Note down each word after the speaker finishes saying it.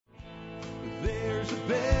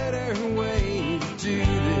better way to do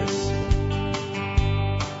this.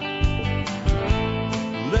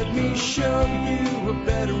 Let me show you a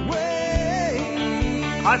better way.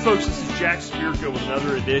 Hi, folks. This is Jack Spirko with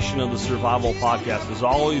another edition of the Survival Podcast. As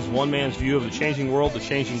always, one man's view of the changing world, the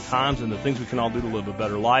changing times, and the things we can all do to live a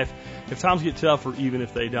better life if times get tough or even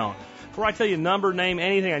if they don't. Before I tell you number, name,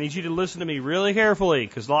 anything, I need you to listen to me really carefully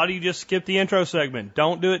because a lot of you just skip the intro segment.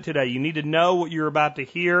 Don't do it today. You need to know what you're about to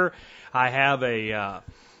hear. I have a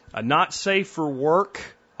not safe for work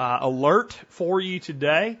alert for you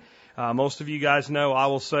today. Most of you guys know I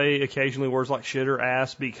will say occasionally words like shit or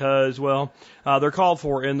ass because, well, they're called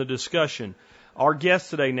for in the discussion. Our guest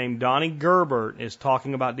today, named Donnie Gebert, is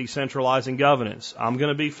talking about decentralizing governance. I'm going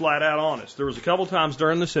to be flat out honest. There was a couple times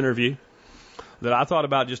during this interview that I thought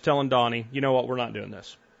about just telling Donnie, you know what, we're not doing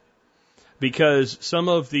this. Because some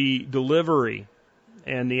of the delivery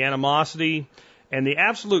and the animosity and the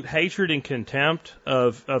absolute hatred and contempt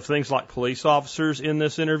of things like police officers in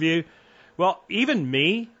this interview, well, even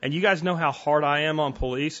me, and you guys know how hard I am on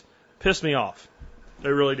police, pissed me off. They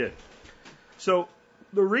really did. So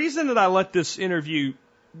the reason that I let this interview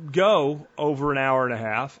go over an hour and a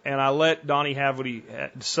half, and I let Donnie have what he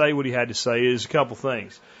had to say is a couple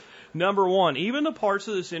things. Number one, even the parts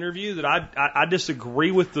of this interview that I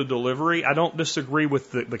disagree with the delivery, I don't disagree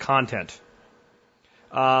with the content.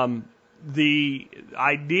 The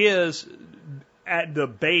ideas at the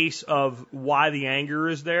base of why the anger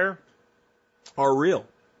is there are real.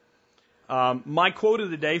 My quote of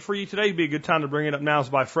the day for you today would be a good time to bring it up now is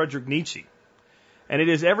by Friedrich Nietzsche. And it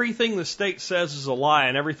is, everything the state says is a lie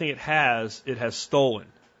and everything it has stolen.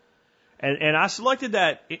 And I selected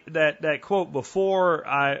that quote before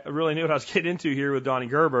I really knew what I was getting into here with Donnie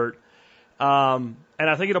Gebert. And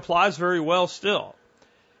I think it applies very well still.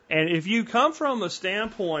 And if you come from a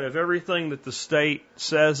standpoint of everything that the state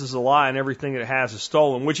says is a lie and everything it has is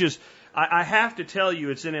stolen, which is, I have to tell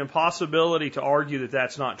you, it's an impossibility to argue that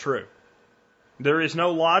that's not true. There is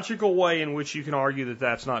no logical way in which you can argue that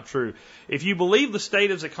that's not true. If you believe the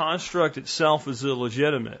state as a construct itself is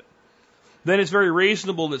illegitimate, then it's very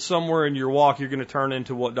reasonable that somewhere in your walk you're going to turn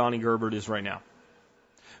into what Donnie Gebert is right now.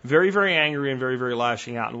 Very, very angry and very, very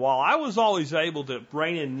lashing out. And while I was always able to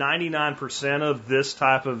rein in 99% of this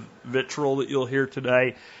type of vitriol that you'll hear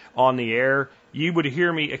today on the air, you would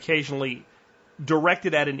hear me occasionally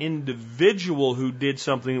directed at an individual who did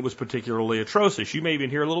something that was particularly atrocious. You may even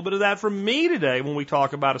hear a little bit of that from me today when we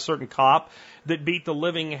talk about a certain cop that beat the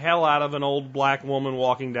living hell out of an old black woman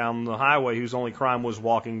walking down the highway whose only crime was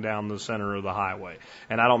walking down the center of the highway.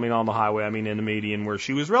 And I don't mean on the highway, I mean in the median where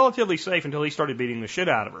she was relatively safe until he started beating the shit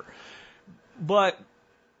out of her. But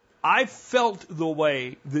I felt the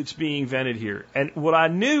way that's being vented here. And what I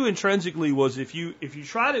knew intrinsically was if you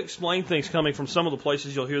try to explain things coming from some of the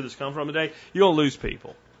places you'll hear this come from today, you're going to lose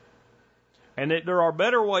people. And that there are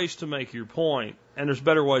better ways to make your point, and there's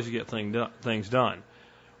better ways to get things done.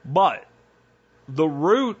 But the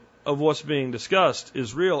root of what's being discussed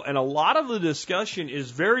is real, and a lot of the discussion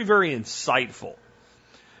is very, very insightful.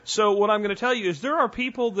 So what I'm going to tell you is there are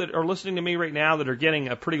people that are listening to me right now that are getting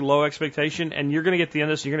a pretty low expectation, and you're going to get to the end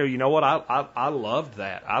of this, and you're going to go, you know what, I loved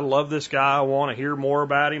that. I love this guy. I want to hear more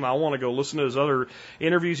about him. I want to go listen to his other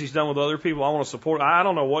interviews he's done with other people. I want to support. I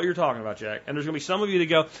don't know what you're talking about, Jack. And there's going to be some of you that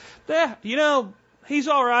go, yeah, you know, he's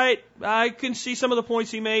all right. I can see some of the points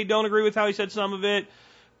he made. Don't agree with how he said some of it.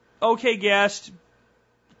 Okay, guest.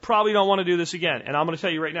 Probably don't want to do this again. And I'm going to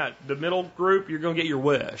tell you right now, the middle group, you're going to get your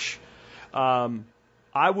wish.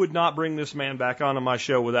 I would not bring this man back onto my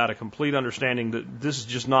show without a complete understanding that this is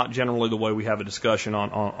just not generally the way we have a discussion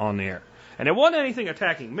on the air. And it wasn't anything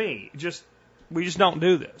attacking me. We just don't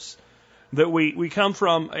do this. That we come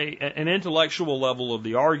from an intellectual level of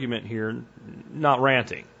the argument here, not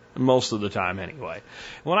ranting, most of the time anyway.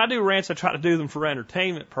 When I do rants, I try to do them for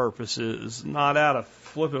entertainment purposes, not out of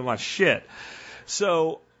flipping my shit.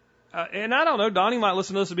 So, and I don't know, Donnie might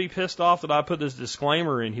listen to this and be pissed off that I put this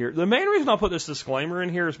disclaimer in here. The main reason I put this disclaimer in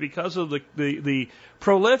here is because of the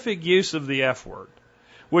prolific use of the F word,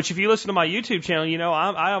 which if you listen to my YouTube channel, you know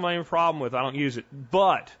I have my own problem with. I don't use it.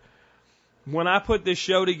 But when I put this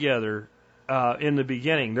show together in the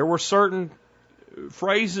beginning, there were certain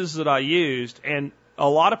phrases that I used, and a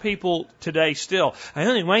lot of people today still, I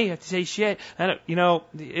don't know why you have to say shit.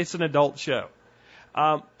 It's an adult show.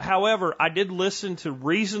 However, I did listen to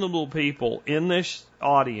reasonable people in this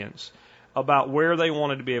audience about where they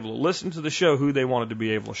wanted to be able to listen to the show, who they wanted to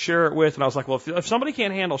be able to share it with. And I was like, well, if somebody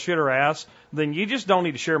can't handle shit or ass, then you just don't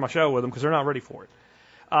need to share my show with them because they're not ready for it.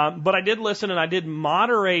 But I did listen and I did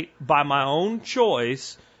moderate by my own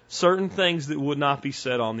choice certain things that would not be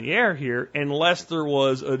said on the air here unless there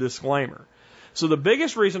was a disclaimer. So the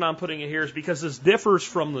biggest reason I'm putting it here is because this differs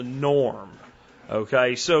from the norm.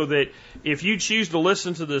 Okay, so that if you choose to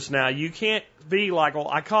listen to this now, you can't be like, well,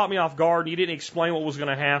 I caught me off guard and you didn't explain what was going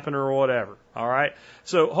to happen or whatever. All right,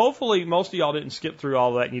 so hopefully most of y'all didn't skip through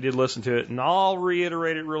all that and you did listen to it. And I'll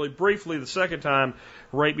reiterate it really briefly the second time,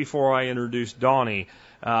 right before I introduce Donnie.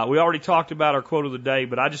 We already talked about our quote of the day,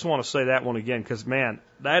 but I just want to say that one again because, man,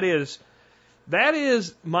 that is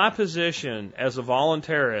my position as a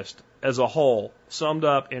voluntarist as a whole, summed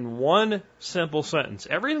up in one simple sentence.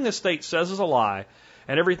 Everything the state says is a lie,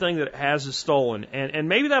 and everything that it has is stolen. And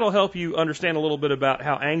maybe that'll help you understand a little bit about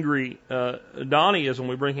how angry Donnie is when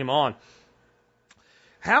we bring him on.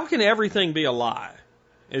 How can everything be a lie?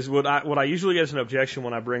 Is what I usually get as an objection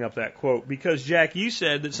when I bring up that quote. Because, Jack, you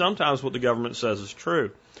said that sometimes what the government says is true.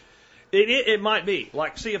 It might be.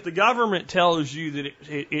 Like, see, if the government tells you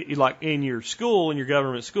that, like in your school, in your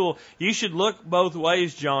government school, you should look both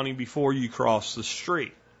ways, Johnny, before you cross the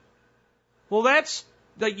street. Well, that's,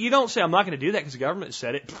 like, you don't say, I'm not going to do that because the government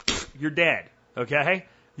said it. You're dead, okay?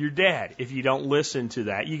 You're dead. If you don't listen to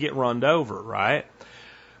that, you get runned over, right?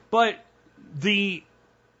 But the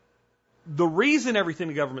reason everything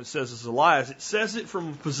the government says is a lie is it says it from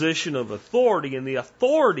a position of authority, and the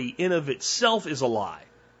authority in of itself is a lie.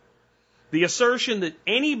 The assertion that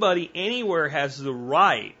anybody anywhere has the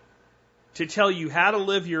right to tell you how to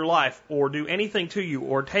live your life or do anything to you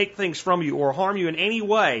or take things from you or harm you in any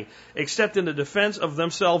way except in the defense of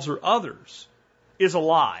themselves or others is a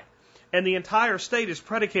lie. And the entire state is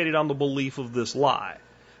predicated on the belief of this lie.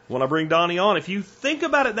 When I bring Donnie on, if you think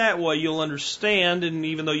about it that way, you'll understand, and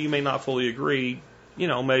even though you may not fully agree,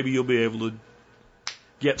 maybe you'll be able to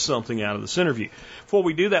get something out of this interview. Before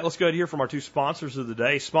we do that, let's go ahead and hear from our two sponsors of the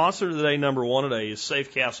day. Sponsor of the day, number one today, is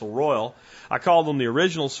Safe Castle Royal. I call them the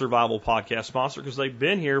original survival podcast sponsor because they've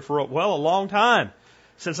been here for, a long time.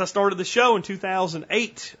 Since I started the show in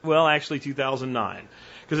 2008. Well, actually 2009.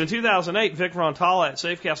 Because in 2008, Vic Rontala at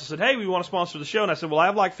Safe Castle said, hey, we want to sponsor the show. And I said, well, I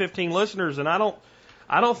have like 15 listeners, and I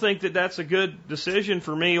don't think that that's a good decision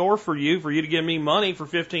for me or for you to give me money for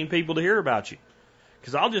 15 people to hear about you.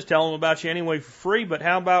 Because I'll just tell them about you anyway for free, but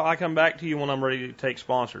how about I come back to you when I'm ready to take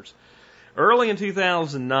sponsors? Early in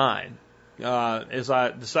 2009, as I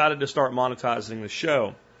decided to start monetizing the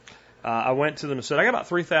show, I went to them and said, I got about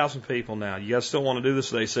 3,000 people now. You guys still want to do this?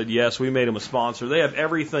 They said, yes, we made them a sponsor. They have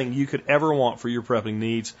everything you could ever want for your prepping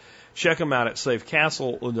needs. Check them out at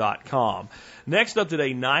safecastle.com. Next up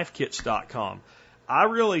today, knifekits.com. I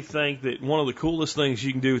really think that one of the coolest things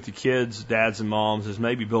you can do with your kids, dads and moms, is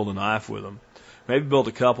maybe build a knife with them. Maybe build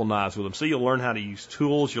a couple knives with them. So you'll learn how to use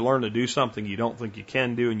tools. You'll learn to do something you don't think you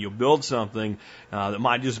can do, and you'll build something that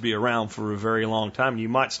might just be around for a very long time. You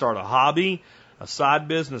might start a hobby, a side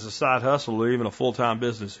business, a side hustle, or even a full-time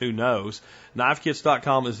business. Who knows?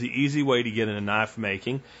 KnifeKits.com is the easy way to get into knife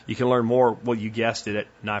making. You can learn more, well, you guessed it, at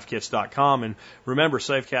KnifeKits.com. And remember,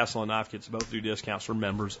 Safe Castle and Knife Kits both do discounts for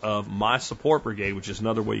members of My Support Brigade, which is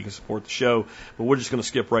another way you can support the show. But we're just going to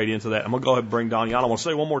skip right into that. I'm going to go ahead and bring Donnie on. I want to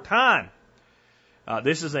say one more time.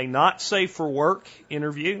 This is a not safe for work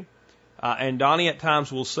interview, and Donnie at times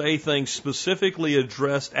will say things specifically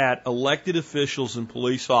addressed at elected officials and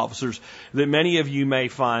police officers that many of you may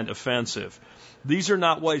find offensive. These are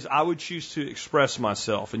not ways I would choose to express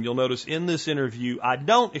myself, and you'll notice in this interview I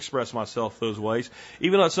don't express myself those ways,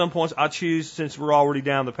 even though at some points I choose, since we're already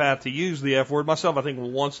down the path, to use the F word myself. I think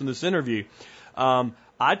once in this interview,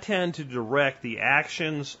 I tend to direct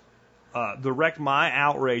my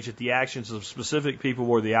outrage at the actions of specific people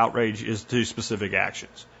where the outrage is to specific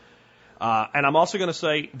actions. And I'm also going to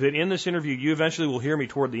say that in this interview, you eventually will hear me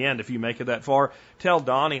toward the end, if you make it that far, tell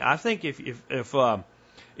Donnie, I think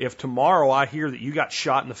if tomorrow I hear that you got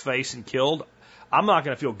shot in the face and killed, I'm not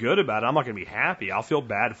going to feel good about it. I'm not going to be happy. I'll feel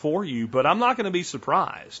bad for you, but I'm not going to be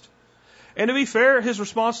surprised. And to be fair, his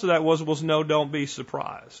response to that was no, don't be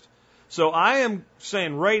surprised. So I am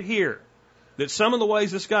saying right here, that some of the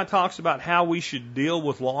ways this guy talks about how we should deal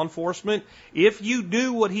with law enforcement, if you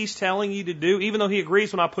do what he's telling you to do, even though he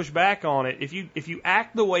agrees when I push back on it, if you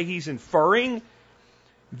act the way he's inferring,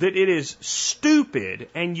 that it is stupid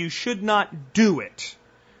and you should not do it.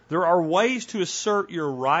 There are ways to assert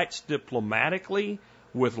your rights diplomatically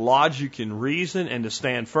with logic and reason and to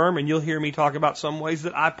stand firm, and you'll hear me talk about some ways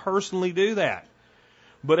that I personally do that.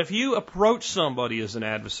 But if you approach somebody as an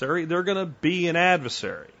adversary, they're going to be an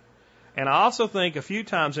adversary. And I also think a few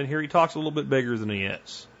times in here he talks a little bit bigger than he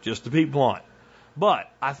is, just to be blunt.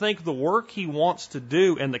 But I think the work he wants to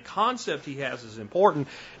do and the concept he has is important.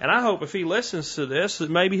 And I hope if he listens to this that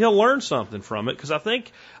maybe he'll learn something from it, because I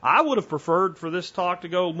think I would have preferred for this talk to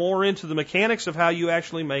go more into the mechanics of how you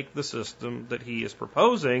actually make the system that he is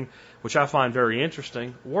proposing, which I find very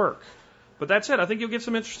interesting, work. But that's it. I think you'll get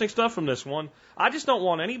some interesting stuff from this one. I just don't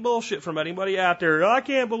want any bullshit from anybody out there. I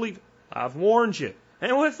can't believe I've warned you.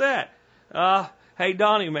 And with that, hey,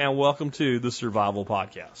 Donnie, man, welcome to the Survival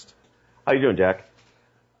Podcast. How you doing, Jack?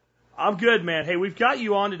 I'm good, man. Hey, we've got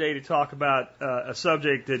you on today to talk about a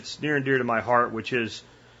subject that's near and dear to my heart, which is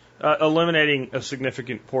eliminating a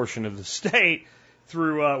significant portion of the state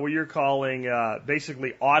through what you're calling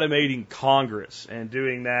basically automating Congress, and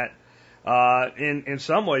doing that in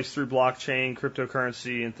some ways through blockchain,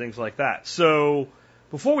 cryptocurrency, and things like that. So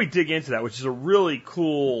before we dig into that, which is a really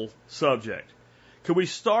cool subject, could we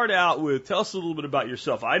start out with, tell us a little bit about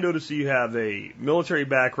yourself. I noticed that you have a military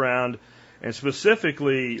background, and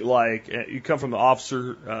specifically, like, you come from the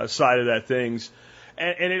officer side of that things.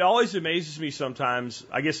 And it always amazes me sometimes,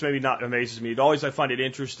 I guess maybe not amazes me, I find it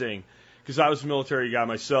interesting, because I was a military guy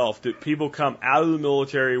myself, that people come out of the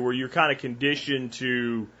military where you're kind of conditioned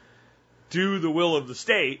to do the will of the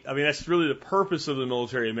state. I mean, that's really the purpose of the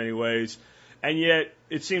military in many ways. And yet,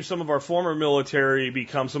 it seems some of our former military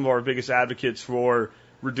become some of our biggest advocates for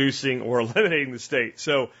reducing or eliminating the state.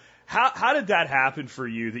 So, how did that happen for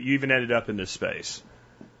you, that you even ended up in this space?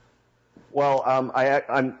 Well,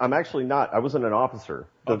 I'm actually not. I wasn't an officer.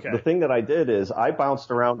 The thing that I did is I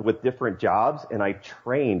bounced around with different jobs, and I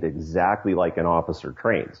trained exactly like an officer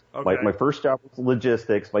trains. Okay. My first job was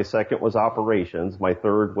logistics. My second was operations. My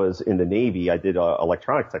third was in the Navy. I did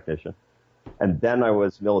electronics technician. And then I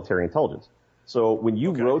was military intelligence. So when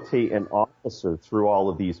you rotate an officer through all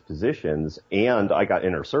of these positions, and I got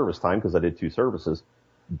inter service time because I did 2 services,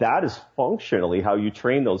 that is functionally how you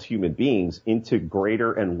train those human beings into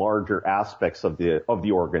greater and larger aspects of the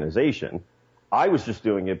organization. I was just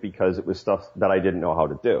doing it because it was stuff that I didn't know how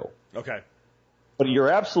to do. Okay. But you're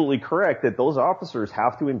absolutely correct that those officers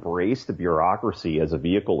have to embrace the bureaucracy as a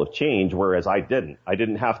vehicle of change, whereas I didn't. I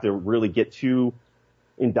didn't have to really get too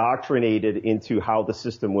indoctrinated into how the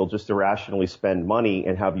system will just irrationally spend money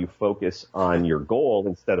and have you focus on your goal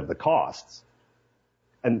instead of the costs.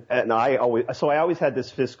 And I always had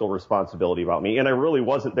this fiscal responsibility about me, and I really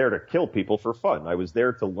wasn't there to kill people for fun. I was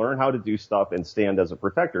there to learn how to do stuff and stand as a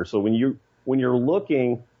protector. So when you're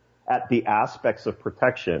looking at the aspects of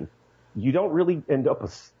protection, you don't really end up a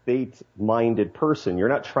state-minded person. You're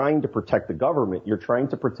not trying to protect the government. You're trying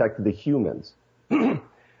to protect the humans.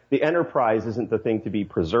 The enterprise isn't the thing to be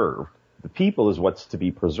preserved. The people is what's to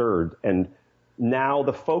be preserved. And now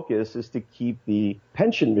the focus is to keep the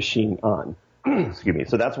pension machine on. Excuse me.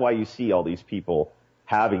 So that's why you see all these people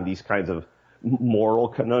having these kinds of moral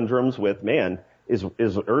conundrums with, man, is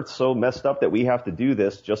Earth so messed up that we have to do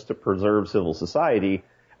this just to preserve civil society?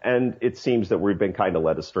 And it seems that we've been kind of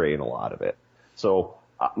led astray in a lot of it. So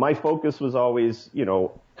my focus was always,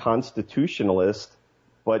 constitutionalist,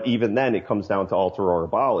 but even then it comes down to alter or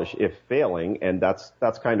abolish if failing, and that's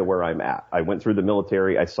kind of where I'm at. I went through the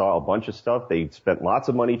military. I saw a bunch of stuff. They spent lots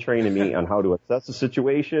of money training me on how to assess the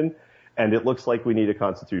situation. And it looks like we need a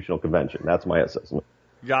constitutional convention. That's my assessment.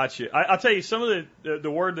 Gotcha. I'll tell you, some of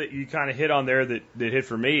the word that you kind of hit on there that hit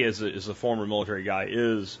for me as a former military guy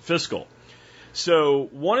is fiscal. So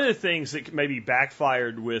one of the things that maybe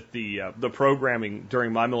backfired with the programming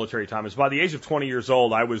during my military time is by the age of 20 years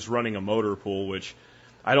old, I was running a motor pool, which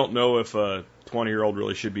I don't know if a 20-year-old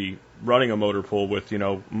really should be running a motor pool with,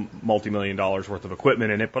 multi-million dollars worth of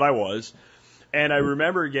equipment in it, but I was. And I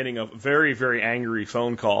remember getting a very, very angry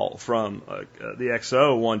phone call from the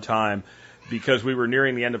XO one time because we were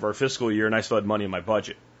nearing the end of our fiscal year and I still had money in my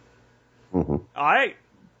budget. Mm-hmm.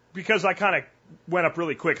 Because I kind of went up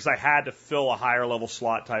really quick because I had to fill a higher level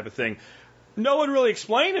slot type of thing. No one really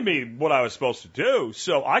explained to me what I was supposed to do,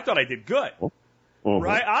 so I thought I did good. Mm-hmm.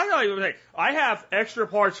 Right? I have extra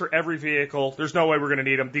parts for every vehicle. There's no way we're going to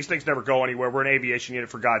need them. These things never go anywhere. We're an aviation unit,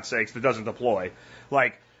 for God's sakes, that doesn't deploy.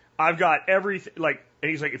 I've got everything, and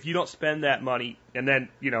he's like, if you don't spend that money, and then,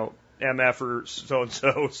 MF or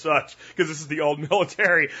so-and-so such, because this is the old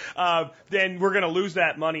military, then we're going to lose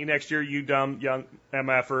that money next year, you dumb young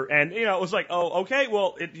MFer. And, it was like, oh, okay,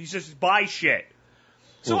 well, you just buy shit.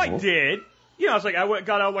 So I did. I was like,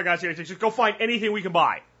 got out, I said, just go find anything we can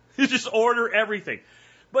buy. Just order everything.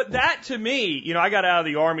 But that, to me, I got out of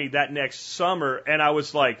the Army that next summer, and I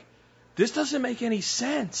was like, this doesn't make any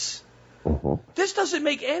sense. This doesn't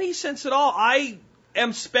make any sense at all. I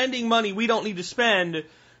am spending money we don't need to spend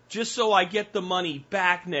just so I get the money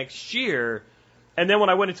back next year. And then when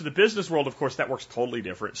I went into the business world, of course, that works totally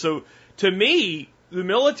different. So to me, the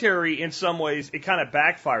military, in some ways, it kind of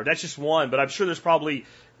backfired. That's just one, but I'm sure there's probably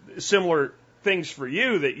similar things for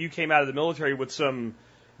you that you came out of the military with some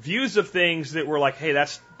views of things that were like, hey,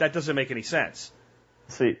 that doesn't make any sense.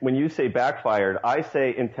 See, when you say backfired, I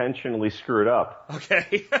say intentionally screwed up.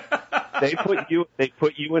 Okay. They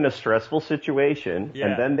put you in a stressful situation, Yeah.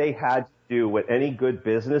 and then they had to do what any good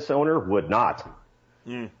business owner would not.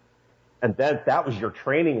 Mm. And that was your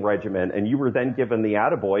training regimen, and you were then given the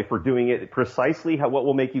attaboy for doing it precisely what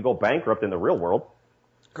will make you go bankrupt in the real world.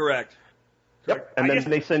 Correct. Yep. And then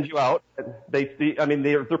they send you out.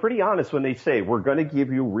 They're pretty honest when they say, we're going to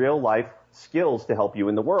give you real life skills to help you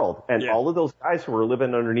in the world. And all of those guys who are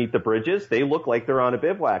living underneath the bridges, they look like they're on a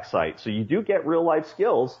bivouac site. So you do get real life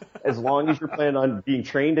skills as long as you're planning on being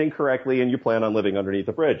trained incorrectly and you plan on living underneath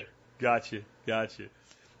the bridge. Gotcha.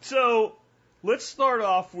 So let's start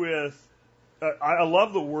off with, I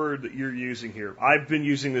love the word that you're using here. I've been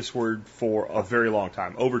using this word for a very long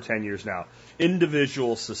time, over 10 years now.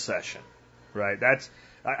 Individual secession, right?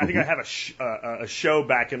 I think I have a show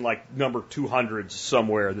back in like number 200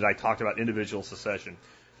 somewhere that I talked about individual secession.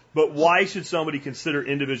 But why should somebody consider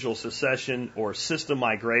individual secession or system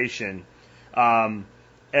migration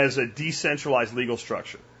as a decentralized legal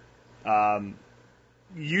structure?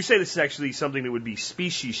 You say this is actually something that would be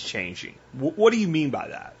species changing. What do you mean by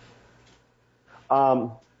that?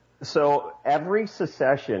 So every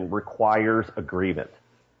secession requires agreement.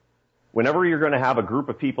 Whenever you're going to have a group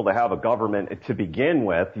of people to have a government to begin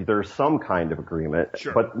with, there's some kind of agreement.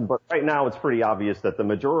 Sure. But right now it's pretty obvious that the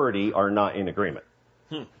majority are not in agreement.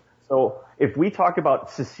 So if we talk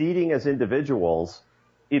about seceding as individuals,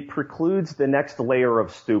 it precludes the next layer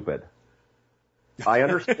of stupid. I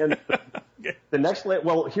understand the next layer.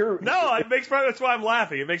 Well, here. No, that's why I'm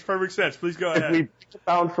laughing. It makes perfect sense. Please go ahead. If we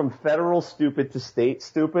found from federal stupid to state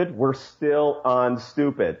stupid, we're still on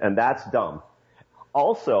stupid, and that's dumb.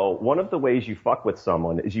 Also, one of the ways you fuck with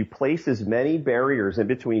someone is you place as many barriers in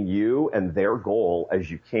between you and their goal as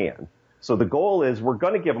you can. So the goal is we're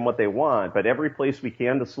going to give them what they want, but every place we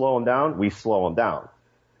can to slow them down, we slow them down.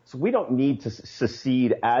 So we don't need to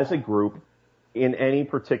secede as a group in any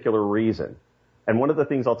particular reason. And one of the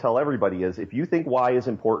things I'll tell everybody is if you think why is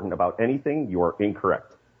important about anything, you are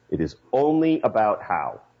incorrect. It is only about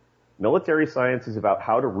how. Military science is about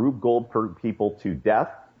how to Rube Goldberg people to death.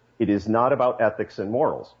 It is not about ethics and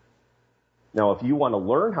morals. Now, if you want to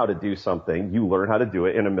learn how to do something, you learn how to do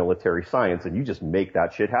it in a military science, and you just make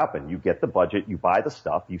that shit happen. You get the budget, you buy the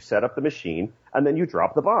stuff, you set up the machine, and then you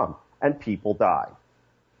drop the bomb, and people die.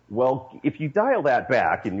 Well, if you dial that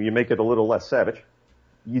back and you make it a little less savage,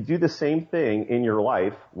 you do the same thing in your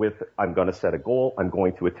life with, I'm going to set a goal, I'm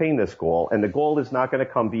going to attain this goal, and the goal is not going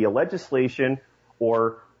to come via legislation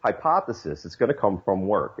or hypothesis. It's going to come from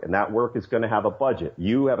work, and that work is going to have a budget.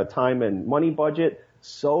 You have a time and money budget.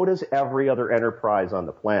 So does every other enterprise on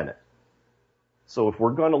the planet. So if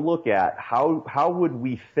we're going to look at how would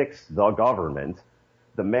we fix the government,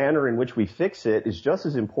 the manner in which we fix it is just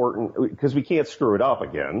as important because we can't screw it up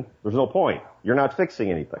again. There's no point. You're not fixing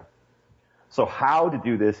anything. So how to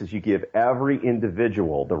do this is you give every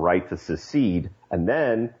individual the right to secede, and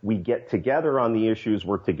then we get together on the issues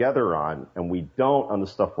we're together on, and we don't on the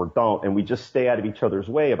stuff we don't, and we just stay out of each other's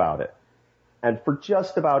way about it. And for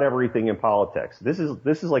just about everything in politics, this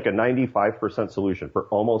is like a 95% solution for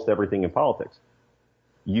almost everything in politics.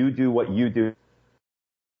 You do what you do.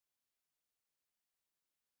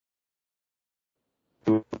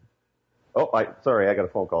 Oh, sorry, I got a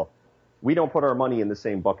phone call. We don't put our money in the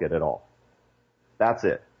same bucket at all. That's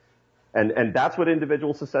it. And that's what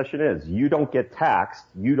individual secession is. You don't get taxed.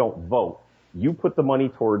 You don't vote. You put the money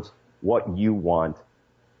towards what you want.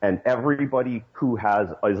 And everybody who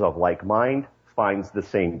is of like mind finds the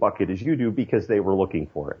same bucket as you do because they were looking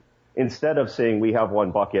for it. Instead of saying we have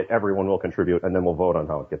one bucket, everyone will contribute, and then we'll vote on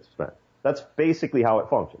how it gets spent. That's basically how it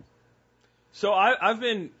functions. So I've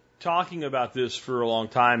been talking about this for a long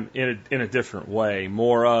time in a different way,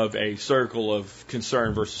 more of a circle of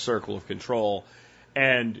concern versus circle of control.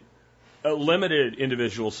 And a limited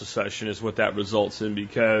individual secession is what that results in,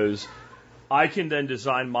 because I can then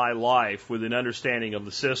design my life with an understanding of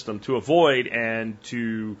the system to avoid and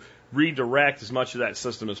to redirect as much of that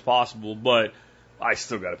system as possible, but I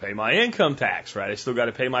still got to pay my income tax, right? I still got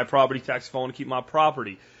to pay my property tax if I want to keep my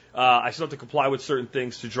property. I still have to comply with certain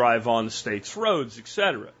things to drive on the state's roads,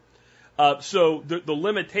 etc. So the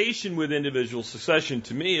limitation with individual secession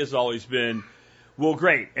to me has always been, well,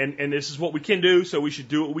 great, and this is what we can do, so we should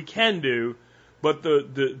do what we can do, but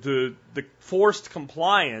the forced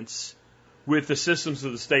compliance with the systems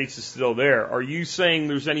of the states is still there. Are you saying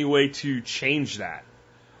there's any way to change that?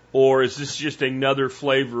 Or is this just another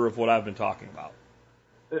flavor of what I've been talking about?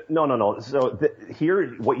 No. So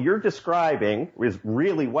here, what you're describing is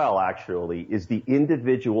really well, actually, is the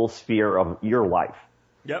individual sphere of your life.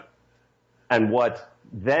 Yep. And what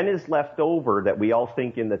then is left over that we all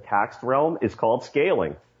think in the tax realm is called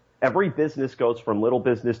scaling. Every business goes from little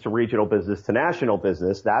business to regional business to national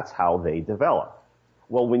business. That's how they develop.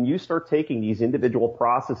 Well, when you start taking these individual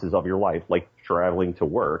processes of your life, like traveling to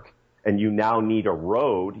work, and you now need a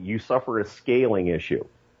road, you suffer a scaling issue.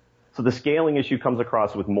 So the scaling issue comes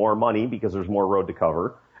across with more money because there's more road to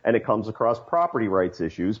cover, and it comes across property rights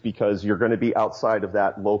issues because you're going to be outside of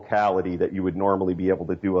that locality that you would normally be able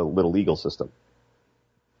to do a little legal system.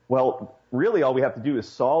 Well, really all we have to do is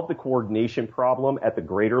solve the coordination problem at the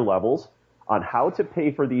greater levels on how to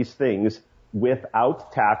pay for these things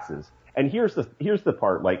without taxes. And here's the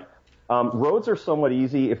part, like, roads are somewhat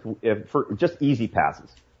easy if for just easy passes.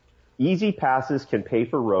 Easy passes can pay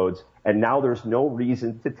for roads, and now there's no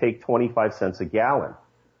reason to take 25 cents a gallon.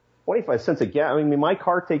 25 cents a gallon, I mean, my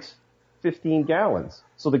car takes 15 gallons.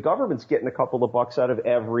 So the government's getting a couple of bucks out of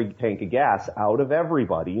every tank of gas, out of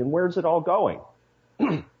everybody, and where's it all going?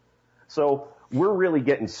 So we're really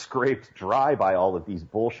getting scraped dry by all of these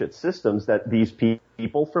bullshit systems that these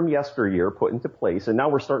people from yesteryear put into place, and now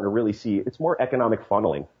we're starting to really see it's more economic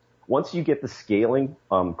funneling. Once you get the scaling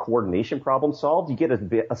coordination problem solved, you get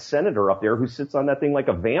a senator up there who sits on that thing like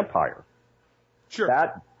a vampire. Sure.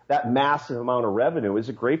 That massive amount of revenue is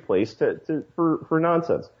a great place for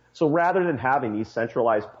nonsense. So rather than having these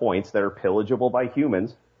centralized points that are pillageable by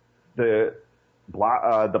humans, the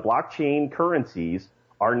blockchain currencies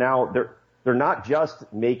are now they're not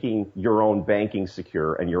just making your own banking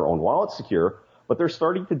secure and your own wallet secure, but they're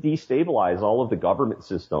starting to destabilize all of the government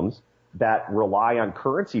systems that rely on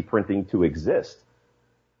currency printing to exist.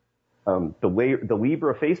 The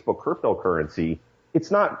Libra Facebook cryptocurrency,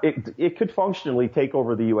 it could functionally take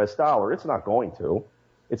over the US dollar. It's not going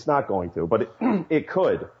to, but it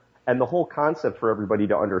could. And the whole concept for everybody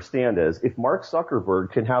to understand is if Mark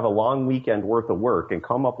Zuckerberg can have a long weekend worth of work and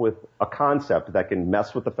come up with a concept that can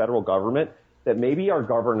mess with the federal government, that maybe our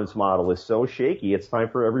governance model is so shaky, it's time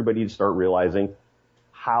for everybody to start realizing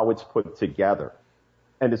how it's put together.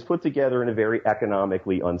 And it's put together in a very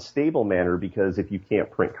economically unstable manner because if you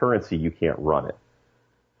can't print currency, you can't run it.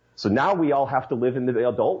 So now we all have to live in the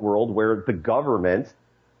adult world where the government,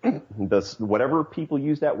 whatever people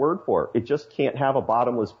use that word for, it just can't have a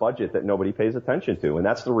bottomless budget that nobody pays attention to. And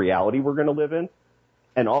that's the reality we're going to live in.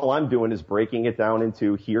 And all I'm doing is breaking it down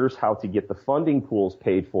into here's how to get the funding pools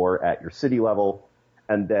paid for at your city level.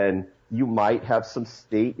 And then you might have some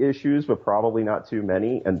state issues, but probably not too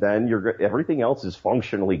many. And then everything else is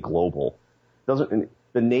functionally global. The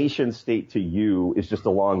nation state to you is just a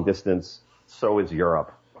long distance. So is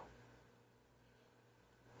Europe.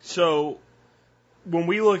 So when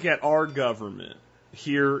we look at our government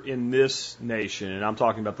here in this nation, and I'm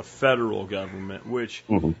talking about the federal government, which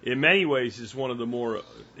in many ways is one of the more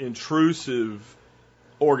intrusive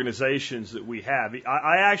organizations that we have.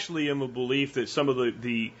 I actually am a belief that some of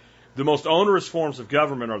the most onerous forms of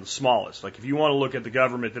government are the smallest. Like if you want to look at the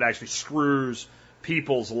government that actually screws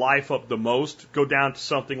people's life up the most, go down to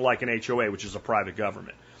something like an HOA, which is a private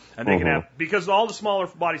government. And they can have, because all the smaller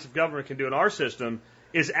bodies of government can do in our system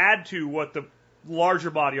is add to what the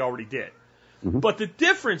larger body already did. But the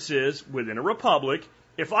difference is, within a republic,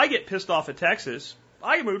 if I get pissed off at Texas,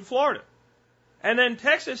 I can move to Florida. And then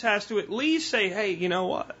Texas has to at least say, hey, you know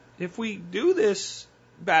what? If we do this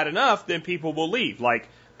bad enough, then people will leave. Like,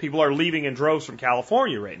 people are leaving in droves from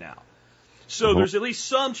California right now. So there's at least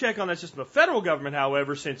some check on that system. The federal government,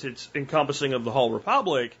 however, since it's encompassing of the whole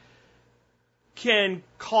republic, can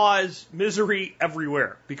cause misery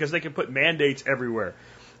everywhere because they can put mandates everywhere.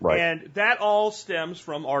 Right. And that all stems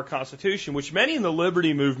from our Constitution, which many in the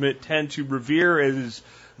liberty movement tend to revere as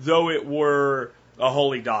though it were a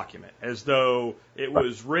holy document, as though it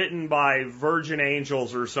was written by virgin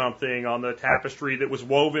angels or something on the tapestry that was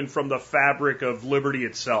woven from the fabric of liberty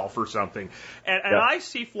itself or something. And I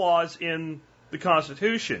see flaws in the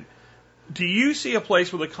Constitution. Do you see a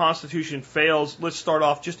place where the Constitution fails? Let's start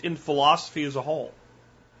off just in philosophy as a whole.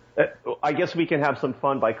 I guess we can have some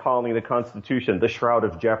fun by calling the Constitution the Shroud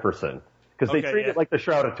of Jefferson, because they treat it like the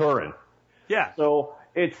Shroud of Turin. Yeah. So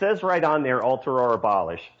it says right on there, alter or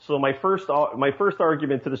abolish. So my first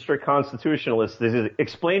argument to the strict constitutionalists is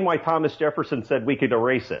explain why Thomas Jefferson said we could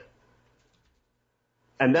erase it.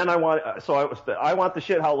 And then I want the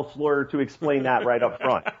shithouse lawyer to explain that right up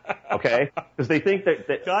front, okay? Because they think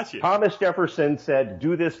that Thomas Jefferson said,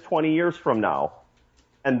 do this 20 years from now.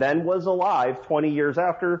 and then was alive 20 years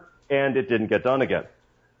after, and it didn't get done again.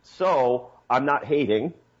 So I'm not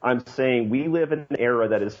hating. I'm saying we live in an era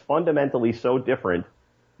that is fundamentally so different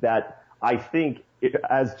that I think,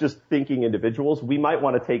 as just thinking individuals, we might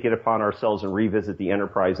want to take it upon ourselves and revisit the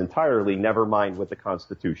enterprise entirely, never mind with the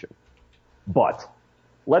Constitution. But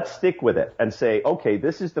let's stick with it and say, okay,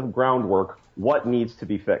 this is the groundwork. What needs to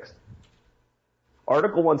be fixed?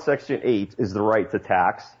 Article 1, Section 8 is the right to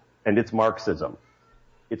tax, and it's Marxism.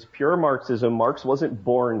 It's pure Marxism. Marx wasn't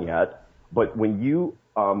born yet, but when you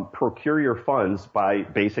procure your funds by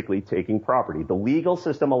basically taking property, the legal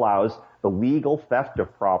system allows the legal theft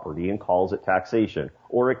of property and calls it taxation,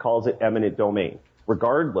 or it calls it eminent domain.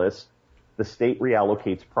 Regardless, the state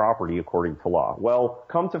reallocates property according to law. Well,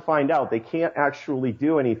 come to find out, they can't actually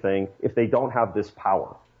do anything if they don't have this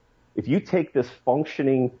power. If you take this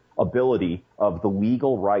functioning ability of the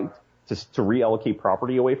legal right to reallocate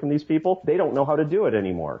property away from these people, they don't know how to do it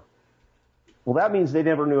anymore. Well, that means they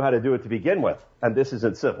never knew how to do it to begin with, and this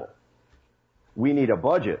isn't civil. We need a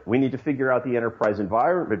budget. We need to figure out the enterprise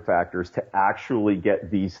environment factors to actually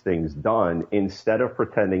get these things done instead of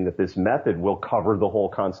pretending that this method will cover the whole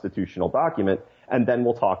constitutional document, and then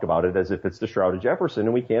we'll talk about it as if it's the Shroud of Jefferson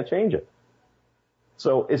and we can't change it.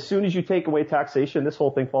 So as soon as you take away taxation, this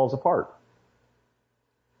whole thing falls apart.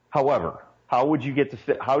 However, how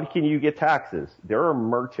can you get taxes? There are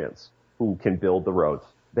merchants who can build the roads.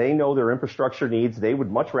 They know their infrastructure needs. They would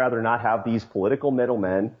much rather not have these political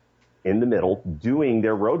middlemen in the middle doing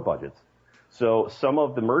their road budgets. So some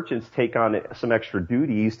of the merchants take on some extra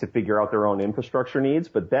duties to figure out their own infrastructure needs,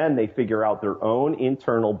 but then they figure out their own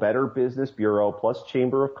internal Better Business Bureau plus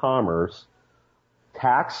Chamber of Commerce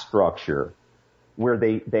tax structure where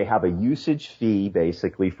they have a usage fee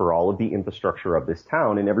basically for all of the infrastructure of this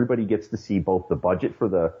town, and everybody gets to see both the budget for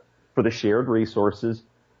the shared resources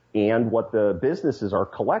and what the businesses are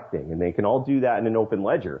collecting, and they can all do that in an open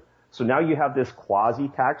ledger. So now you have this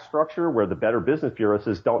quasi-tax structure where the Better Business Bureau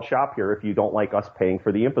says, don't shop here if you don't like us paying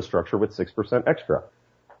for the infrastructure with 6% extra.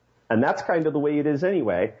 And that's kind of the way it is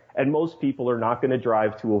anyway, and most people are not going to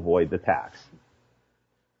drive to avoid the tax.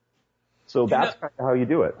 So that's kind of how you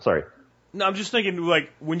do it. Sorry. No, I'm just thinking, like,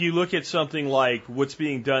 when you look at something like what's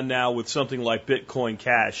being done now with something like Bitcoin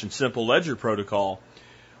Cash and Simple Ledger Protocol,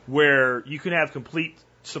 where you can have complete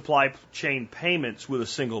supply chain payments with a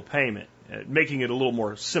single payment, making it a little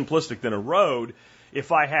more simplistic than a road.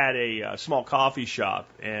 If I had a small coffee shop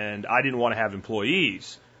and I didn't want to have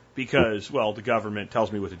employees because, well, the government tells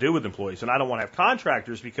me what to do with employees, and I don't want to have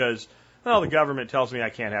contractors because, well, the government tells me I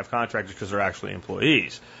can't have contractors because they're actually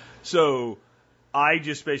employees. So I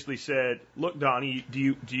just basically said, look, Donnie, do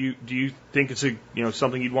you think it's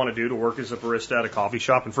something you'd want to do to work as a barista at a coffee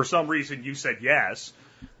shop? And for some reason you said yes.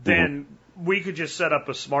 Then we could just set up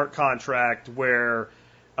a smart contract where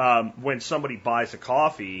when somebody buys a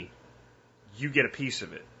coffee, you get a piece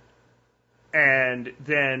of it. And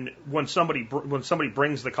then when somebody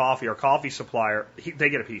brings the coffee, our coffee supplier, they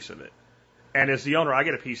get a piece of it. And as the owner, I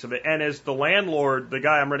get a piece of it. And as the landlord, the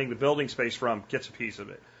guy I'm renting the building space from, gets a piece of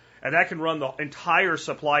it. And that can run the entire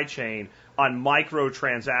supply chain on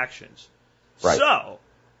microtransactions. Right. So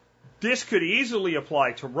this could easily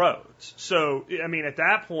apply to roads. So, I mean, at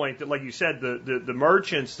that point, that, like you said, the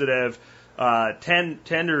merchants that have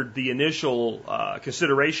tendered the initial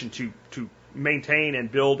consideration to maintain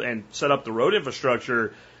and build and set up the road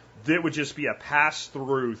infrastructure, that would just be a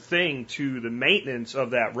pass-through thing to the maintenance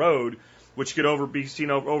of that road, which could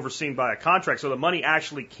overseen by a contract. So the money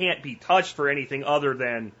actually can't be touched for anything other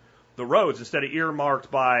than the roads, instead of earmarked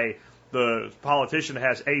by the politician that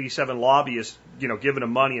has 87 lobbyists, giving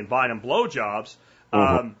him money and buying him blowjobs.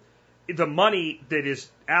 The money that is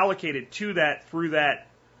allocated to that through that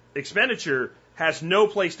expenditure has no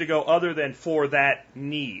place to go other than for that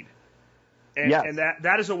need. And, and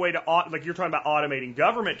that is a way to, like you're talking about automating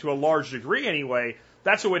government to a large degree anyway,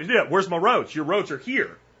 that's a way to do it. Where's my roads? Your roads are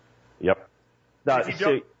here. Yep.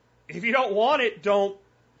 If you don't want it, don't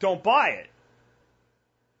buy it.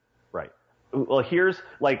 Right. Well,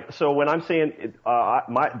 so when I'm saying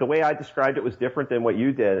the way I described it was different than what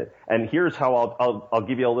you did, and here's how I'll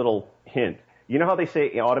give you a little hint. You know how they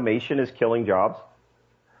say automation is killing jobs?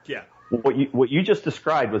 Yeah. What you just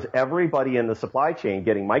described was everybody in the supply chain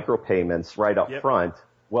getting micropayments right up front.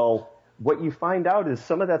 Well, what you find out is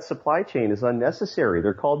some of that supply chain is unnecessary.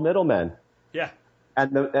 They're called middlemen. Yeah.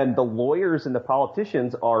 And the lawyers and the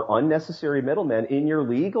politicians are unnecessary middlemen in your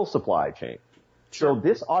legal supply chain. Sure. So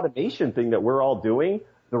this automation thing that we're all doing,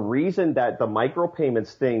 the reason that the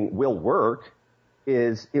micropayments thing will work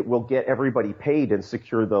is it will get everybody paid and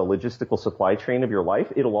secure the logistical supply chain of your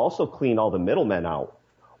life. It'll also clean all the middlemen out.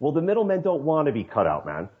 Well, the middlemen don't want to be cut out,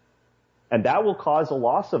 man. And that will cause a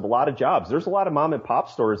loss of a lot of jobs. There's a lot of mom and pop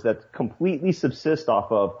stores that completely subsist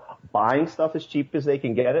off of buying stuff as cheap as they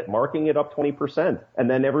can get it, marking it up 20%. And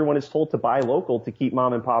then everyone is told to buy local to keep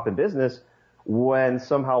mom and pop in business when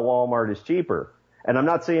somehow Walmart is cheaper. And I'm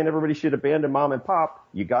not saying everybody should abandon mom and pop.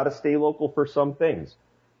 You got to stay local for some things.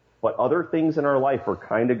 But other things in our life are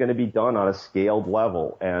kind of going to be done on a scaled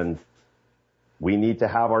level. And we need to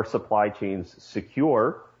have our supply chains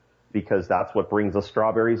secure because that's what brings us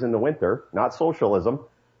strawberries in the winter, not socialism.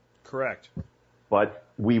 Correct. But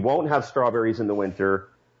we won't have strawberries in the winter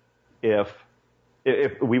if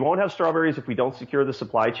we won't have strawberries if we don't secure the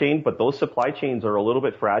supply chain. But those supply chains are a little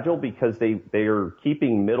bit fragile because they are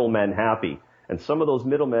keeping middlemen happy. And some of those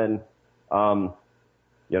middlemen, let's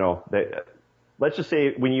just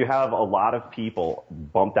say when you have a lot of people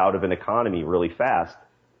bumped out of an economy really fast,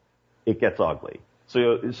 it gets ugly.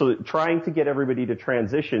 So trying to get everybody to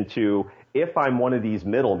transition to, if I'm one of these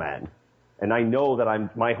middlemen, and I know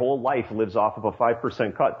that my whole life lives off of a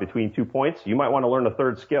 5% cut between 2 points, you might want to learn a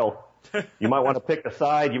third skill. You might want to pick a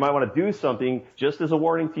side. You might want to do something, just as a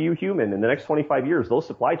warning to you, human. In the next 25 years, those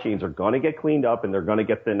supply chains are going to get cleaned up and they're going to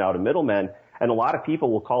get thinned out of middlemen. And a lot of people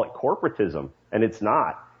will call it corporatism, and it's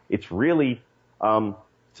not. It's really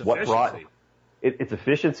it's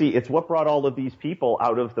efficiency. It's what brought all of these people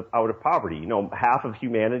out of poverty. Half of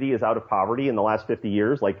humanity is out of poverty in the last 50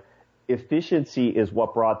 years. Like, efficiency is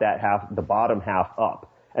what brought the bottom half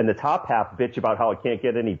up, and the top half bitch about how it can't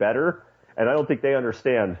get any better. And I don't think they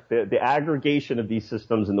understand the aggregation of these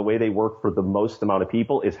systems and the way they work for the most amount of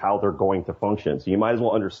people is how they're going to function. So you might as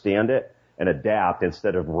well understand it and adapt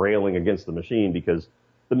instead of railing against the machine, because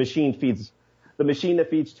the machine that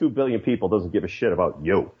feeds 2 billion people doesn't give a shit about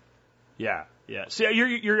you. Yeah. See,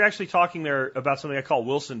 you're actually talking there about something I call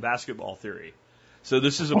Wilson basketball theory. So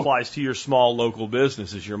this applies to your small local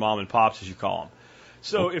businesses, your mom and pops, as you call them.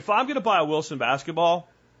 So if I'm going to buy a Wilson basketball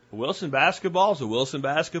is a Wilson basketball is a Wilson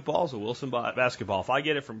basketball. If I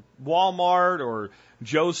get it from Walmart or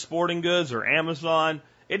Joe's Sporting Goods or Amazon,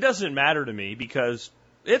 it doesn't matter to me because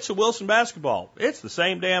it's a Wilson basketball. It's the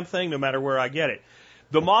same damn thing no matter where I get it.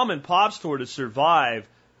 The mom and pop store to survive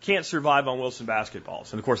can't survive on Wilson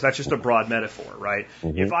basketballs. And of course, that's just a broad metaphor, right?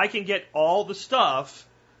 Mm-hmm. If I can get all the stuff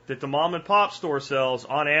that the mom and pop store sells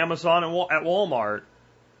on Amazon and at Walmart,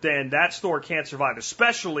 then that store can't survive.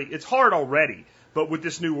 Especially, it's hard already, but with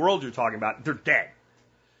this new world you're talking about, they're dead.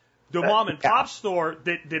 The mom and pop store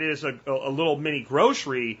that is a little mini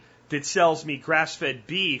grocery that sells me grass-fed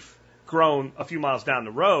beef grown a few miles down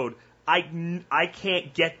the road, I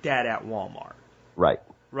can't get that at Walmart. Right.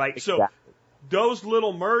 Right. So those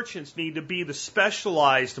little merchants need to be the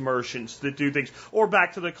specialized merchants that do things. Or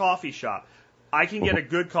back to the coffee shop. I can get a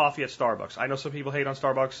good coffee at Starbucks. I know some people hate on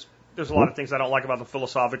Starbucks. There's a lot of things I don't like about them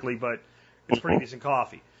philosophically, but it's pretty decent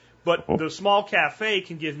coffee. But the small cafe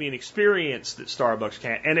can give me an experience that Starbucks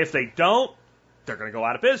can't. And if they don't, they're going to go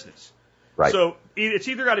out of business. Right. So it's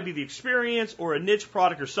either got to be the experience or a niche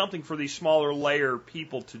product or something for these smaller layer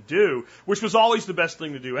people to do, which was always the best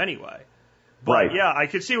thing to do anyway. But right. Yeah, I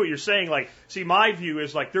can see what you're saying. My view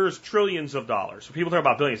is there's trillions of dollars. People talk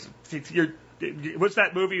about billions. What's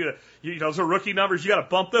that movie? Those are rookie numbers. You got to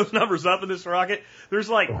bump those numbers up in this rocket.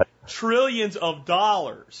 There's trillions of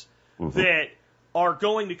dollars that are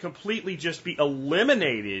going to completely just be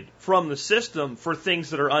eliminated from the system for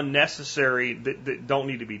things that are unnecessary that don't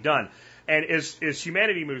need to be done. And as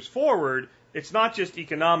humanity moves forward, it's not just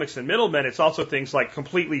economics and middlemen, it's also things like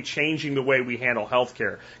completely changing the way we handle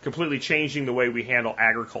healthcare, completely changing the way we handle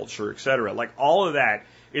agriculture, et cetera. All of that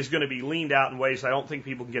is going to be leaned out in ways I don't think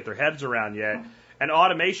people can get their heads around yet. And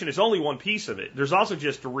automation is only one piece of it. There's also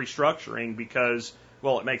just a restructuring because,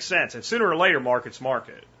 it makes sense. And sooner or later, market's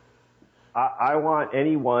market. I want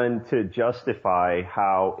anyone to justify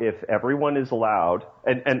how, if everyone is allowed,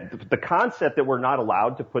 and the concept that we're not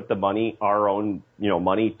allowed to put our own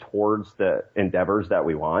money towards the endeavors that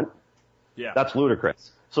we want, that's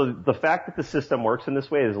ludicrous. So the fact that the system works in this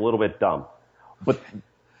way is a little bit dumb. But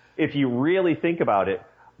if you really think about it,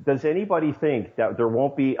 does anybody think that there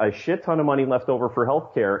won't be a shit ton of money left over for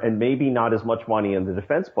healthcare and maybe not as much money in the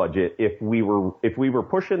defense budget if we were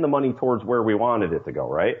pushing the money towards where we wanted it to go,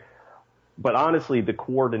 right? But honestly, the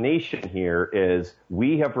coordination here is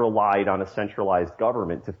we have relied on a centralized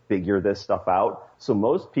government to figure this stuff out. So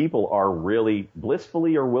most people are really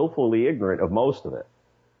blissfully or willfully ignorant of most of it.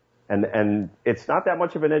 And it's not that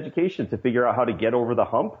much of an education to figure out how to get over the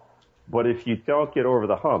hump. But if you don't get over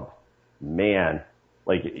the hump, man,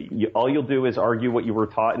 all you'll do is argue what you were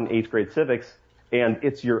taught in 8th grade civics, And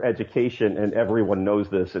it's your education, and everyone knows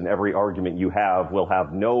this, and every argument you have will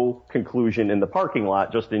have no conclusion in the parking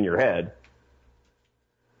lot, just in your head.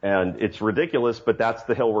 And it's ridiculous, but that's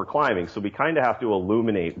the hill we're climbing. So we kind of have to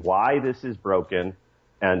illuminate why this is broken,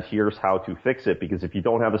 and here's how to fix it. Because if you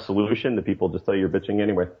don't have a solution, the people just tell you you're bitching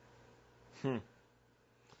anyway.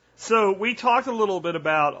 So we talked a little bit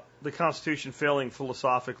about the Constitution failing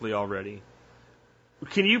philosophically already.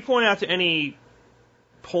 Can you point out to any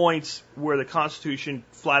points where the Constitution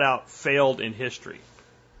flat out failed in history?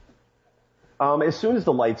 As soon as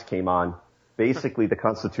the lights came on, basically the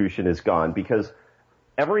Constitution is gone, because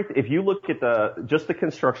if you look at just the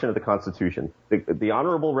construction of the Constitution, the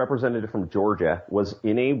honorable representative from Georgia was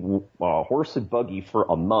in a horse and buggy for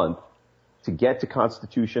a month to get to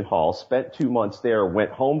Constitution Hall, spent 2 months there,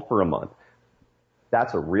 went home for a month.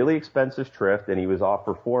 That's a really expensive trip, and he was off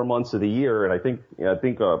for 4 months of the year, and I think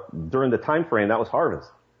during the time frame, that was harvest.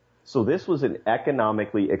 So this was an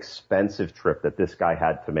economically expensive trip that this guy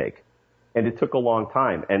had to make. And it took a long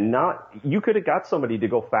time. And you could have got somebody to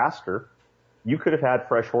go faster. You could have had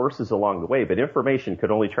fresh horses along the way, but information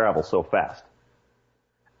could only travel so fast.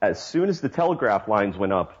 As soon as the telegraph lines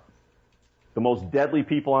went up, the most deadly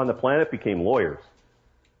people on the planet became lawyers,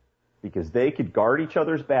 because they could guard each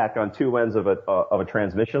other's back on two ends of a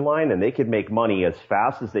transmission line, and they could make money as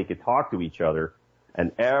fast as they could talk to each other,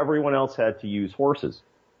 and everyone else had to use horses.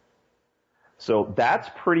 So that's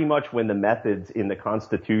pretty much when the methods in the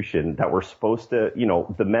Constitution that were supposed to,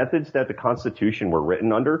 the methods that the Constitution were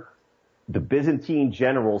written under, the Byzantine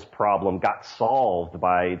generals problem got solved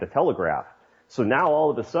by the telegraph. So now all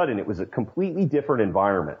of a sudden it was a completely different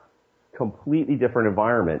environment.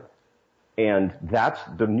 And that's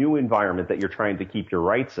the new environment that you're trying to keep your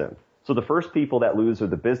rights in. So the first people that lose are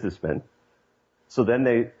the businessmen. So then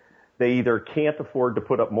they either can't afford to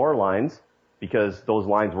put up more lines because those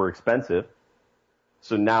lines were expensive.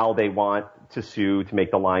 So now they want to sue to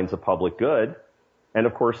make the lines a public good. And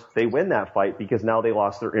of course, they win that fight because now they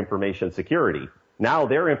lost their information security. Now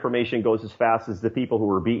their information goes as fast as the people who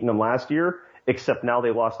were beating them last year, except now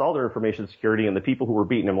they lost all their information security, and the people who were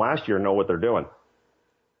beating them last year know what they're doing.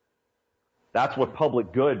 That's what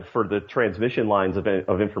public good for the transmission lines of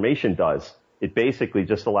information does. It basically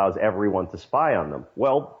just allows everyone to spy on them.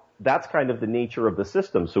 Well, that's kind of the nature of the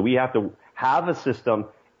system. So we have to have a system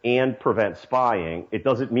and prevent spying. It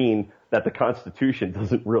doesn't mean that the Constitution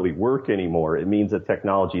doesn't really work anymore. It means that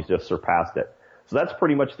technology's just surpassed it. So that's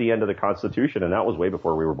pretty much the end of the Constitution, and that was way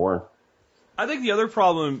before we were born. I think the other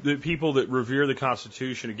problem that people that revere the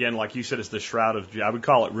Constitution, again, like you said, is the shroud of, I would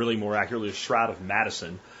call it really more accurately, the shroud of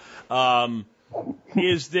Madison,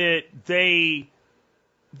 is that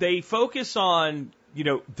they focus on,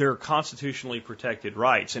 their constitutionally protected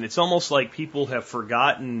rights. And it's almost like people have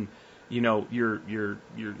forgotten, your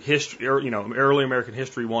history, or, early American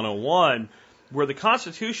history 101, where the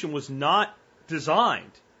Constitution was not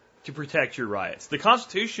designed to protect your rights. The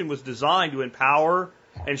Constitution was designed to empower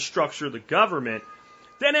and structure the government.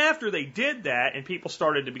 Then after they did that, and people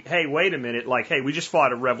started to be, hey, wait a minute, hey, we just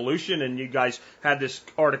fought a revolution, and you guys had this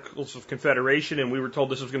Articles of Confederation, and we were told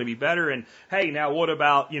this was going to be better, and hey, now what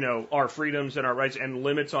about, our freedoms and our rights and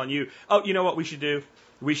limits on you? Oh, you know what we should do?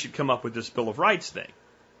 We should come up with this Bill of Rights thing,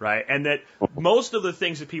 right? And that most of the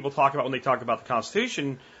things that people talk about when they talk about the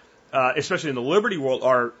Constitution, especially in the liberty world,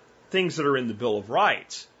 are things that are in the Bill of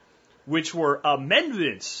Rights, which were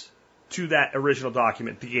amendments to that original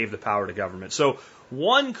document that gave the power to government. So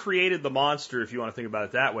one created the monster, if you want to think about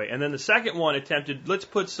it that way, and then the second one attempted, let's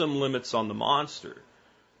put some limits on the monster.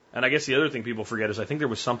 And I guess the other thing people forget is I think there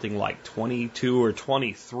was something like 22 or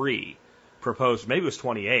 23 proposed, maybe it was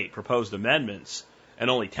 28 proposed amendments, and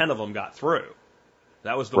only 10 of them got through.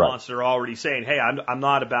 That was the monster already saying, hey, I'm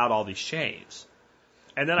not about all these chains.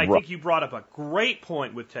 And then I think you brought up a great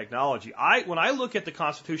point with technology. When I look at the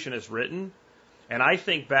Constitution as written, and I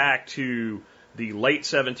think back to the late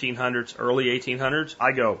 1700s, early 1800s,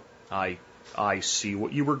 I go, I see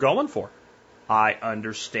what you were going for. I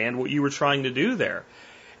understand what you were trying to do there.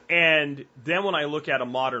 And then when I look at a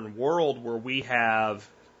modern world where we have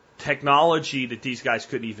technology that these guys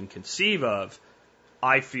couldn't even conceive of,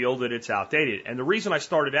 I feel that it's outdated. And the reason I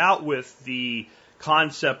started out with the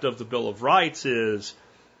concept of the Bill of Rights is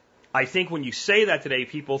I think when you say that today,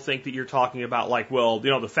 people think that you're talking about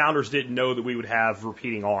the founders didn't know that we would have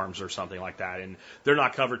repeating arms or something like that, and they're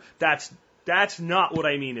not covered. That's not what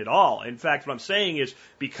I mean at all. In fact, what I'm saying is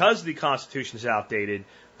because the Constitution is outdated,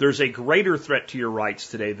 there's a greater threat to your rights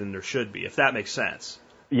today than there should be, if that makes sense.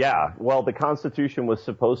 Yeah, well, the Constitution was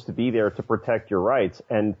supposed to be there to protect your rights,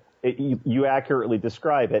 and you accurately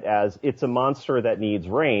describe it as it's a monster that needs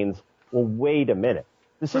reins. Well, wait a minute.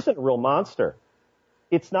 This isn't a real monster.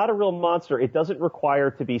 It's not a real monster. It doesn't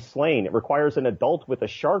require to be slain. It requires an adult with a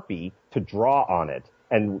Sharpie to draw on it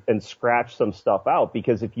and scratch some stuff out.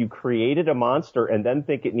 Because if you created a monster and then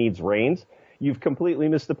think it needs reins, you've completely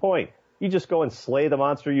missed the point. You just go and slay the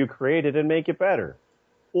monster you created and make it better.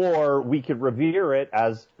 Or we could revere it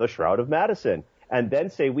as the Shroud of Madison and then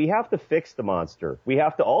say we have to fix the monster. We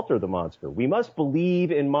have to alter the monster. We must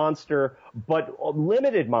believe in monster, but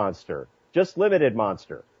limited monster, just limited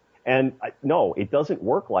monster. And no, it doesn't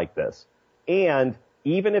work like this. And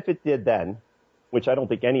even if it did then, which I don't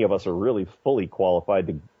think any of us are really fully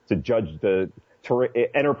qualified to judge the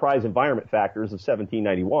enterprise environment factors of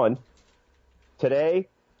 1791, today,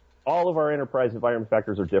 all of our enterprise environment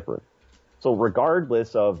factors are different. So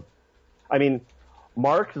regardless of, I mean,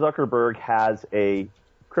 Mark Zuckerberg has a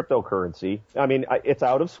cryptocurrency. I mean, it's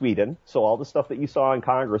out of Sweden, so all the stuff that you saw in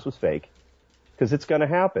Congress was fake, because it's going to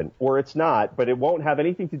happen, or it's not, but it won't have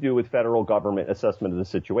anything to do with federal government assessment of the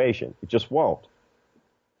situation. It just won't.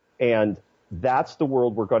 And that's the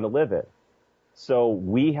world we're going to live in. So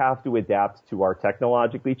we have to adapt to our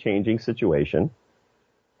technologically changing situation.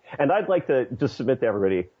 And I'd like to just submit to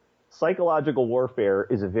everybody, psychological warfare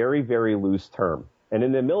is a very, very loose term. And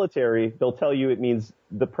in the military, they'll tell you it means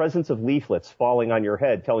the presence of leaflets falling on your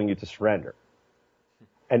head telling you to surrender.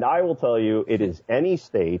 And I will tell you it is any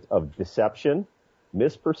state of deception,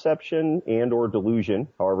 misperception, and or delusion,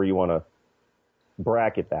 however you want to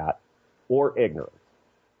bracket that, or ignorance.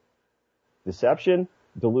 Deception,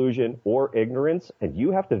 delusion, or ignorance, and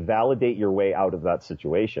you have to validate your way out of that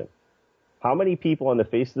situation. How many people on the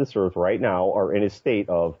face of this earth right now are in a state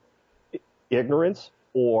of ignorance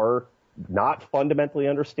or not fundamentally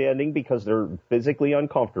understanding because they're physically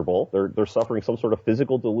uncomfortable, they're suffering some sort of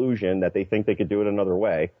physical delusion that they think they could do it another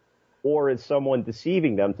way, or is someone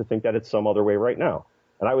deceiving them to think that it's some other way right now?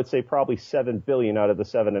 And I would say probably 7 billion out of the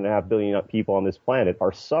 7.5 billion people on this planet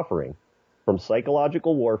are suffering from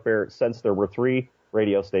psychological warfare since there were 3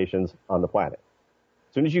 radio stations on the planet.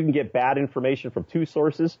 As soon as you can get bad information from 2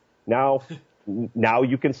 sources, now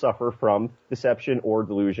you can suffer from deception or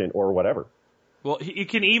delusion or whatever. Well, you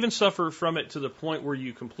can even suffer from it to the point where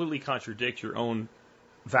you completely contradict your own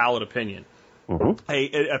valid opinion. Mm-hmm.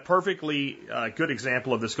 A perfectly good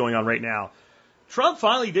example of this going on right now. Trump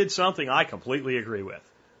finally did something I completely agree with.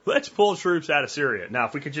 Let's pull troops out of Syria. Now,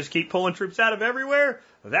 if we could just keep pulling troops out of everywhere,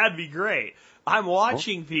 that'd be great. I'm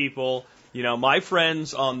watching people, my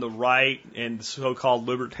friends on the right and the so-called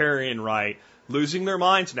libertarian right, losing their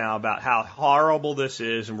minds now about how horrible this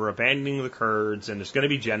is and we're abandoning the Kurds and there's going to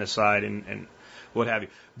be genocide and what have you.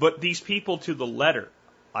 But these people to the letter,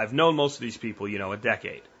 I've known most of these people, a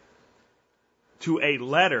decade. To a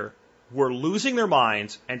letter, were losing their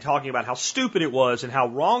minds and talking about how stupid it was and how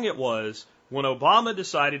wrong it was when Obama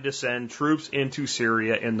decided to send troops into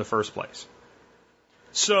Syria in the first place.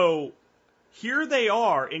 So here they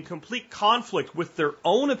are in complete conflict with their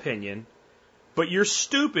own opinion, but you're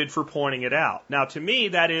stupid for pointing it out. Now, to me,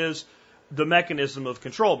 that is the mechanism of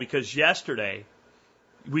control, because yesterday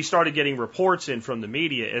we started getting reports in from the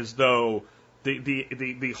media as though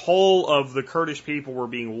the whole of the Kurdish people were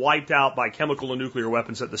being wiped out by chemical and nuclear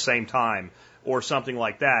weapons at the same time, or something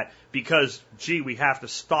like that, because, we have to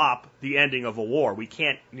stop the ending of a war. We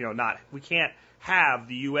can't, we can't have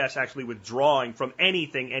the U.S. actually withdrawing from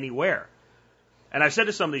anything, anywhere. And I've said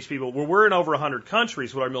to some of these people, well, we're in over 100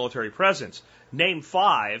 countries with our military presence. Name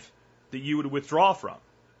 5 that you would withdraw from.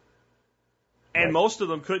 And right. Most of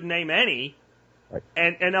them couldn't name any. Right.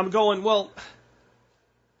 And I'm going, well,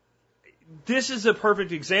 this is a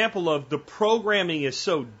perfect example of the programming is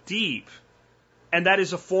so deep, and that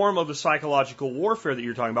is a form of the psychological warfare that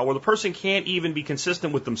you're talking about, where the person can't even be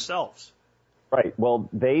consistent with themselves. Right. Well,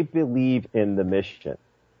 they believe in the mission.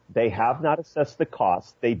 They have not assessed the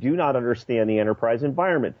cost. They do not understand the enterprise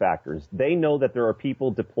environment factors. They know that there are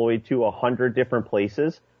people deployed to 100 different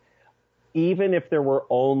places. Even if there were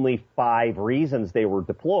only 5 reasons they were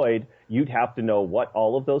deployed, you'd have to know what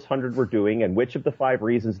all of those 100 were doing and which of the 5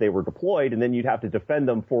 reasons they were deployed, and then you'd have to defend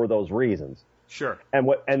them for those reasons. Sure.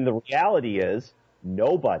 And the reality is,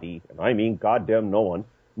 nobody, and I mean goddamn no one,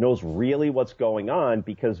 knows really what's going on,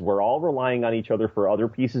 because we're all relying on each other for other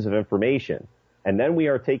pieces of information. And then we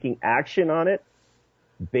are taking action on it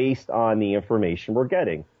based on the information we're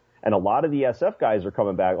getting. And a lot of the SF guys are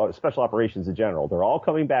coming back, special operations in general. They're all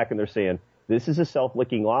coming back and they're saying, this is a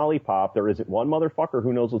self-licking lollipop. There isn't one motherfucker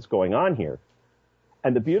who knows what's going on here.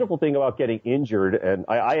 And the beautiful thing about getting injured, and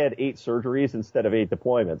I had 8 surgeries instead of 8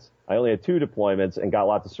 deployments. I only had 2 deployments and got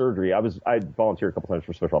lots of surgery. I volunteered a couple times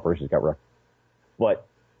for special operations, got wrecked. But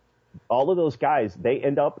all of those guys, they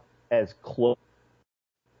end up as close.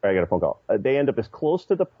 I got a phone call. They end up as close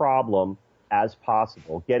to the problem as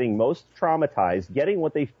possible, getting most traumatized, getting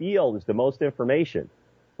what they feel is the most information.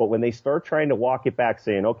 But when they start trying to walk it back,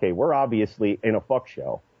 saying, okay, we're obviously in a fuck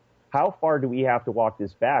show, how far do we have to walk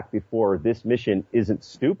this back before this mission isn't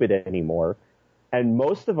stupid anymore? And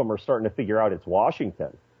most of them are starting to figure out it's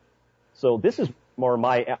Washington. So this is more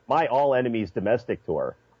my all enemies domestic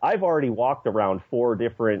tour. I've already walked around 4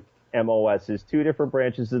 different MOSs, 2 different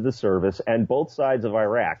branches of the service, and both sides of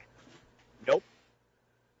Iraq.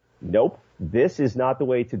 Nope. This is not the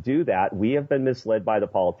way to do that. We have been misled by the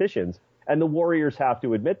politicians, and the warriors have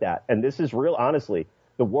to admit that. And this is real, honestly.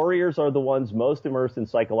 The warriors are the ones most immersed in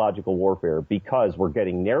psychological warfare because we're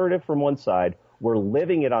getting narrative from one side, we're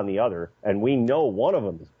living it on the other, and we know one of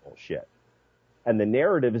them is bullshit. And the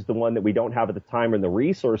narrative is the one that we don't have at the time or the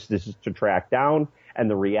resources to track down, and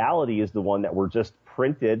the reality is the one that we're just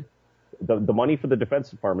printed. The money for the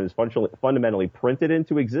Defense Department is fundamentally printed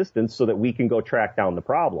into existence so that we can go track down the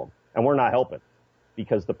problem. And we're not helping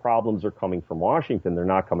because the problems are coming from Washington. They're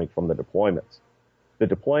not coming from the deployments. The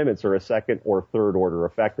deployments are a second or third order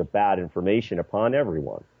effect of bad information upon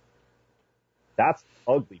everyone. That's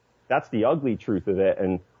ugly. That's the ugly truth of it.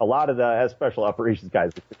 And a lot of the special operations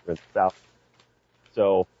guys are figuring this out.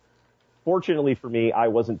 So fortunately for me, I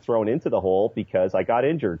wasn't thrown into the hole because I got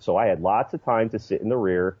injured. So I had lots of time to sit in the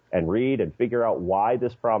rear and read and figure out why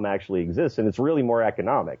this problem actually exists. And it's really more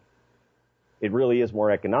economic. It really is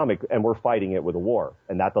more economic, and we're fighting it with a war.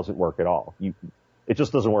 And that doesn't work at all. It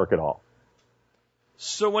just doesn't work at all.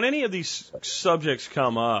 So when any of these subjects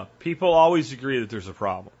come up, people always agree that there's a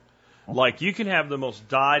problem. Like, you can have the most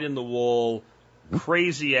dyed-in-the-wool,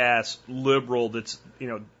 crazy-ass liberal that's,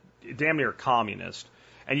 damn near communist.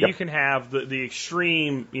 And you can have the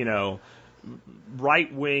extreme,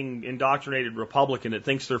 right-wing indoctrinated Republican that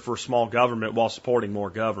thinks they're for small government while supporting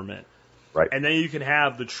more government. Right. And then you can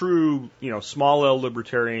have the true, small L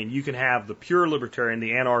libertarian. You can have the pure libertarian,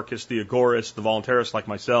 the anarchist, the agorist, the voluntarist like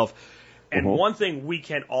myself. And one thing we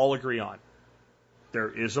can all agree on, there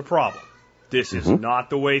is a problem. This is not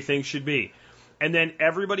the way things should be. And then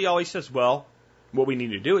everybody always says, well, what we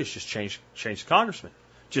need to do is just change the congressman.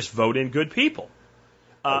 Just vote in good people.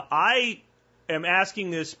 I am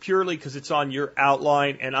asking this purely because it's on your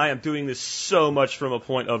outline, and I am doing this so much from a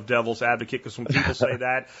point of devil's advocate, because when people say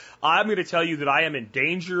that, I'm going to tell you that I am in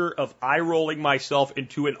danger of eye-rolling myself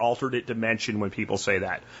into an alternate dimension when people say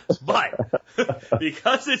that. But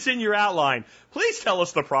because it's in your outline, please tell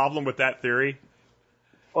us the problem with that theory.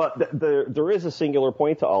 Well, there is a singular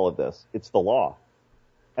point to all of this. It's the law.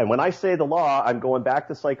 And when I say the law, I'm going back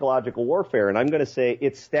to psychological warfare, and I'm going to say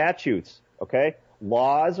it's statutes, okay?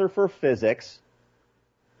 Laws are for physics.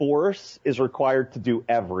 Force is required to do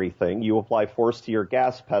everything. You apply force to your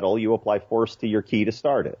gas pedal. You apply force to your key to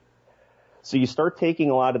start it. So you start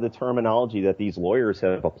taking a lot of the terminology that these lawyers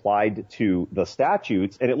have applied to the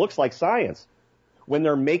statutes, and it looks like science. When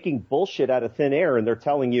they're making bullshit out of thin air and they're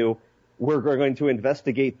telling you, we're going to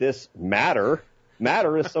investigate this matter.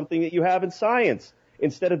 Matter is something that you have in science,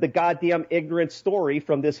 instead of the goddamn ignorant story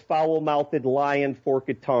from this foul-mouthed, lion,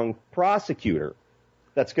 forked-tongued prosecutor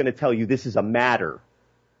that's going to tell you this is a matter.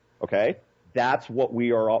 Okay? That's what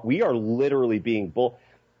we are literally being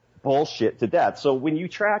bullshit to death. So when you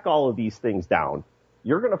track all of these things down,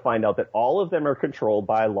 you're going to find out that all of them are controlled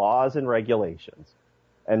by laws and regulations.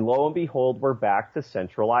 And lo and behold, we're back to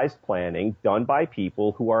centralized planning done by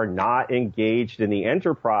people who are not engaged in the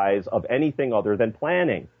enterprise of anything other than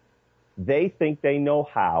planning. They think they know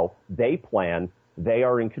how. They plan. They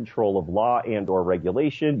are in control of law and or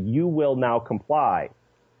regulation. You will now comply.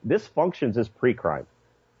 This functions as pre-crime.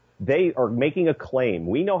 They are making a claim.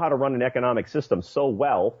 We know how to run an economic system so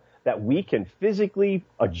well that we can physically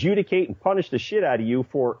adjudicate and punish the shit out of you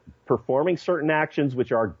for performing certain actions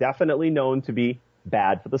which are definitely known to be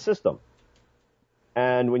bad for the system.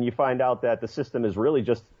 And when you find out that the system is really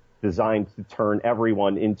just designed to turn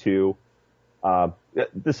everyone into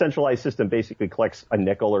the centralized system basically collects a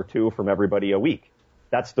nickel or two from everybody a week.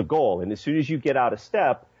 That's the goal. And as soon as you get out of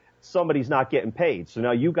step, somebody's not getting paid. So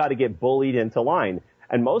now you got to get bullied into line.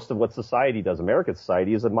 And most of what society does, American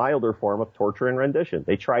society, is a milder form of torture and rendition.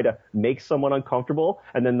 They try to make someone uncomfortable,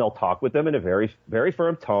 and then they'll talk with them in a very, very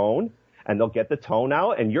firm tone, and they'll get the tone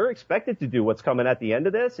out. And you're expected to do what's coming at the end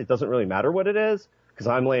of this. It doesn't really matter what it is, because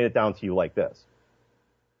I'm laying it down to you like this.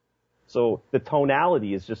 So the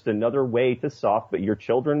tonality is just another way to but your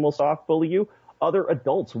children will soft bully you. Other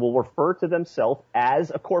adults will refer to themselves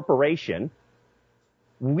as a corporation.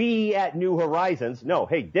 We at New Horizons, no,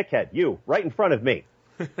 hey, dickhead, you, right in front of me.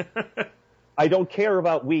 I don't care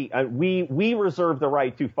about we. We reserve the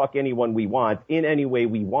right to fuck anyone we want in any way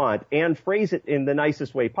we want and phrase it in the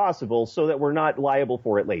nicest way possible so that we're not liable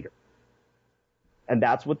for it later. And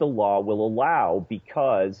that's what the law will allow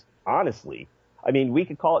because, honestly, I mean, we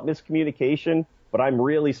could call it miscommunication, but I'm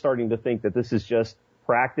really starting to think that this is just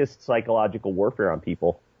practiced psychological warfare on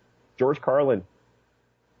people. George Carlin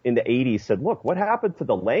in the 80s said, look, what happened to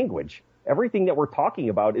the language? Everything that we're talking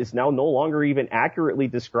about is now no longer even accurately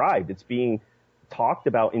described. It's being talked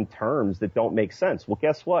about in terms that don't make sense. Well,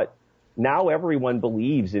 guess what? Now everyone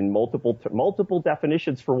believes in multiple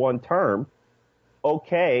definitions for one term.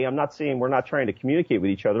 Okay, I'm not saying we're not trying to communicate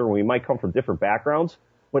with each other, and we might come from different backgrounds,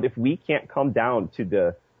 but if we can't come down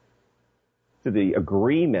to the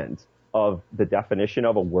agreement of the definition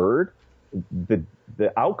of a word, the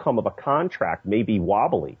outcome of a contract may be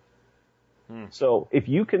wobbly. So if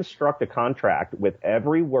you construct a contract with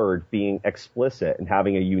every word being explicit and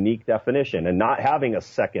having a unique definition and not having a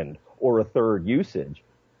second or a third usage,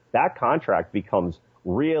 that contract becomes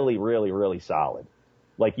really, really, really solid.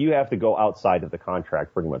 Like you have to go outside of the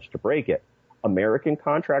contract pretty much to break it. American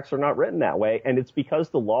contracts are not written that way, and it's because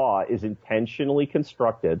the law is intentionally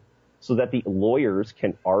constructed so that the lawyers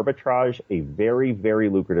can arbitrage a very, very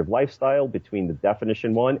lucrative lifestyle between the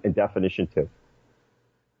definition 1 and definition 2.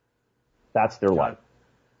 That's their life.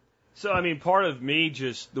 So, I mean, part of me,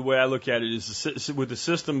 just the way I look at it is with the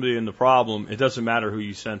system being the problem, it doesn't matter who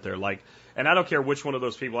you sent there. Like, and I don't care which one of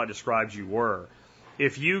those people I described you were.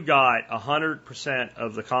 If you got 100%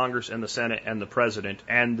 of the Congress and the Senate and the President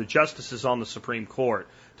and the justices on the Supreme Court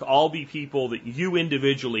to all be people that you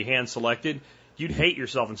individually hand-selected, you'd hate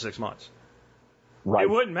yourself in 6 months. Right. It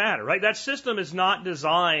wouldn't matter, right? That system is not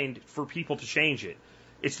designed for people to change it.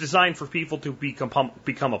 It's designed for people to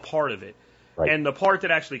become a part of it. Right. And the part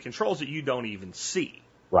that actually controls it, you don't even see.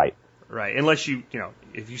 Right. Right. Unless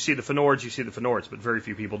if you see the Fnords, you see the Fnords, but very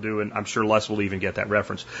few people do, and I'm sure less will even get that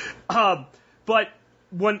reference. But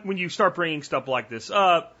when you start bringing stuff like this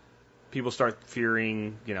up, people start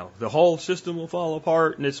fearing, the whole system will fall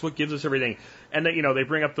apart, and it's what gives us everything. And they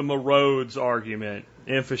bring up the roads argument,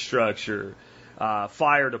 infrastructure,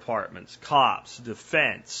 fire departments, cops,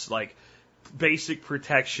 defense, like basic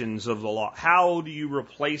protections of the law. How do you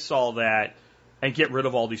replace all that and get rid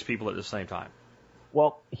of all these people at the same time?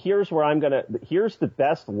 Well, here's the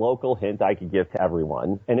best local hint I could give to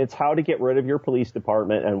everyone, and it's how to get rid of your police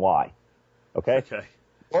department and why. Okay?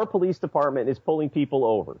 Your police department is pulling people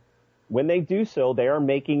over. When they do so, they are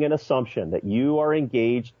making an assumption that you are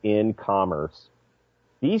engaged in commerce.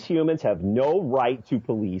 These humans have no right to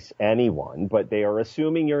police anyone, but they are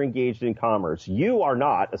assuming you're engaged in commerce. You are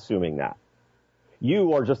not assuming that.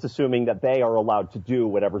 You are just assuming that they are allowed to do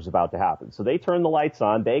whatever's about to happen. So they turn the lights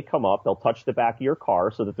on, they come up, they'll touch the back of your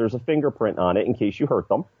car so that there's a fingerprint on it in case you hurt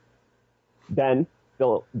them. Then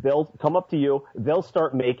they'll come up to you, they'll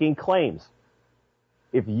start making claims.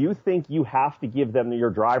 If you think you have to give them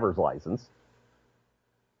your driver's license,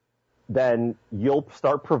 then you'll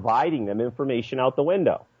start providing them information out the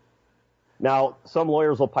window. Now, some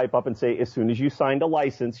lawyers will pipe up and say, as soon as you signed a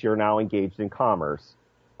license, you're now engaged in commerce.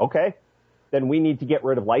 Okay? Then we need to get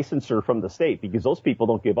rid of licensure from the state because those people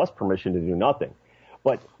don't give us permission to do nothing.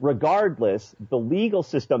 But regardless, the legal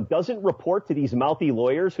system doesn't report to these mouthy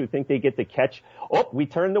lawyers who think they get to catch, we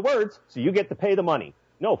turned the words, so you get to pay the money.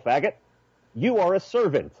 No, faggot. You are a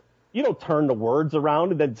servant. You don't turn the words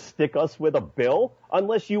around and then stick us with a bill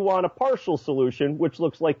unless you want a partial solution, which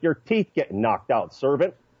looks like your teeth getting knocked out,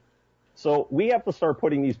 servant. So we have to start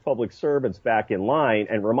putting these public servants back in line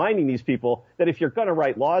and reminding these people that if you're going to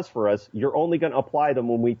write laws for us, you're only going to apply them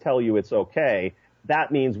when we tell you it's okay.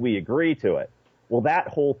 That means we agree to it. Well, that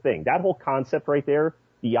whole thing, that whole concept right there,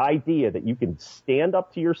 the idea that you can stand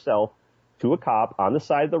up to yourself, to a cop on the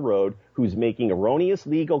side of the road who's making erroneous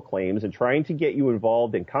legal claims and trying to get you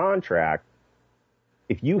involved in contract,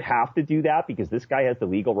 if you have to do that because this guy has the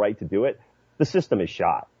legal right to do it, the system is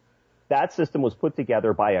shot. That system was put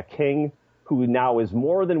together by a king who now is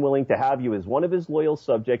more than willing to have you as one of his loyal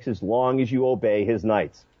subjects as long as you obey his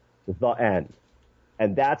knights. The end.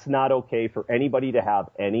 And that's not okay for anybody to have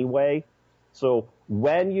anyway. So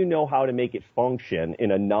when you know how to make it function in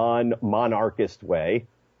a non-monarchist way,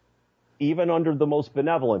 even under the most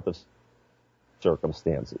benevolent of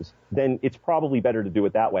circumstances, then it's probably better to do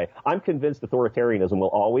it that way. I'm convinced authoritarianism will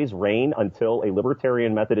always reign until a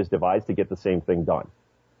libertarian method is devised to get the same thing done.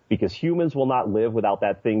 Because humans will not live without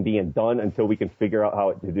that thing being done until we can figure out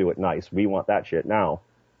how to do it nice. We want that shit now.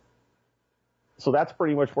 So that's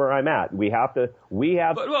pretty much where I'm at. We have.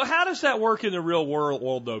 But how does that work in the real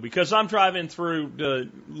world, though? Because I'm driving through the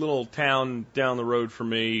little town down the road from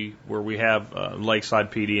me where we have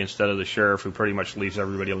Lakeside PD instead of the sheriff who pretty much leaves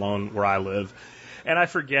everybody alone where I live. And I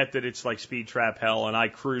forget that it's like speed trap hell, and I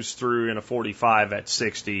cruise through in a 45 at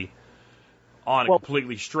 60. on a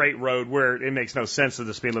completely straight road where it makes no sense that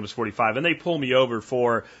the speed limit is 45, and they pull me over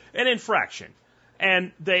for an infraction.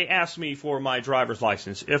 And they ask me for my driver's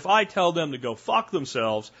license. If I tell them to go fuck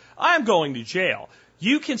themselves, I'm going to jail.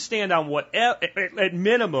 You can stand on whatever, at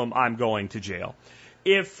minimum, I'm going to jail.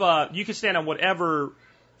 If you can stand on whatever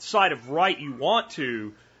side of right you want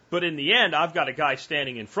to, but in the end, I've got a guy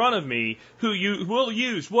standing in front of me who will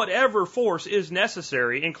use whatever force is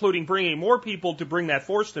necessary, including bringing more people to bring that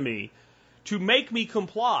force to me, to make me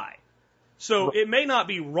comply. So it may not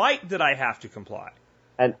be right that I have to comply.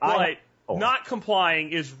 But not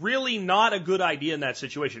complying is really not a good idea in that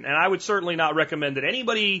situation. And I would certainly not recommend that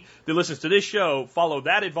anybody that listens to this show follow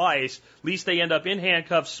that advice, lest they end up in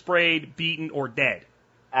handcuffs, sprayed, beaten, or dead.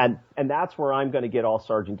 And that's where I'm going to get all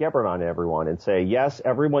Sergeant Gebert on everyone and say, yes,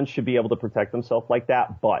 everyone should be able to protect themselves like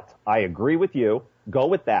that, but I agree with you. Go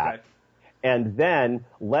with that. Okay. And then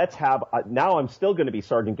let's have, now I'm still going to be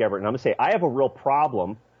Sergeant Gebert, and I'm going to say I have a real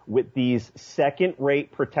problem with these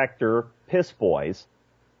second-rate protector piss boys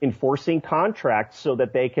enforcing contracts so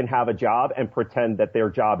that they can have a job and pretend that their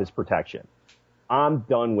job is protection. I'm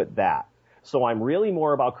done with that. So I'm really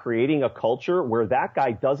more about creating a culture where that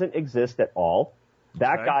guy doesn't exist at all.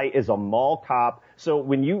 That guy is a mall cop. So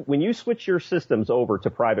when you switch your systems over to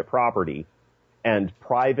private property and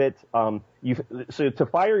private, so to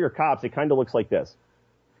fire your cops, it kind of looks like this.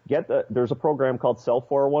 There's a program called Cell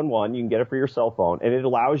 411. You can get it for your cell phone, and it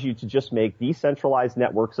allows you to just make decentralized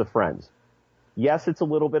networks of friends. Yes, it's a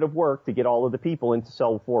little bit of work to get all of the people into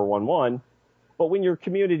Cell 411, but when your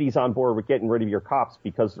community's on board with getting rid of your cops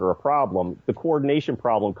because they're a problem, the coordination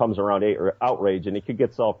problem comes around outrage, and it could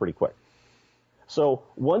get solved pretty quick. So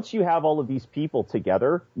once you have all of these people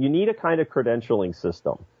together, you need a kind of credentialing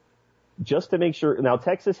system just to make sure. Now,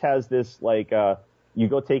 Texas has this, you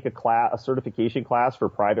go take a certification class for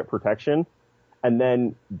private protection, and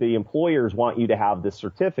then the employers want you to have this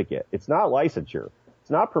certificate. It's not licensure. It's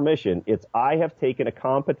not permission. It's I have taken a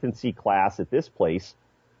competency class at this place.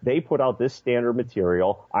 They put out this standard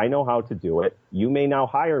material. I know how to do it. You may now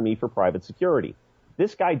hire me for private security.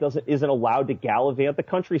 This guy isn't allowed to gallivant the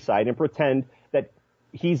countryside and pretend that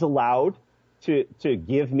he's allowed to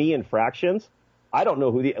give me infractions. I don't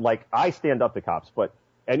know I stand up to cops, but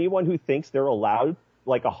anyone who thinks they're allowed,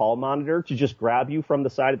 like a hall monitor, to just grab you from the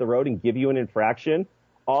side of the road and give you an infraction,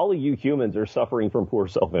 all of you humans are suffering from poor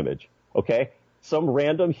self-image, okay? Some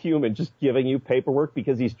random human just giving you paperwork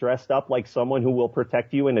because he's dressed up like someone who will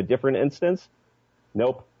protect you in a different instance?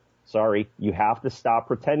 Nope. Sorry. You have to stop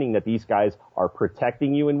pretending that these guys are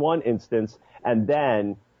protecting you in one instance, and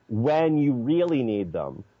then when you really need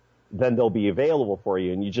them, then they'll be available for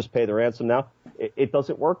you, and you just pay the ransom now. It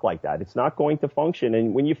doesn't work like that. It's not going to function.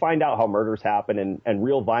 And when you find out how murders happen and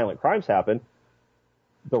real violent crimes happen,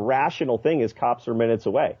 the rational thing is cops are minutes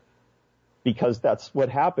away, because that's what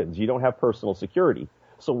happens. You don't have personal security.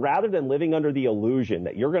 So rather than living under the illusion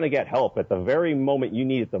that you're going to get help at the very moment you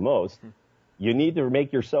need it the most, you need to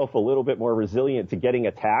make yourself a little bit more resilient to getting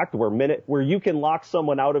attacked, where you can lock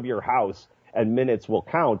someone out of your house and minutes will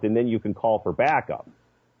count, and then you can call for backup.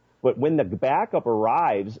 But when the backup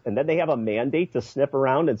arrives and then they have a mandate to sniff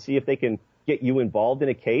around and see if they can get you involved in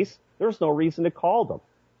a case, there's no reason to call them.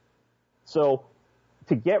 So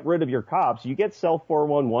to get rid of your cops, you get Cell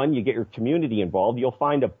 411, you get your community involved, you'll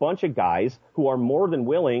find a bunch of guys who are more than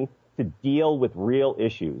willing to deal with real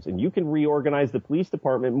issues. And you can reorganize the police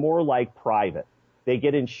department more like private. They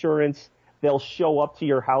get insurance. They'll show up to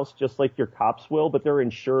your house just like your cops will, but they're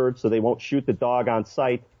insured, so they won't shoot the dog on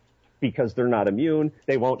sight because they're not immune.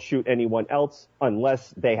 They won't shoot anyone else unless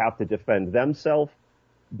they have to defend themselves.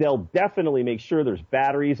 They'll definitely make sure there's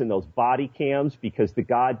batteries in those body cams, because the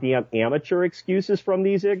goddamn amateur excuses from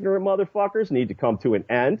these ignorant motherfuckers need to come to an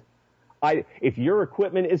end. If your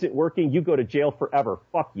equipment isn't working, you go to jail forever.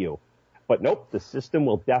 Fuck you. But nope, the system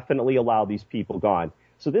will definitely allow these people gone.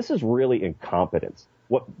 So this is really incompetence.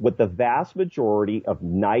 What the vast majority of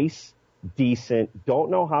nice, decent, don't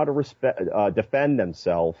know how to defend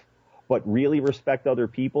themselves, but really respect other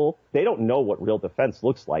people, they don't know what real defense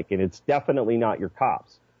looks like, and it's definitely not your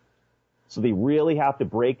cops. So they really have to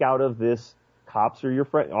break out of this cops are your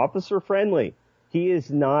friend, officer friendly. He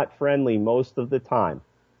is not friendly most of the time.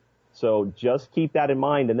 So just keep that in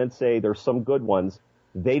mind, and then say there's some good ones.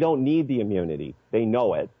 They don't need the immunity. They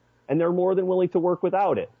know it, and they're more than willing to work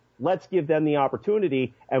without it. Let's give them the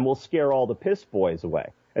opportunity, and we'll scare all the piss boys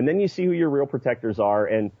away. And then you see who your real protectors are.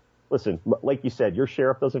 And listen, like you said, your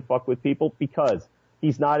sheriff doesn't fuck with people because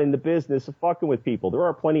he's not in the business of fucking with people. There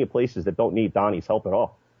are plenty of places that don't need Donnie's help at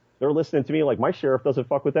all. They're listening to me like, my sheriff doesn't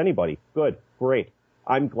fuck with anybody. Good, great.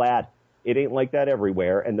 I'm glad. It ain't like that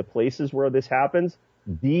everywhere. And the places where this happens,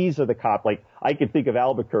 these are the cops. Like, I can think of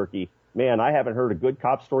Albuquerque. Man, I haven't heard a good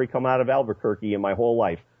cop story come out of Albuquerque in my whole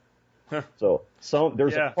life. So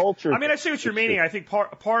there's a culture. I mean, I see what you're meaning. I think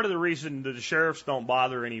part of the reason that the sheriffs don't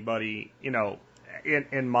bother anybody,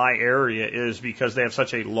 in my area is because they have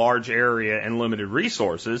such a large area and limited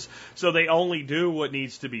resources. So they only do what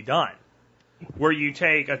needs to be done. Where you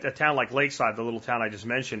take a town like Lakeside, the little town I just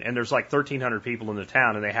mentioned, and there's like 1,300 people in the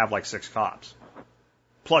town, and they have like 6 cops,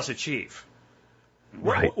 plus a chief.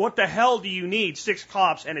 Right. What the hell do you need 6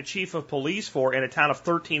 cops and a chief of police for in a town of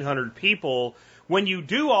 1,300 people when you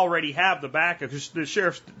do already have the backup? Because the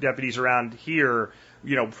sheriff's deputies around here,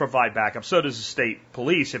 provide backup. So does the state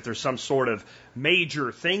police. If there's some sort of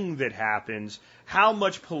major thing that happens, how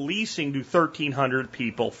much policing do 1,300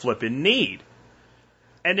 people flippin' need?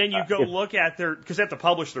 And then you go look at because they have to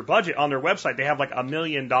publish their budget on their website. They have like $1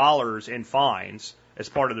 million in fines as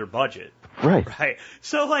part of their budget. Right.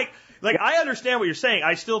 So like I understand what you're saying.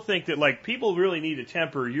 I still think that people really need to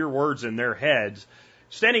temper your words in their heads.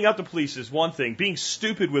 Standing up to police is one thing. Being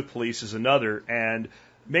stupid with police is another. And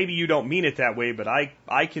maybe you don't mean it that way, but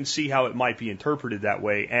I can see how it might be interpreted that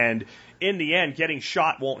way. And in the end, getting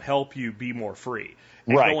shot won't help you be more free.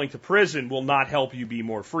 And going to prison will not help you be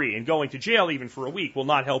more free. And going to jail even for a week will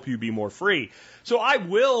not help you be more free. So I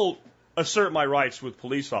will assert my rights with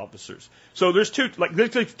police officers. So there's two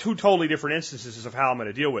totally different instances of how I'm going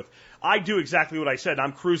to deal with. I do exactly what I said.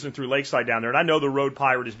 I'm cruising through Lakeside down there, and I know the road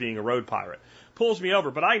pirate is being a road pirate. Pulls me over,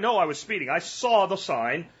 but I know I was speeding. I saw the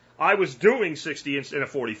sign. I was doing 60 in a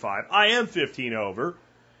 45. I am 15 over.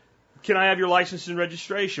 Can I have your license and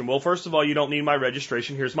registration? Well, first of all, you don't need my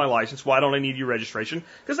registration. Here's my license. Why don't I need your registration?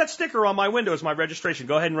 Because that sticker on my window is my registration.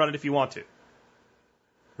 Go ahead and run it if you want to.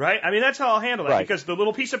 Right? I mean, that's how I'll handle that. Because the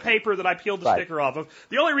little piece of paper that I peeled the sticker off of,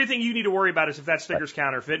 the only thing you need to worry about is if that sticker's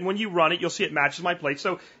counterfeit. And when you run it, you'll see it matches my plate.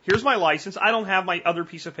 So here's my license. I don't have my other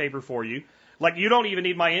piece of paper for you. Like, you don't even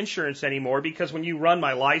need my insurance anymore because when you run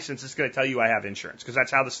my license, it's going to tell you I have insurance because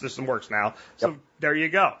that's how the system works now. So there you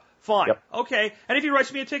go. Fine. Yep. Okay. And if he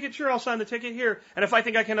writes me a ticket, sure, I'll sign the ticket here. And if I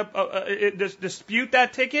think I can dispute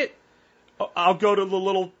that ticket, I'll go to the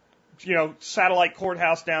little, satellite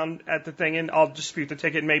courthouse down at the thing and I'll dispute the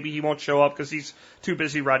ticket. Maybe he won't show up because he's too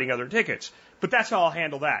busy writing other tickets. But that's how I'll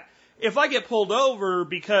handle that. If I get pulled over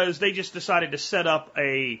because they just decided to set up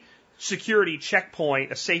a security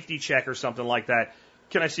checkpoint, a safety check or something like that,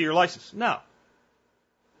 can I see your license? No.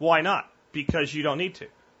 Why not? Because you don't need to.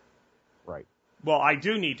 Right. Well, I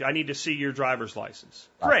do need to. I need to see your driver's license.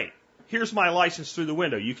 Great. Here's my license through the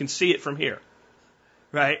window. You can see it from here.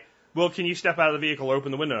 Right? Well, can you step out of the vehicle or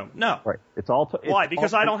open the window? No. Right. Why?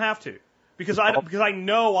 Because I don't have to. Because I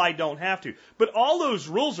know I don't have to. But all those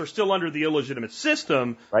rules are still under the illegitimate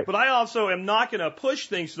system. Right. But I also am not going to push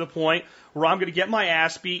things to the point where I'm going to get my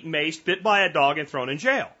ass beat, maced, bit by a dog, and thrown in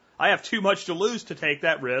jail. I have too much to lose to take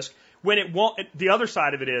that risk. When it won't. The other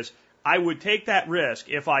side of it is, I would take that risk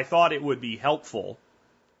if I thought it would be helpful,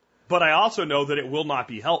 but I also know that it will not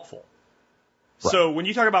be helpful. Right. So when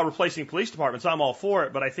you talk about replacing police departments, I'm all for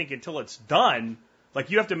it, but I think until it's done,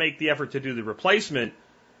 you have to make the effort to do the replacement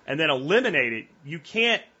and then eliminate it. You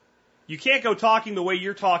can't go talking the way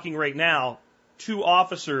you're talking right now to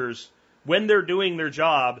officers when they're doing their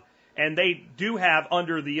job, and they do have,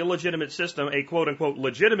 under the illegitimate system, a quote-unquote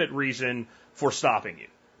legitimate reason for stopping you,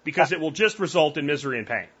 because it will just result in misery and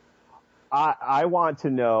pain. I want to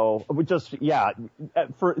know, listen,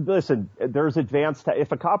 there's advanced,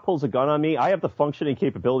 if a cop pulls a gun on me, I have the functioning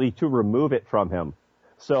capability to remove it from him.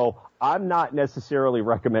 So I'm not necessarily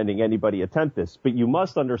recommending anybody attempt this, but you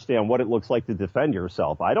must understand what it looks like to defend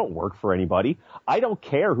yourself. I don't work for anybody. I don't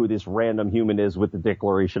care who this random human is with the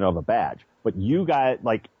declaration of a badge, but you guys,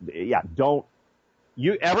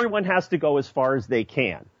 everyone has to go as far as they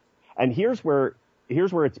can. And here's where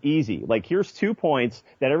it's easy. Here's 2 points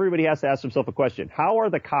that everybody has to ask themselves a question. How are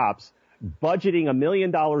the cops budgeting $1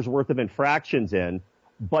 million worth of infractions in,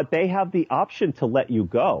 but they have the option to let you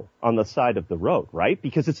go on the side of the road, right?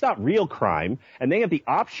 Because it's not real crime, and they have the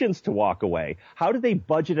options to walk away. How do they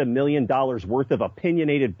budget $1 million worth of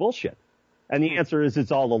opinionated bullshit? And the answer is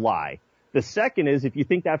it's all a lie. The second is, if you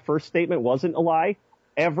think that first statement wasn't a lie,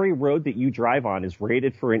 every road that you drive on is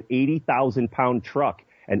rated for an 80,000-pound truck.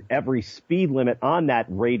 And every speed limit on that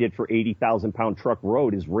rated for 80,000-pound truck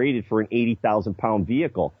road is rated for an 80,000-pound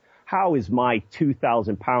vehicle. How is my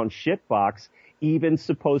 2,000-pound shitbox even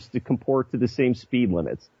supposed to comport to the same speed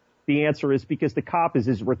limits? The answer is because the cop is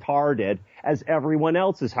as retarded as everyone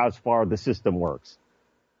else is how far the system works.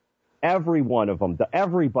 Every one of them,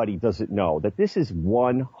 everybody doesn't know that this is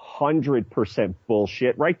 100%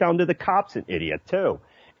 bullshit, right down to the cop's an idiot too.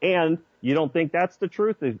 And You don't think that's the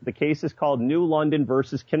truth? The case is called New London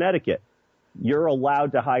versus Connecticut. You're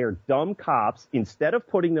allowed to hire dumb cops instead of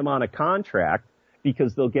putting them on a contract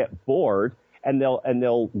because they'll get bored and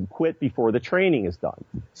they'll quit before the training is done.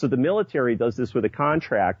 So the military does this with a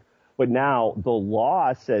contract, but now the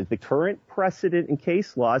law says, the current precedent in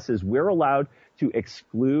case law says we're allowed to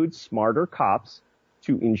exclude smarter cops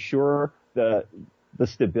to ensure the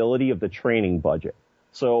stability of the training budget.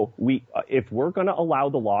 So if we're going to allow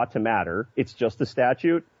the law to matter, it's just a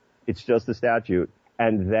statute. It's just a statute.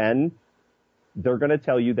 And then they're going to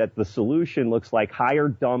tell you that the solution looks like hire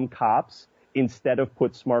dumb cops instead of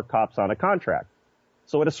put smart cops on a contract.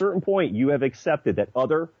 So at a certain point, you have accepted that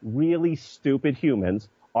other really stupid humans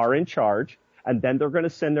are in charge, and then they're going to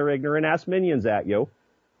send their ignorant ass minions at you,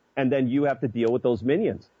 and then you have to deal with those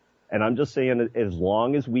minions. And I'm just saying, as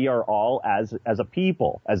long as we are all as a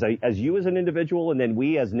people, as you as an individual, and then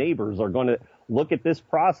we as neighbors are going to look at this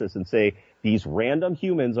process and say, these random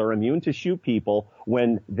humans are immune to shoot people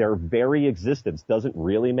when their very existence doesn't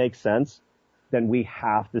really make sense, then we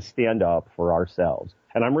have to stand up for ourselves.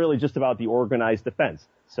 And I'm really just about the organized defense.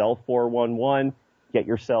 Sell 411, get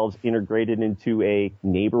yourselves integrated into a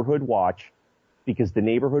neighborhood watch, because the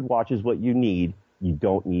neighborhood watch is what you need. You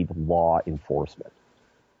don't need law enforcement.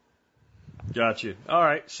 Gotcha. All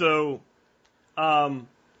right. So,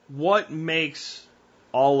 what makes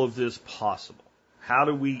all of this possible? How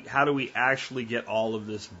do we actually get all of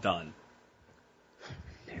this done?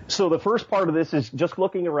 So the first part of this is just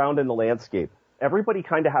looking around in the landscape. Everybody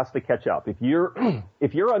kind of has to catch up. If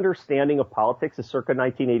your understanding of politics is circa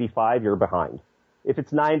 1985, you're behind. If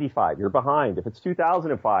it's 95, you're behind. If it's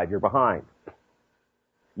 2005, you're behind.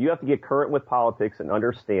 You have to get current with politics and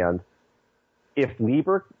understand if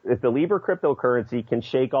the Libra cryptocurrency can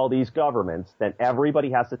shake all these governments, then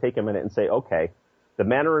everybody has to take a minute and say, okay, the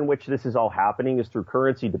manner in which this is all happening is through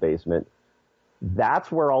currency debasement. That's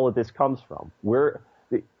where all of this comes from.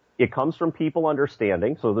 It comes from people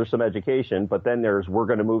understanding, so there's some education, but then we're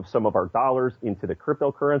going to move some of our dollars into the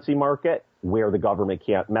cryptocurrency market where the government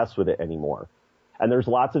can't mess with it anymore. And there's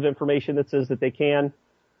lots of information that says that they can.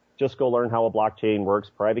 Just go learn how a blockchain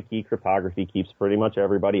works. Private key cryptography keeps pretty much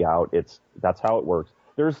everybody out. That's how it works.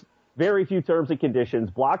 There's very few terms and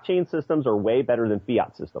conditions. Blockchain systems are way better than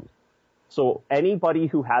fiat systems. So anybody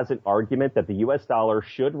who has an argument that the US dollar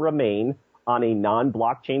should remain on a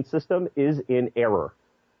non-blockchain system is in error.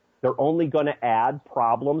 They're only going to add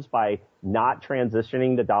problems by not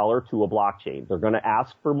transitioning the dollar to a blockchain. They're going to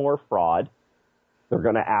ask for more fraud. They're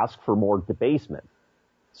going to ask for more debasement.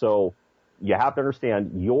 So you have to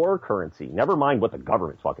understand your currency, never mind what the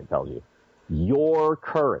government fucking tells you, your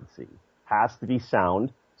currency has to be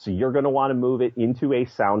sound. So you're going to want to move it into a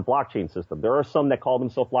sound blockchain system. There are some that call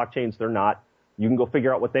themselves blockchains. They're not. You can go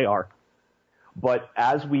figure out what they are. But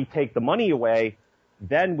as we take the money away,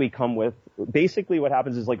 then we come with, basically what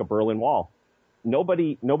happens is like a Berlin Wall.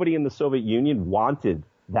 Nobody in the Soviet Union wanted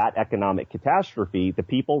that economic catastrophe. The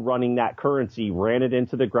people running that currency ran it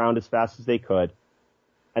into the ground as fast as they could,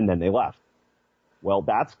 and then they left. Well,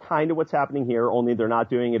 that's kind of what's happening here, only they're not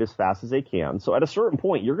doing it as fast as they can. So at a certain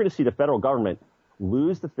point, you're going to see the federal government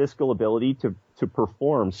lose the fiscal ability to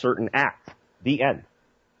perform certain acts. The end.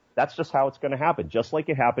 That's just how it's going to happen, just like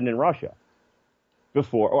it happened in Russia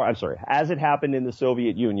as it happened in the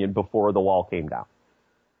Soviet Union before the wall came down.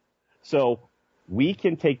 So we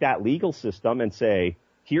can take that legal system and say,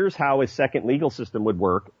 here's how a second legal system would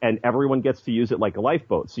work, and everyone gets to use it like a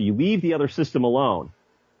lifeboat. So you leave the other system alone.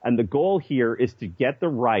 And the goal here is to get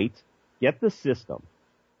the system.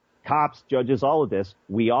 Cops, judges, all of this,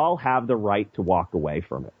 we all have the right to walk away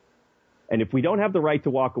from it. And if we don't have the right to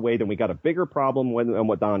walk away, then we got a bigger problem than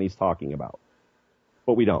what Donnie's talking about.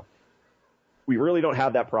 But we don't. We really don't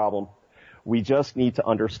have that problem. We just need to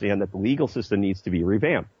understand that the legal system needs to be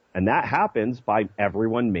revamped. And that happens by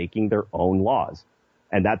everyone making their own laws.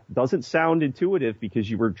 And that doesn't sound intuitive because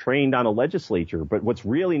you were trained on a legislature. But what's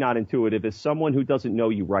really not intuitive is someone who doesn't know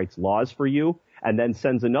you writes laws for you and then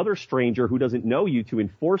sends another stranger who doesn't know you to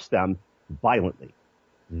enforce them violently.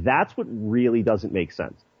 That's what really doesn't make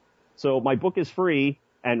sense. So my book is free,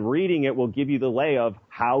 and reading it will give you the lay of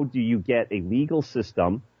how do you get a legal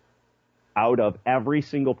system out of every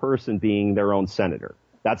single person being their own senator.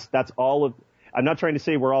 That's all of, I'm not trying to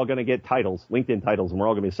say we're all going to get titles, LinkedIn titles, and we're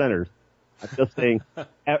all going to be senators. I'm just saying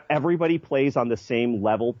everybody plays on the same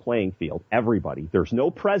level playing field. Everybody. There's no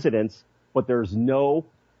presidents, but there's no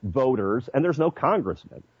voters, and there's no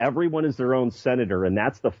congressmen. Everyone is their own senator, and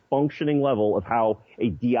that's the functioning level of how a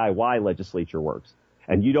DIY legislature works.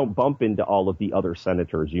 And you don't bump into all of the other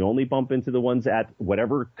senators. You only bump into the ones at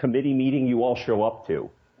whatever committee meeting you all show up to.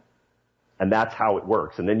 And that's how it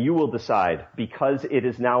works. And then you will decide, because it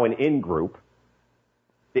is now an in-group,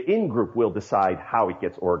 the in-group will decide how it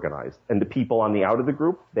gets organized. And the people on the out of the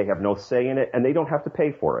group, they have no say in it, and they don't have to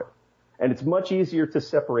pay for it. And it's much easier to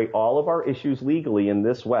separate all of our issues legally in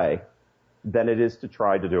this way than it is to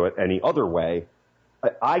try to do it any other way.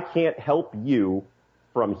 I can't help you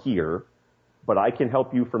from here, but I can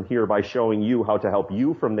help you from here by showing you how to help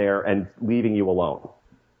you from there and leaving you alone.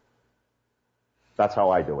 That's how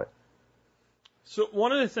I do it. So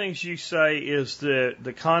one of the things you say is that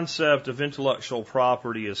the concept of intellectual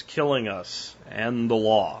property is killing us and the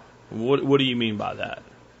law. What do you mean by that?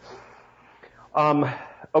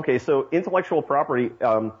 Okay, so intellectual property,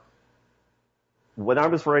 when I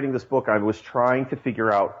was writing this book, I was trying to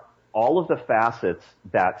figure out all of the facets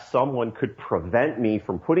that someone could prevent me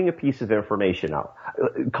from putting a piece of information out.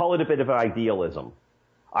 Call it a bit of idealism.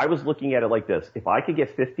 I was looking at it like this. If I could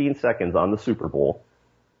get 15 seconds on the Super Bowl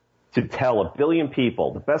to tell 1 billion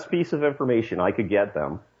people the best piece of information I could get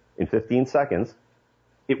them in 15 seconds,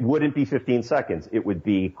 it wouldn't be 15 seconds. It would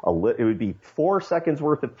be 4 seconds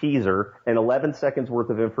worth of teaser and 11 seconds worth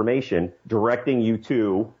of information directing you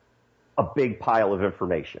to a big pile of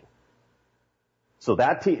information. So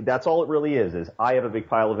that's all it really is I have a big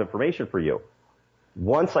pile of information for you.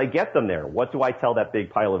 Once I get them there, what do I tell that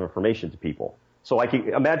big pile of information to people? So I can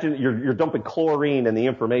imagine you're dumping chlorine in the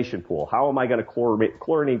information pool. How am I going to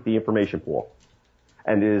chlorinate the information pool?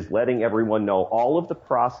 And it is letting everyone know all of the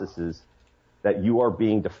processes that you are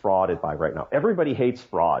being defrauded by right now. Everybody hates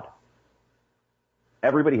fraud.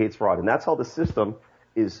 Everybody hates fraud. And that's how the system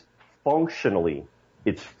is functionally.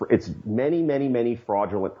 It's many, many, many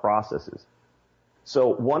fraudulent processes. So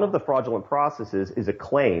one of the fraudulent processes is a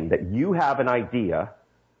claim that you have an idea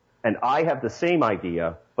and I have the same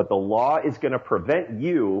idea, but the law is going to prevent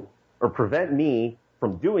you or prevent me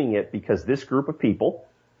from doing it because this group of people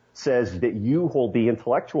says that you hold the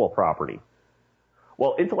intellectual property.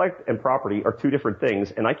 Well, intellect and property are two different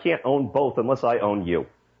things, and I can't own both unless I own you.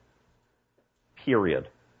 Period.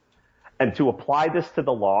 And to apply this to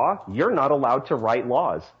the law, you're not allowed to write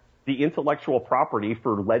laws. The intellectual property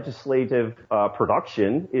for legislative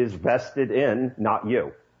production is vested in not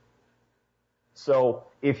you. So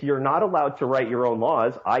if you're not allowed to write your own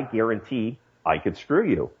laws, I guarantee I could screw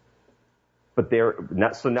you. But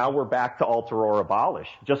so now we're back to alter or abolish,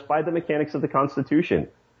 just by the mechanics of the Constitution.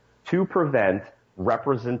 To prevent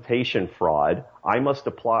representation fraud, I must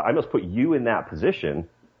put you in that position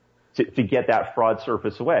to get that fraud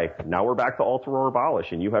surface away. Now we're back to alter or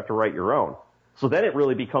abolish, and you have to write your own. So then it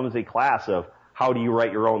really becomes a class of how do you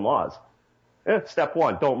write your own laws? Step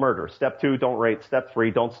 1, don't murder. Step 2, don't rape. Step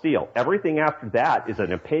 3, don't steal. Everything after that is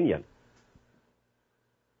an opinion.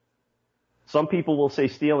 Some people will say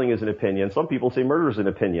stealing is an opinion. Some people say murder is an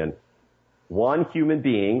opinion. One human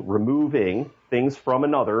being removing things from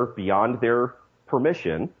another beyond their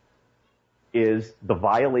permission is the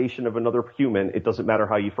violation of another human. It doesn't matter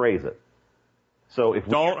how you phrase it. So if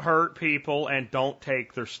don't hurt people and don't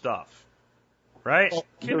take their stuff. Right?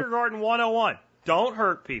 Kindergarten 101. Don't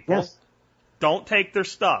hurt people. Yes. Don't take their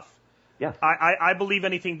stuff. Yes. I believe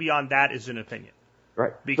anything beyond that is an opinion.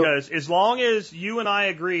 Right. Because as long as you and I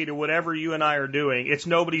agree to whatever you and I are doing, it's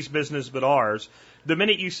nobody's business but ours. The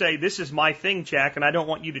minute you say, this is my thing, Jack, and I don't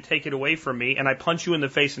want you to take it away from me, and I punch you in the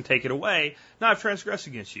face and take it away, now I've transgressed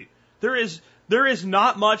against you. There is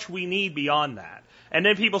not much we need beyond that. And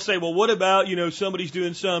then people say, well, what about, somebody's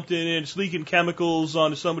doing something and it's leaking chemicals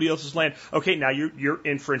onto somebody else's land? Okay, now you're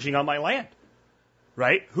infringing on my land.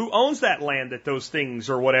 Right? Who owns that land that those things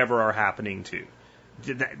or whatever are happening to?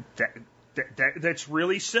 That's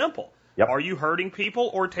really simple. Yep. Are you hurting people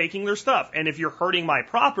or taking their stuff? And if you're hurting my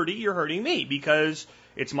property, you're hurting me because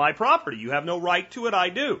it's my property. You have no right to it. I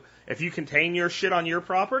do. If you contain your shit on your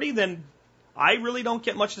property, then I really don't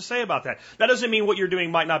get much to say about that. That doesn't mean what you're doing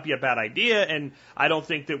might not be a bad idea, and I don't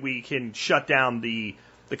think that we can shut down the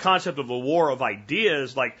concept of a war of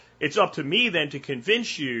ideas. Like, it's up to me then to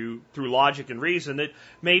convince you through logic and reason that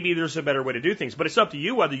maybe there's a better way to do things. But it's up to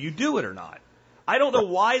you whether you do it or not. I don't know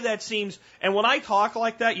why that seems, and when I talk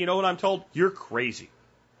like that, you know what I'm told? You're crazy.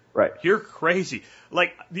 Right. You're crazy.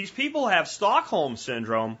 Like, these people have Stockholm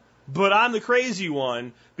syndrome, but I'm the crazy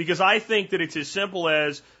one because I think that it's as simple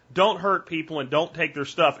as don't hurt people and don't take their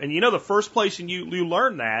stuff. And the first place you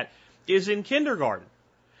learn that is in kindergarten.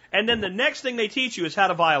 And then the next thing they teach you is how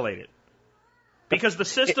to violate it. Because the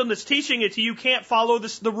system that's teaching it to you can't follow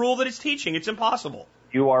the rule that it's teaching. It's impossible.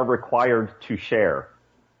 You are required to share.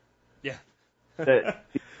 Yeah.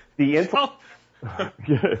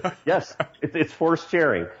 Yes, it's forced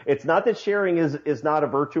sharing. It's not that sharing is not a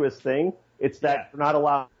virtuous thing. It's that you're not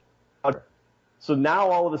allowed. So now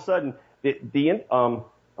all of a sudden, The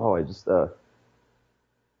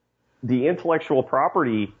intellectual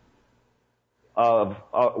property of,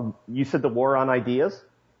 you said the war on ideas?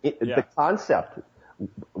 The concept,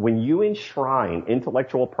 when you enshrine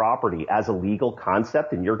intellectual property as a legal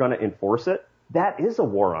concept and you're going to enforce it, that is a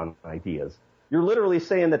war on ideas. You're literally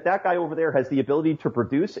saying that guy over there has the ability to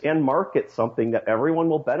produce and market something that everyone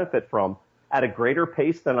will benefit from at a greater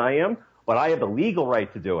pace than I am, but I have the legal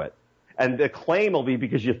right to do it. And the claim will be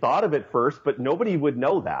because you thought of it first, but nobody would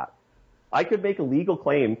know that. I could make a legal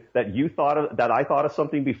claim that I thought of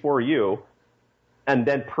something before you, and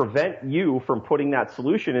then prevent you from putting that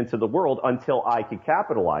solution into the world until I could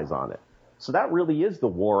capitalize on it. So that really is the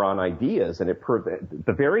war on ideas, and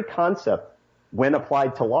the very concept, when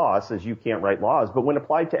applied to law, says you can't write laws, but when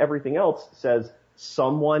applied to everything else, says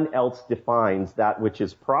someone else defines that which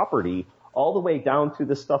is property, all the way down to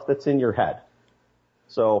the stuff that's in your head.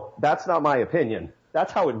 So that's not my opinion.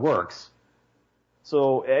 That's how it works.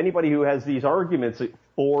 So anybody who has these arguments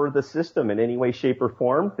for the system in any way, shape, or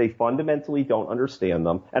form, they fundamentally don't understand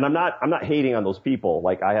them. And I'm not hating on those people.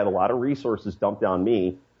 Like, I had a lot of resources dumped on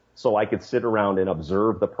me so I could sit around and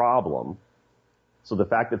observe the problem. So the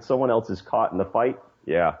fact that someone else is caught in the fight,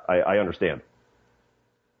 yeah, I understand.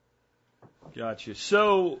 Gotcha.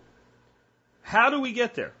 So how do we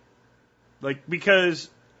get there? Like, because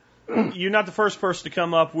you're not the first person to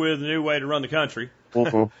come up with a new way to run the country.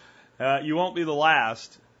 Mm-hmm. You won't be the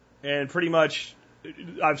last. And pretty much,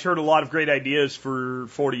 I've heard a lot of great ideas for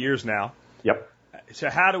 40 years now. Yep. So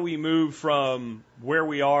how do we move from where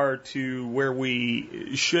we are to where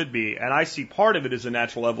we should be? And I see part of it as a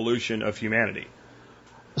natural evolution of humanity.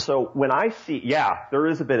 So when I see, yeah, there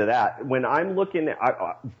is a bit of that. When I'm looking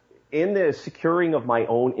at, in the securing of my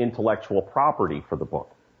own intellectual property for the book,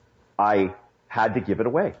 I had to give it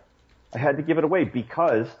away. I had to give it away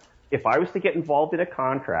because if I was to get involved in a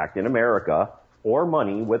contract in America for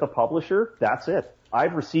money with a publisher, that's it.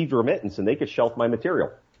 I've received remittance and they could shelf my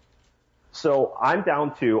material. So I'm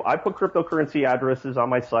down to, I put cryptocurrency addresses on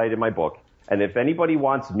my site in my book. And if anybody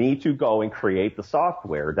wants me to go and create the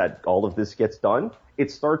software that all of this gets done, it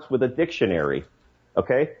starts with a dictionary.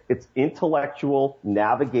 Okay? It's intellectual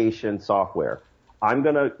navigation software. I'm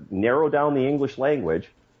going to narrow down the English language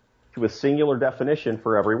to a singular definition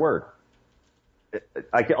for every word.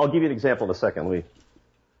 I'll give you an example in a second.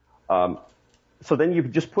 So then you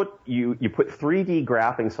just put 3D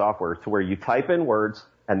graphing software to where you type in words,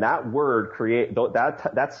 and that word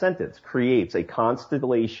that sentence creates a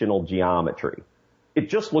constellational geometry. It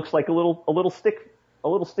just looks like a little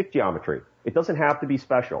stick geometry. It doesn't have to be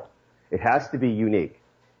special. It has to be unique.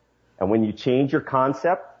 And when you change your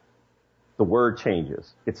concept, the word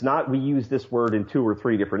changes. It's not we use this word in 2 or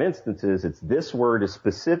 3 different instances. It's this word is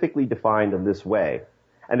specifically defined in this way.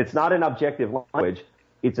 And it's not an objective language.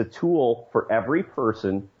 It's a tool for every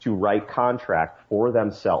person to write contract for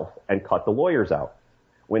themselves and cut the lawyers out.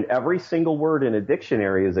 When every single word in a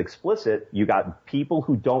dictionary is explicit, you got people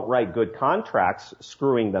who don't write good contracts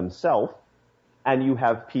screwing themselves, and you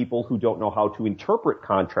have people who don't know how to interpret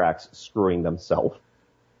contracts screwing themselves.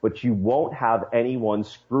 But you won't have anyone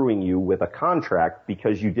screwing you with a contract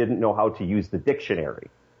because you didn't know how to use the dictionary.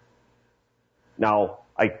 Now,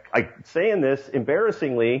 I saying this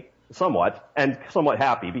embarrassingly somewhat, and somewhat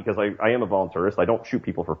happy because I am a voluntarist. I don't shoot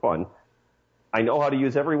people for fun. I know how to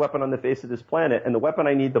use every weapon on the face of this planet, and the weapon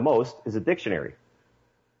I need the most is a dictionary.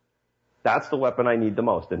 That's the weapon I need the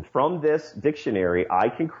most. And from this dictionary, I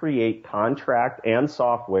can create contract and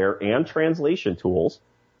software and translation tools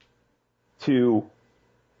to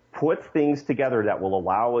put things together that will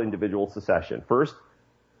allow individual secession. First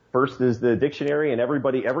is the dictionary, and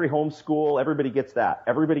every home school, everybody gets that.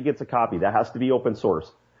 Everybody gets a copy. That has to be open source.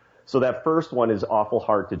 So that first one is awful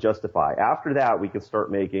hard to justify. After that, we can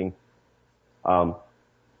start making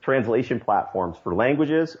translation platforms for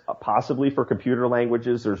languages, possibly for computer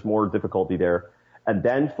languages. There's more difficulty there. And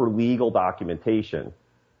then for legal documentation.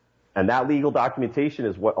 And that legal documentation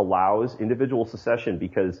is what allows individual secession,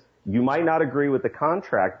 because you might not agree with the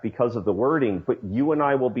contract because of the wording, but you and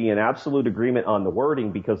I will be in absolute agreement on the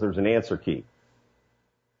wording because there's an answer key.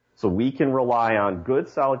 So we can rely on good,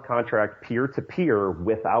 solid contract peer-to-peer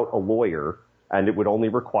without a lawyer, and it would only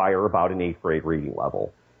require about an 8th grade reading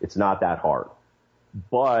level. It's not that hard.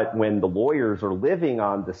 But when the lawyers are living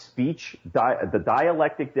on the the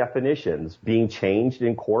dialectic definitions being changed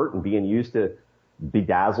in court and being used to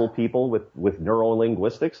bedazzle people with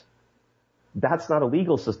neurolinguistics, that's not a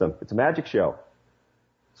legal system. It's a magic show.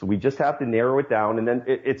 So we just have to narrow it down, and then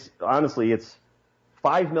it's honestly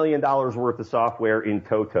 $5 million worth of software in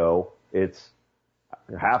toto. It's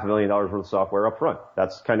 $500,000 worth of software up front.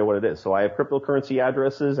 That's kind of what it is. So I have cryptocurrency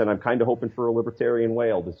addresses, and I'm kind of hoping for a libertarian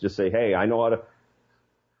whale to just say, hey, I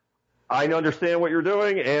understand what you're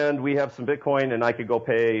doing, and we have some Bitcoin, and I could go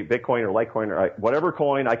pay Bitcoin or Litecoin or whatever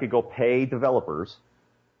coin, I could go pay developers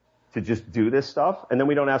to just do this stuff, and then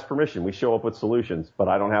we don't ask permission. We show up with solutions, but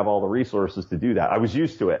I don't have all the resources to do that. I was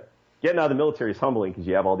used to it. Getting out of the military is humbling because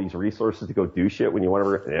you have all these resources to go do shit when you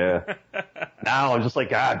want to. Yeah. Now I'm just like,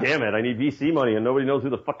 God damn it, I need VC money, and nobody knows who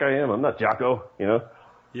the fuck I am. I'm not Jocko, you know?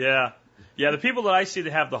 Yeah. Yeah, the people that I see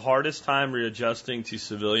that have the hardest time readjusting to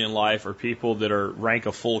civilian life are people that are rank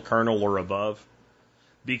a full colonel or above,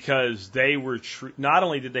 because they were not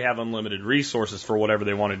only did they have unlimited resources for whatever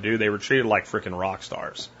they want to do, they were treated like freaking rock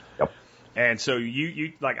stars. Yep. And so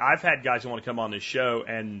you like, I've had guys who want to come on this show,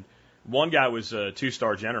 and one guy was a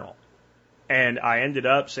 2-star general, and I ended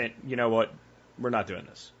up saying, you know what, we're not doing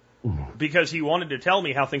this, because he wanted to tell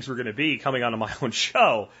me how things were going to be coming onto my own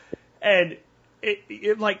show, and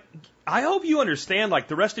it like, I hope you understand, like,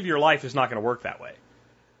 the rest of your life is not going to work that way.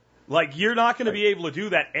 Like, you're not going to be able to do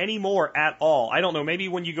that anymore at all. I don't know, maybe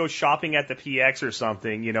when you go shopping at the PX or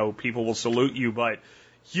something, you know, people will salute you, but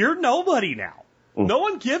you're nobody now. No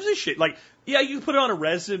one gives a shit. Like, yeah, you can put it on a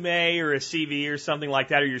resume or a CV or something like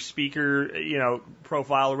that, or your speaker, you know,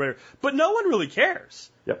 profile or whatever, but no one really cares.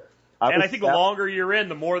 Yep. And I think the longer you're in,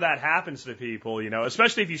 the more that happens to people, you know,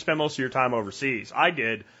 especially if you spend most of your time overseas. I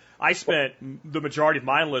did. I spent the majority of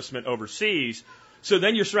my enlistment overseas, so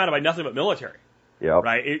then you're surrounded by nothing but military. Yep.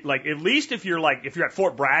 Right? Like, at least if you're at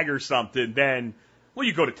Fort Bragg or something, then, well,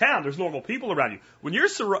 you go to town, there's normal people around you. When you're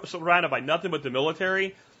surrounded by nothing but the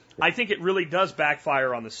military, I think it really does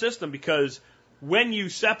backfire on the system, because when you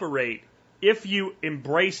separate, if you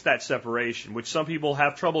embrace that separation, which some people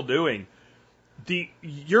have trouble doing,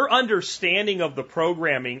 your understanding of the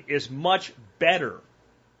programming is much better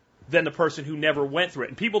than the person who never went through it.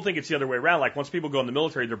 And people think it's the other way around. Like, once people go in the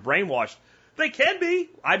military, they're brainwashed. They can be.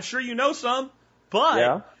 I'm sure you know some.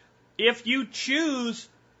 But if you choose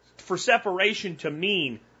for separation to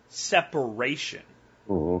mean separation,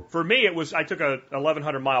 for me, it was, I took a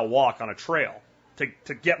 1,100-mile walk on a trail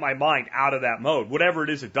to get my mind out of that mode. Whatever it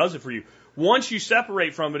is, it does it for you. Once you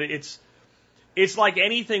separate from it, it's like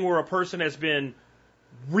anything where a person has been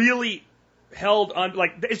really held on.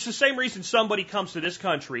 Like, it's the same reason somebody comes to this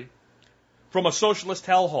country from a socialist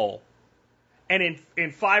hellhole, and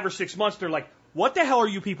in 5 or 6 months they're like, what the hell are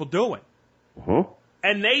you people doing?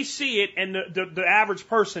 And they see it, and the average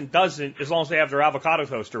person doesn't, as long as they have their avocado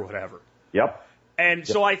toast or whatever. Yep. And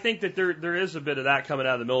so I think that there is a bit of that coming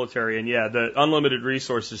out of the military, and yeah, the unlimited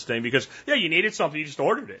resources thing, because yeah, you needed something, you just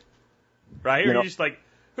ordered it, right? Or you're just like,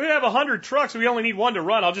 we have 100 trucks, we only need one to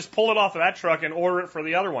run. I'll just pull it off of that truck and order it for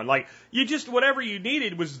the other one. Like, you just, whatever you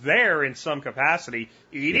needed was there in some capacity.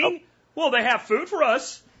 Eating? Yep. Well, they have food for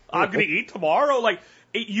us. I'm going to eat tomorrow. Like,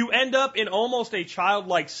 you end up in almost a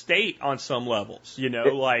childlike state on some levels, you know,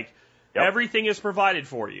 like everything is provided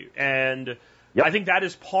for you. And I think that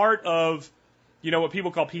is part of, you know, what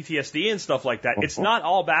people call PTSD and stuff like that. It's not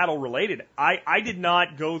all battle related. I did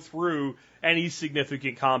not go through any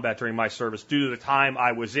significant combat during my service due to the time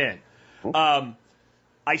I was in.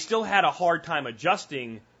 I still had a hard time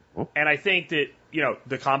adjusting, and I think that, you know,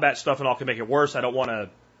 the combat stuff and all can make it worse. I don't want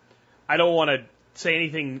to say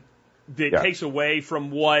anything that takes away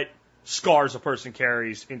from what scars a person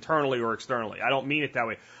carries internally or externally. I don't mean it that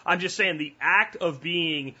way. I'm just saying the act of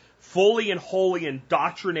being fully and wholly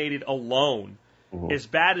indoctrinated alone, as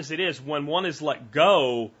bad as it is, when one is let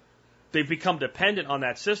go, they've become dependent on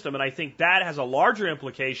that system. And I think that has a larger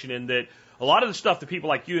implication in that a lot of the stuff that people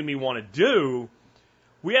like you and me want to do,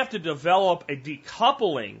 we have to develop a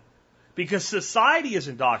decoupling, because society is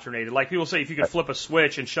indoctrinated. Like people say, if you could flip a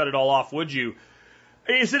switch and shut it all off, would you?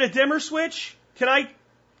 Is it a dimmer switch? Can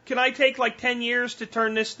I take like 10 years to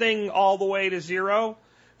turn this thing all the way to zero?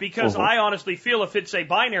 Because I honestly feel if it's a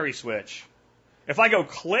binary switch, if I go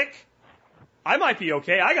click, I might be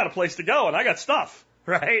okay. I got a place to go and I got stuff,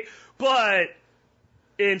 right? But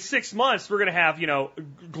in 6 months, we're going to have, you know,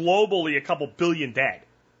 globally a couple billion dead.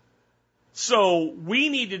 So we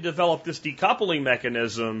need to develop this decoupling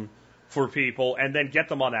mechanism for people and then get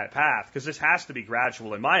them on that path, because this has to be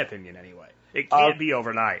gradual, in my opinion, anyway. It can't be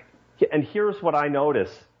overnight. And here's what I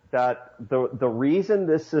notice, that the reason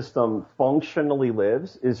this system functionally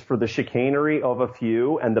lives is for the chicanery of a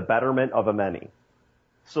few and the betterment of a many.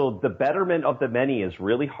 So the betterment of the many is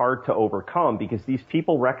really hard to overcome, because these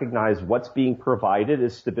people recognize what's being provided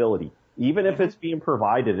is stability, even if it's being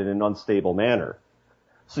provided in an unstable manner.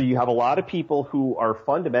 So you have a lot of people who are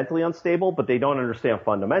fundamentally unstable, but they don't understand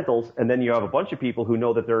fundamentals. And then you have a bunch of people who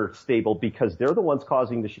know that they're stable because they're the ones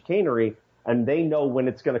causing the chicanery, and they know when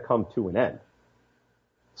it's going to come to an end.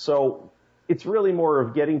 So it's really more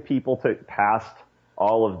of getting people to past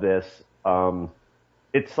all of this.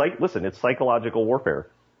 It's psychological warfare.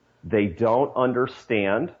 They don't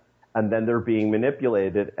understand, and then they're being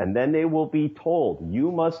manipulated, and then they will be told,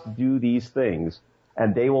 you must do these things,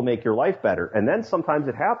 and they will make your life better. And then sometimes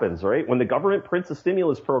it happens, right? When the government prints a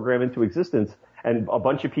stimulus program into existence and a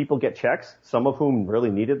bunch of people get checks, some of whom really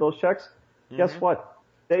needed those checks, guess what?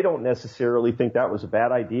 They don't necessarily think that was a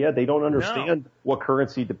bad idea. They don't understand what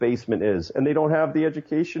currency debasement is, and they don't have the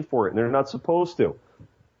education for it, and they're not supposed to.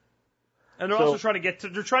 And they're also trying to get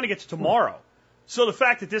to tomorrow. So the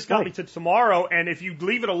fact that this got me to tomorrow, and if you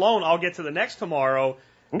leave it alone, I'll get to the next tomorrow,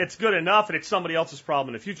 it's good enough, and it's somebody else's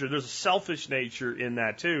problem in the future. There's a selfish nature in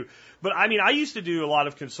that, too. But, I mean, I used to do a lot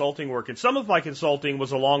of consulting work, and some of my consulting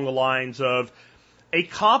was along the lines of a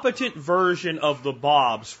competent version of the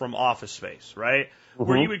Bobs from Office Space, right?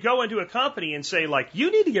 Where you would go into a company and say, like,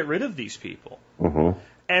 you need to get rid of these people.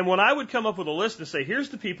 And when I would come up with a list and say, here's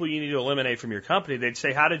the people you need to eliminate from your company, they'd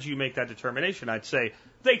say, how did you make that determination? I'd say,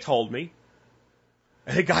 they told me.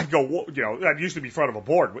 And the guy'd go, you know, that used to be in front of a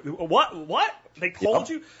board. What? They told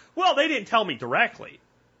you? Well, they didn't tell me directly.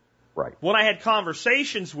 Right. When I had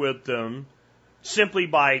conversations with them, simply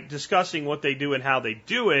by discussing what they do and how they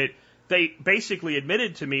do it, they basically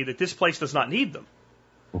admitted to me that this place does not need them.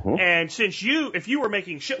 And since if you were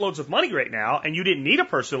making shitloads of money right now and you didn't need a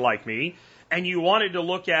person like me and you wanted to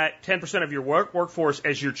look at 10% of your workforce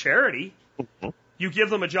as your charity, you give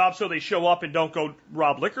them a job so they show up and don't go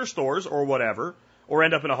rob liquor stores or whatever, or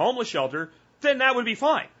end up in a homeless shelter, then that would be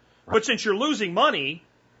fine. But since you're losing money,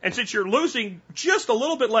 and since you're losing just a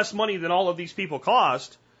little bit less money than all of these people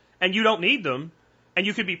cost, and you don't need them, and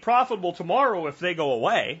you could be profitable tomorrow if they go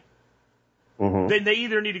away, then they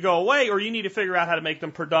either need to go away or you need to figure out how to make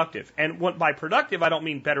them productive. And by productive, I don't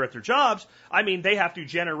mean better at their jobs. I mean they have to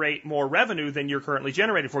generate more revenue than you're currently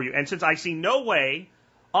generating for you. And since I see no way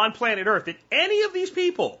on planet Earth that any of these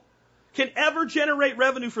people can ever generate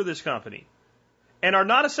revenue for this company and are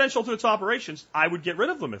not essential to its operations, I would get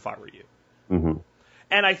rid of them if I were you.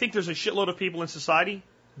 And I think there's a shitload of people in society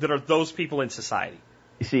that are those people in society.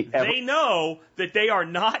 You see, they know that they are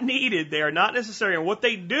not needed, they are not necessary, and what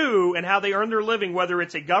they do and how they earn their living, whether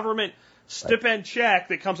it's a government stipend check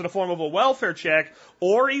that comes in the form of a welfare check,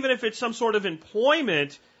 or even if it's some sort of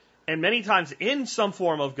employment, and many times in some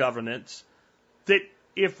form of governance, that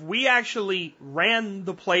if we actually ran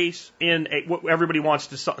the place in what everybody wants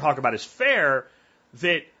to talk about as fair,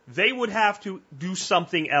 that they would have to do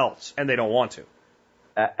something else, and they don't want to.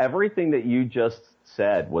 Everything that you just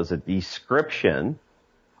said was a description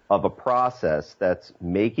of a process that's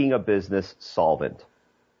making a business solvent.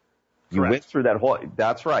 You went through that whole,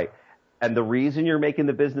 that's right. And the reason you're making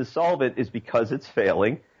the business solvent is because it's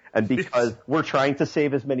failing and because we're trying to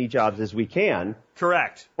save as many jobs as we can.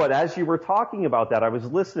 Correct. But as you were talking about that, I was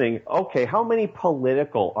listening, okay, how many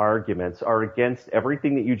political arguments are against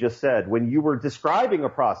everything that you just said when you were describing a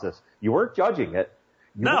process? You weren't judging it.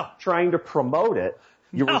 You weren't trying to promote it.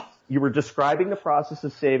 You were describing the process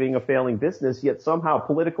of saving a failing business, yet somehow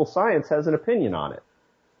political science has an opinion on it.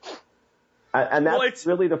 And that's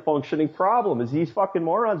really the functioning problem, is these fucking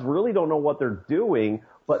morons really don't know what they're doing,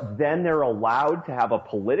 but then they're allowed to have a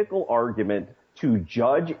political argument to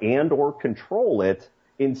judge and or control it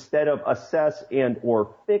instead of assess and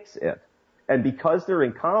or fix it. And because they're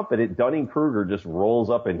incompetent, Dunning-Kruger just rolls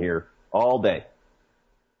up in here all day.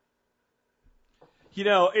 You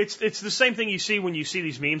know, it's the same thing you see when you see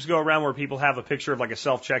these memes go around where people have a picture of like a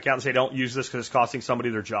self-checkout and say, don't use this because it's costing somebody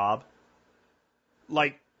their job.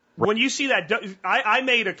 Like, when you see that, I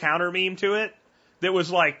made a counter meme to it that was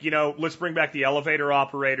like, you know, let's bring back the elevator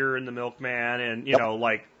operator and the milkman and, you know,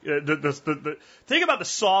 like, the think about the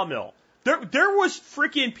sawmill. There was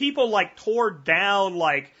freaking people like tore down,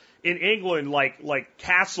 like, in England, like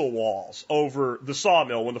castle walls over the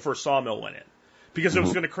sawmill when the first sawmill went in. Because it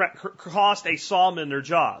was going to cost a sawman their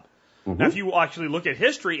job. Now, if you actually look at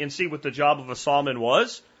history and see what the job of a sawman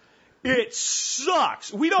was, it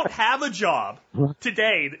sucks. We don't have a job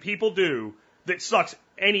today that people do that sucks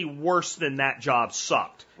any worse than that job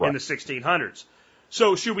sucked in the 1600s.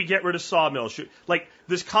 So should we get rid of sawmills? Like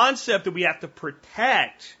this concept that we have to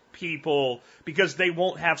protect people because they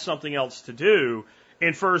won't have something else to do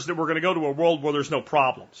infers that we're going to go to a world where there's no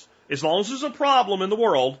problems. As long as there's a problem in the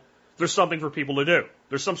world, there's something for people to do.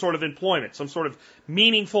 There's some sort of employment, some sort of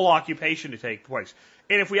meaningful occupation to take place.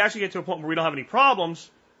 And if we actually get to a point where we don't have any problems,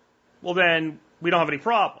 well, then we don't have any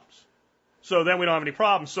problems. So then we don't have any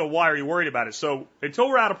problems, so why are you worried about it? So until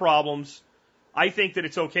we're out of problems, I think that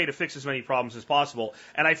it's okay to fix as many problems as possible.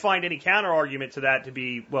 And I find any counter-argument to that to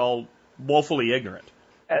be, well, woefully ignorant.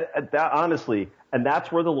 That, honestly, and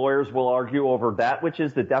that's where the lawyers will argue over that which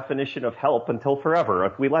is the definition of help until forever,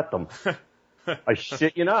 if we let them. I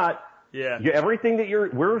shit you not. Yeah. Everything that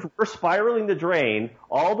we're spiraling the drain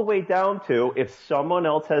all the way down to if someone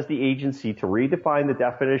else has the agency to redefine the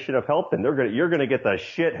definition of help, then you're gonna get the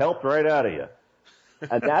shit helped right out of you.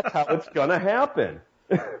 And that's how it's gonna happen.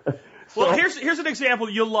 Well, here's an example.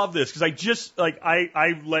 You'll love this because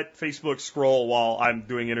I let Facebook scroll while I'm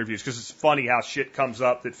doing interviews because it's funny how shit comes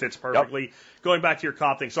up that fits perfectly. Yep. Going back to your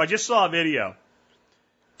cop thing. So I just saw a video.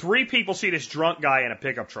 3 people see this drunk guy in a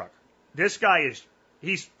pickup truck. This guy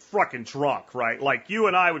he's fucking drunk, right? Like you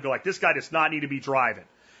and I would go like, this guy does not need to be driving.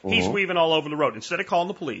 He's weaving all over the road. Instead of calling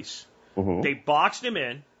the police, they boxed him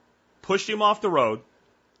in, pushed him off the road,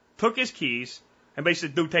 took his keys, and basically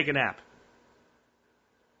said, dude, take a nap.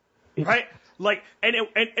 Right? Like, and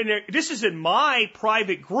this is in my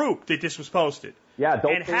private group that this was posted. Yeah,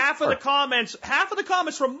 and half of the comments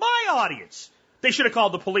from my audience, they should have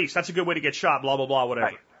called the police. That's a good way to get shot, blah, blah, blah,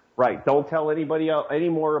 whatever. Right. Don't tell anybody any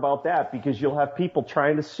more about that because you'll have people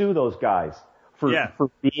trying to sue those guys for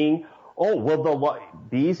being,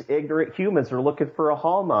 these ignorant humans are looking for a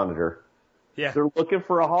hall monitor. Yeah. They're looking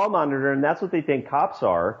for a hall monitor and that's what they think cops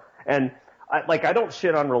are. And I don't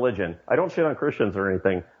shit on religion. I don't shit on Christians or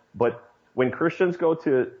anything. But when Christians go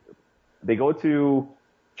to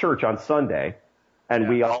church on Sunday,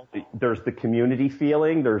 and there's the community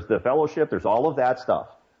feeling, there's the fellowship, there's all of that stuff.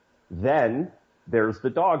 Then there's the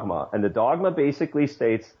dogma, and the dogma basically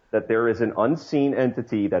states that there is an unseen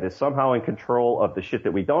entity that is somehow in control of the shit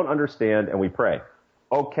that we don't understand, and we pray.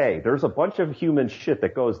 Okay, there's a bunch of human shit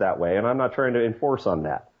that goes that way, and I'm not trying to enforce on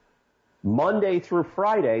that. Monday through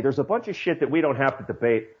Friday, there's a bunch of shit that we don't have to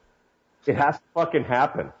debate. It has to fucking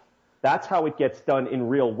happen. That's how it gets done in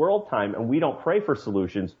real world time, and we don't pray for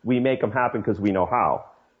solutions. We make them happen because we know how.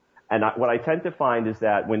 And what I tend to find is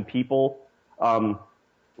that when people,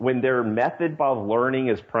 when their method of learning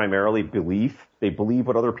is primarily belief, they believe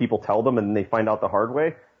what other people tell them and then they find out the hard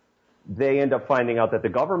way, they end up finding out that the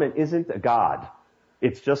government isn't a god.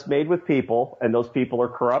 It's just made with people, and those people are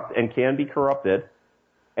corrupt and can be corrupted.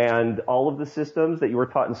 And all of the systems that you were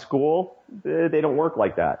taught in school, they don't work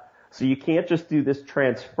like that. So you can't just do this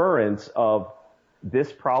transference of this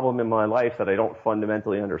problem in my life that I don't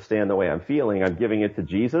fundamentally understand the way I'm feeling. I'm giving it to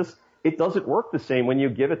Jesus. It doesn't work the same when you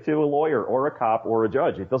give it to a lawyer or a cop or a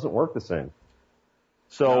judge. It doesn't work the same.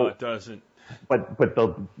 So, no, it doesn't. But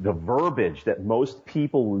the verbiage that most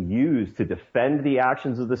people will use to defend the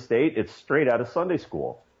actions of the state, it's straight out of Sunday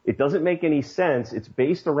school. It doesn't make any sense. It's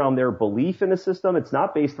based around their belief in the system. It's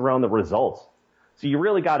not based around the results. So you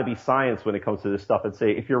really got to be science when it comes to this stuff and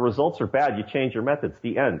say, if your results are bad, you change your methods.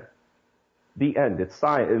 The end. The end. It's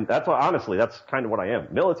science. And that's what, honestly, that's kind of what I am.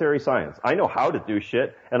 Military science. I know how to do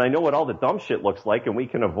shit, and I know what all the dumb shit looks like, and we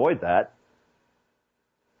can avoid that.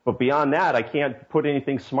 But beyond that, I can't put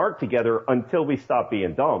anything smart together until we stop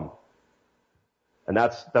being dumb. And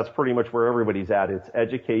that's pretty much where everybody's at. It's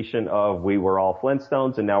education of we were all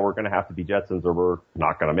Flintstones, and now we're going to have to be Jetsons, or we're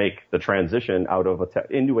not going to make the transition out of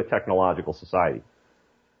into a technological society.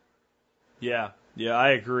 Yeah,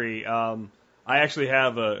 I agree. I actually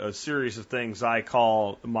have a series of things I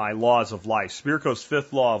call my laws of life. Spirko's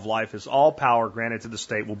 5th law of life is all power granted to the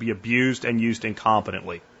state will be abused and used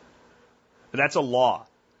incompetently. That's a law.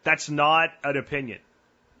 That's not an opinion.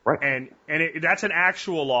 Right. And that's an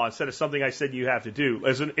actual law instead of something I said you have to do.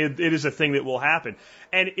 It is a thing that will happen.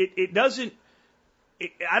 And it doesn't,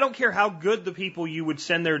 I don't care how good the people you would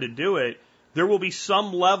send there to do it, there will be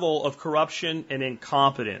some level of corruption and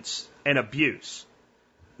incompetence and abuse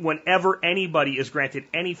whenever anybody is granted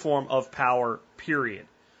any form of power, period.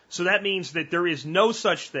 So that means that there is no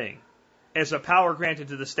such thing as a power granted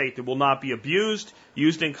to the state that will not be abused,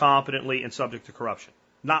 used incompetently, and subject to corruption.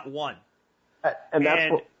 Not one. I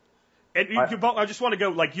just want to go,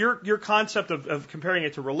 like, your concept of comparing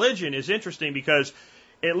it to religion is interesting because,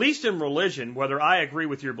 at least in religion, whether I agree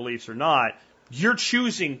with your beliefs or not, you're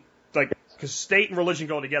choosing, like, because state and religion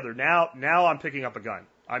go together. Now I'm picking up a gun.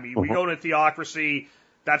 I mean, we go to theocracy.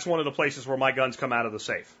 That's one of the places where my guns come out of the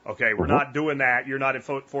safe. Okay, we're not doing that. You're not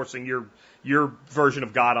enforcing your version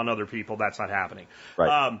of God on other people. That's not happening.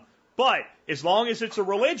 Right. But as long as it's a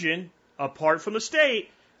religion, apart from the state,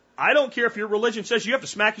 I don't care if your religion says you have to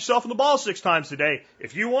smack yourself in the balls 6 times a day.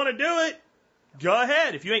 If you want to do it, go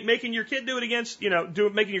ahead. If you ain't making your kid do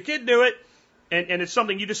it making your kid do it, and it's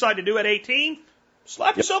something you decide to do at 18,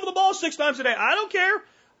 slap yourself in the balls 6 times a day. I don't care.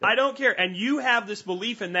 I don't care. And you have this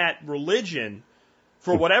belief in that religion,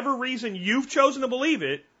 for whatever reason you've chosen to believe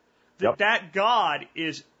it, that God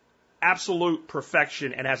is absolute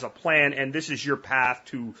perfection and has a plan, and this is your path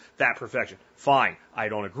to that perfection. Fine. I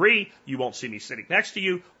don't agree. You won't see me sitting next to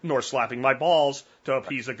you, nor slapping my balls to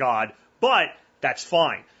appease a god, but that's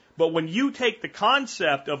fine. But when you take the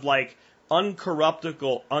concept of like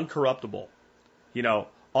uncorruptible, you know,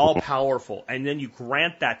 all powerful, and then you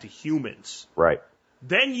grant that to humans, right?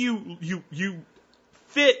 Then you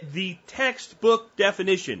fit the textbook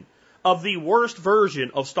definition of the worst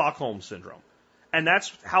version of Stockholm Syndrome. And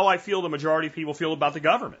that's how I feel the majority of people feel about the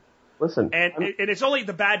government. Listen. And it's only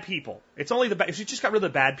the bad people. It's only the bad. You just got rid of the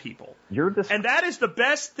bad people. And that is the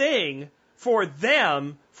best thing for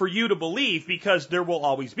them, for you to believe, because there will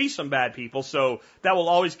always be some bad people. So that will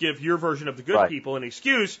always give your version of the good people an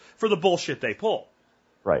excuse for the bullshit they pull.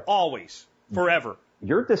 Right. Always. Forever.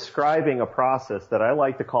 You're describing a process that I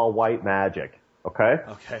like to call white magic. Okay?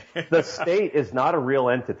 Okay. The state is not a real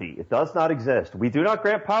entity. It does not exist. We do not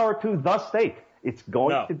grant power to the state. It's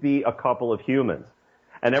going to be a couple of humans.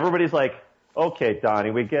 And everybody's like, okay, Donnie,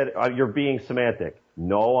 we get it. You're being semantic.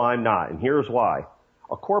 No, I'm not. And here's why.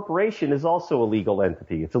 A corporation is also a legal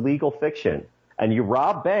entity. It's a legal fiction. And you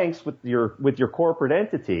rob banks with your corporate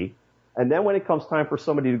entity. And then when it comes time for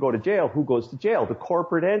somebody to go to jail, who goes to jail? The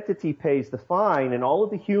corporate entity pays the fine, and all of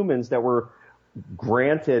the humans that were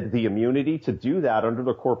granted the immunity to do that under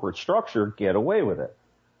the corporate structure get away with it.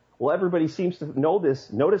 Well, everybody seems to notice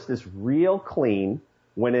this real clean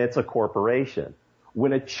when it's a corporation.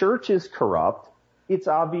 When a church is corrupt, it's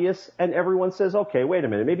obvious, and everyone says, okay, wait a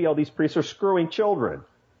minute, maybe all these priests are screwing children.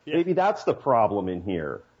 Yeah. Maybe that's the problem in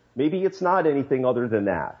here. Maybe it's not anything other than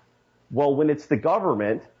that. Well, when it's the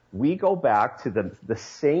government, we go back to the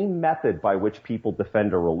same method by which people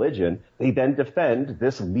defend a religion. They then defend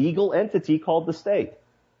this legal entity called the state.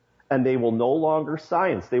 And they will no longer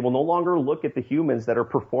science. They will no longer look at the humans that are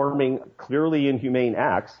performing clearly inhumane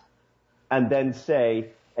acts and then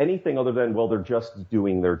say anything other than, well, they're just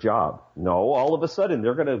doing their job. No, all of a sudden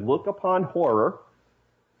they're going to look upon horror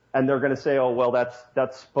and they're going to say, oh, well,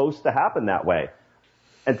 that's supposed to happen that way.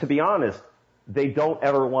 And to be honest, they don't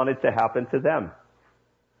ever want it to happen to them.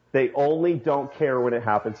 They only don't care when it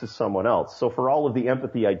happens to someone else. So for all of the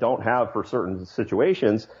empathy I don't have for certain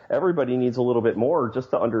situations, everybody needs a little bit more just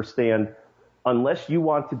to understand, unless you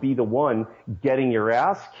want to be the one getting your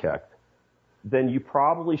ass kicked, then you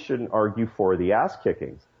probably shouldn't argue for the ass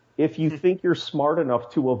kickings. If you think you're smart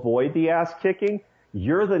enough to avoid the ass kicking,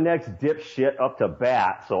 you're the next dipshit up to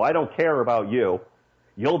bat, so I don't care about you.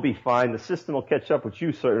 You'll be fine. The system will catch up with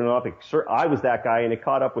you soon enough. I was that guy and it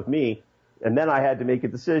caught up with me. And then I had to make a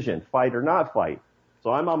decision, fight or not fight. So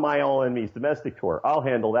I'm on my All Enemies domestic tour. I'll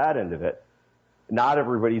handle that end of it. Not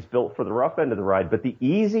everybody's built for the rough end of the ride, but the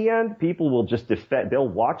easy end, people will just defend. They'll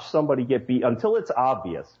watch somebody get beat until it's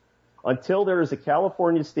obvious. Until there is a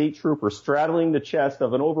California state trooper straddling the chest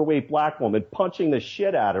of an overweight black woman, punching the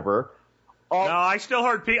shit out of her. No, I still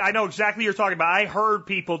heard people, I know exactly what you're talking about. I heard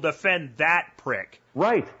people defend that prick.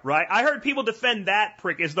 Right. Right. I heard people defend that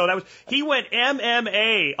prick as though he went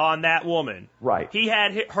MMA on that woman. Right. He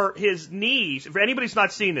had his knees. If anybody's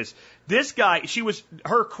not seen this guy,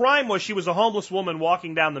 her crime was she was a homeless woman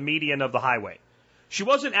walking down the median of the highway. She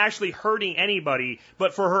wasn't actually hurting anybody,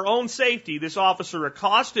 but for her own safety, this officer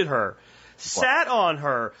accosted her, sat on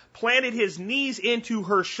her, planted his knees into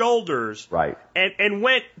her shoulders, right, and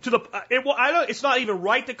went to the. It's not even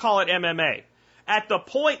right to call it MMA. At the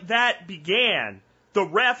point that began, the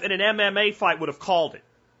ref in an MMA fight would have called it.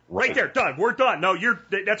 Right there, done. We're done. No,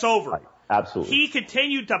 that's over. Right. Absolutely. He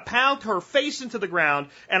continued to pound her face into the ground,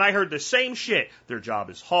 and I heard the same shit. Their job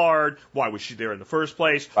is hard. Why was she there in the first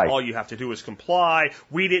place? Right. All you have to do is comply.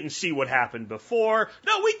 We didn't see what happened before.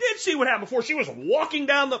 No, we did see what happened before. She was walking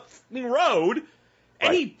down the road,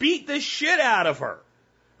 and he beat the shit out of her.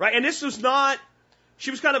 Right? And this was not,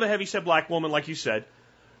 she was kind of a heavyset black woman, like you said.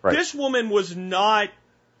 Right. This woman was not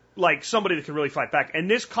like somebody that could really fight back.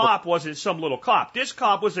 And this cop wasn't some little cop. This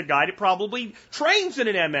cop was a guy that probably trains in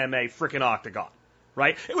an MMA frickin' octagon.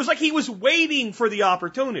 Right? It was like he was waiting for the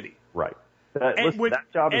opportunity. Right. And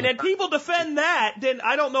then people defend that, then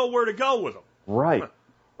I don't know where to go with them. Right.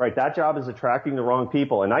 Right. That job is attracting the wrong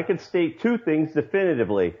people. And I can state two things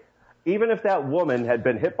definitively. Even if that woman had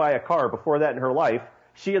been hit by a car before that in her life,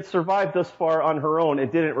 she had survived thus far on her own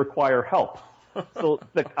and didn't require help. So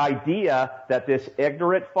the idea that this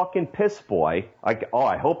ignorant fucking piss boy,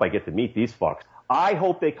 I hope I get to meet these fucks. I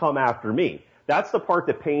hope they come after me. That's the part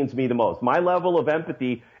that pains me the most. My level of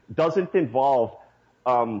empathy doesn't involve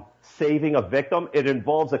saving a victim. It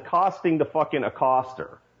involves accosting the fucking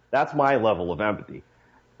accoster. That's my level of empathy.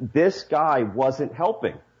 This guy wasn't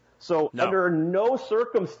helping. So under no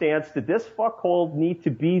circumstance did this fuckhole need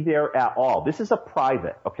to be there at all. This is a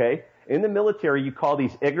private, okay? In the military, you call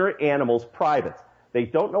these ignorant animals privates. They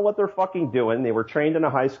don't know what they're fucking doing. They were trained in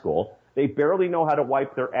a high school. They barely know how to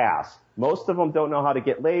wipe their ass. Most of them don't know how to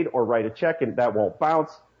get laid or write a check, and that won't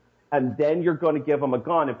bounce. And then you're going to give them a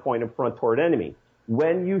gun and point them front toward enemy.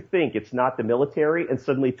 When you think it's not the military and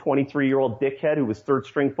suddenly 23-year-old dickhead who was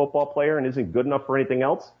third-string football player and isn't good enough for anything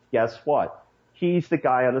else, guess what? He's the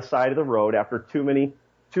guy on the side of the road after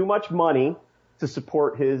too much money to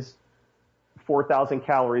support his 4,000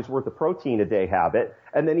 calories worth of protein a day habit,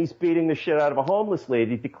 and then he's beating the shit out of a homeless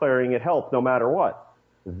lady, declaring it help no matter what.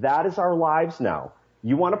 That is our lives now.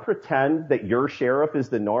 You want to pretend that your sheriff is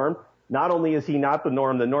the norm? Not only is he not the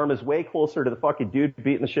norm is way closer to the fucking dude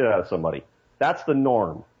beating the shit out of somebody. That's the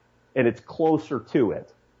norm, and it's closer to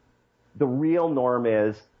it. The real norm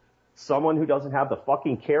is someone who doesn't have the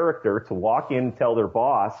fucking character to walk in and tell their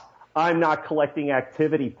boss, I'm not collecting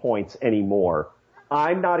activity points anymore.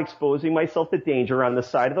 I'm not exposing myself to danger on the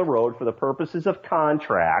side of the road for the purposes of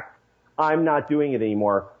contract. I'm not doing it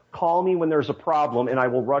anymore. Call me when there's a problem and I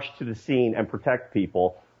will rush to the scene and protect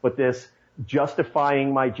people. But this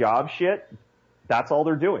justifying my job shit, that's all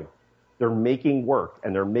they're doing. They're making work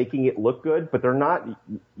and they're making it look good, but they're not,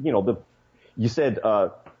 you said,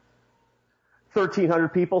 1,300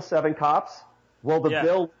 people, 7 cops. Well, the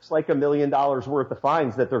bill looks like $1 million worth of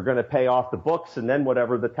fines that they're going to pay off the books and then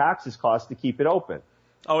whatever the taxes cost to keep it open.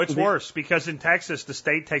 Oh, it's worse because in Texas, the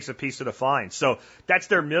state takes a piece of the fines. So that's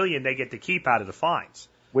their million they get to keep out of the fines.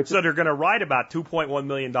 So they're going to write about $2.1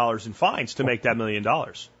 million in fines to make that $1 million.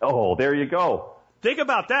 Oh, there you go. Think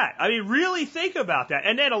about that. I mean, really think about that.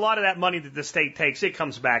 And then a lot of that money that the state takes, it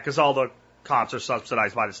comes back because all the cops are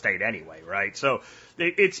subsidized by the state anyway, right? So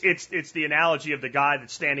it's the analogy of the guy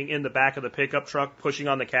that's standing in the back of the pickup truck pushing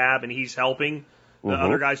on the cab and he's helping the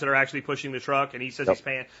other guys that are actually pushing the truck, and he says he's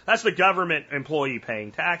paying. That's the government employee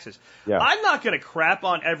paying taxes. Yeah. I'm not going to crap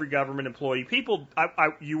on every government employee. People,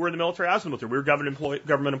 you were in the military, I was in the military. We were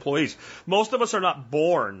government employees. Most of us are not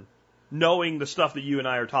born knowing the stuff that you and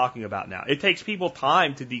I are talking about now. It takes people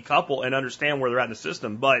time to decouple and understand where they're at in the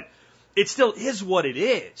system, but it still is what it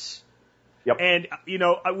is. Yep. And,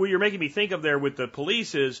 what you're making me think of there with the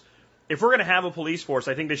police is, if we're going to have a police force,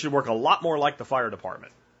 I think they should work a lot more like the fire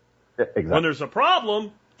department. Exactly. When there's a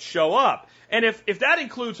problem, show up. And if that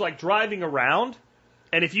includes like driving around,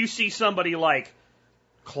 and if you see somebody like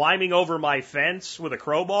climbing over my fence with a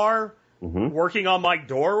crowbar, working on my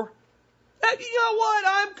door, you know what?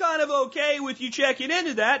 I'm kind of okay with you checking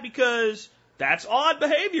into that because that's odd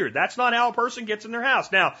behavior. That's not how a person gets in their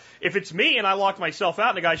house. Now, if it's me and I locked myself out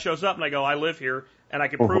and the guy shows up and I go, I live here, and I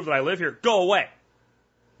can prove that I live here, go away.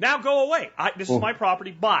 Now go away. This is my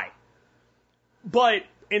property. Bye. But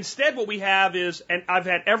instead what we have is, and I've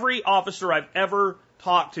had every officer I've ever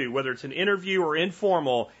talked to, whether it's an interview or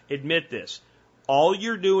informal, admit this. All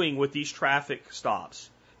you're doing with these traffic stops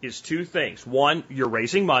is 2 things. 1, you're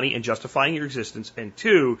raising money and justifying your existence. And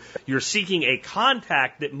 2, you're seeking a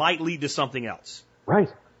contact that might lead to something else. Right.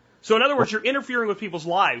 So in other words, you're interfering with people's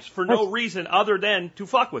lives for no reason other than to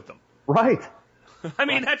fuck with them. Right. I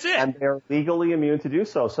mean, that's it. And they're legally immune to do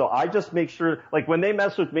so. So I just make sure, like when they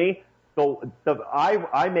mess with me,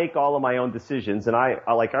 I make all of my own decisions, and I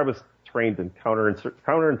was trained in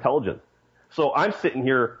counterintelligence. So I'm sitting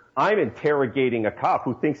here, I'm interrogating a cop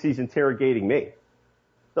who thinks he's interrogating me.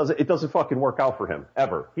 It doesn't fucking work out for him,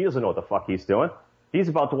 ever. He doesn't know what the fuck he's doing. He's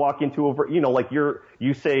about to walk into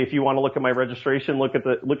you say, if you want to look at my registration, look at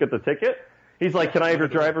the ticket. He's like, can I have your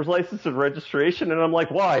driver's license and registration? And I'm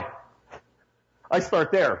like, why? I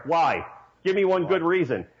start there. Why? Give me one good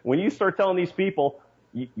reason. When you start telling these people,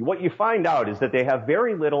 what you find out is that they have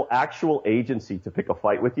very little actual agency to pick a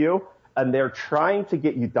fight with you, and they're trying to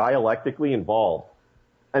get you dialectically involved.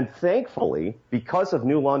 And thankfully, because of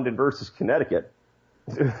New London versus Connecticut,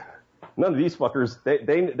 none of these fuckers,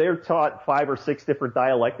 they're taught 5 or 6 different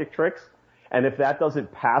dialectic tricks, and if that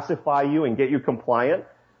doesn't pacify you and get you compliant,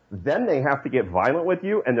 then they have to get violent with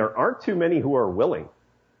you, and there aren't too many who are willing.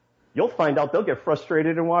 You'll find out they'll get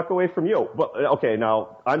frustrated and walk away from you. But okay,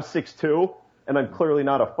 now I'm 6'2", and I'm clearly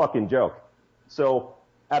not a fucking joke. So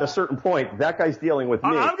at a certain point, that guy's dealing with me.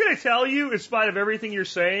 I'm going to tell you, in spite of everything you're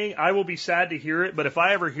saying, I will be sad to hear it, but if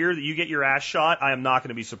I ever hear that you get your ass shot, I am not going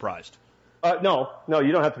to be surprised. No,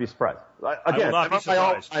 you don't have to be surprised. Again, I will not be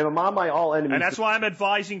surprised. I'm on my all enemies. And that's why I'm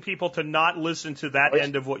advising people to not listen to that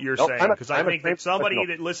end of what you're saying, because I think that somebody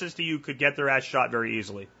that listens to you could get their ass shot very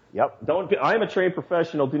easily. Yep. I'm a trained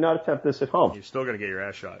professional. Do not attempt this at home. You're still going to get your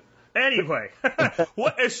ass shot. Anyway,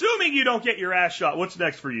 assuming you don't get your ass shot, what's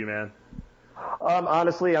next for you, man?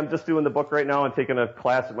 Honestly, I'm just doing the book right now and taking a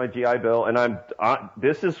class at my GI Bill, and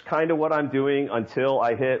this is kind of what I'm doing until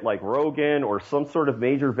I hit like Rogan or some sort of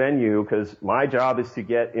major venue, because my job is to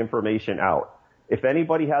get information out. If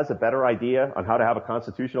anybody has a better idea on how to have a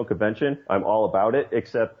constitutional convention, I'm all about it,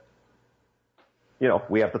 except,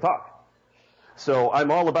 we have to talk. So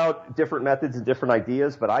I'm all about different methods and different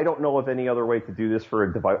ideas, but I don't know of any other way to do this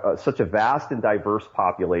for such a vast and diverse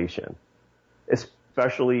population.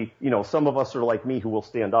 Especially, some of us are like me who will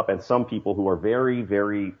stand up, and some people who are very,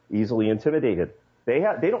 very easily intimidated.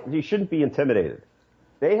 You shouldn't be intimidated.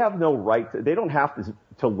 They have no right they don't have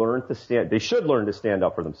to learn to stand. They should learn to stand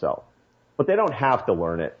up for themselves, but they don't have to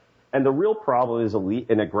learn it. And the real problem is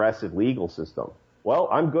an aggressive legal system. Well,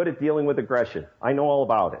 I'm good at dealing with aggression. I know all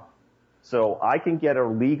about it. So I can get a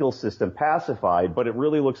legal system pacified, but it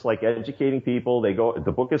really looks like educating people.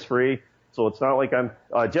 The book is free. So it's not like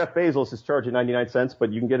Jeff Bezos is charging 99 cents,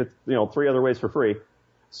 but you can get it, 3 other ways for free.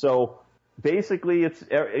 So basically it's,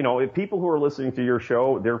 if people who are listening to your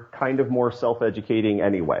show, they're kind of more self-educating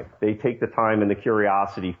anyway. They take the time and the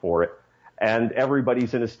curiosity for it, and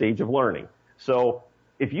everybody's in a stage of learning. So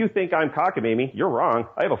if you think I'm cockamamie, you're wrong.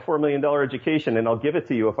 I have a $4 million education, and I'll give it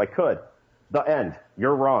to you if I could. The end.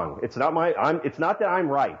 You're wrong. It's not that I'm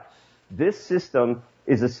right. This system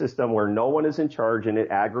is a system where no one is in charge, and it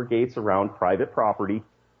aggregates around private property,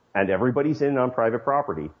 and everybody's in on private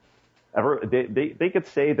property. They could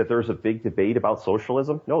say that there's a big debate about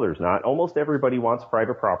socialism. No, there's not. Almost everybody wants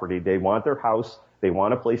private property. They want their house. They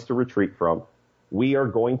want a place to retreat from. We are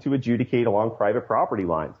going to adjudicate along private property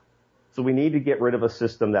lines. So we need to get rid of a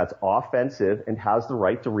system that's offensive and has the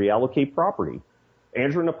right to reallocate property.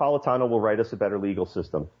 Andrew Napolitano will write us a better legal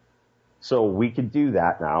system. So we can do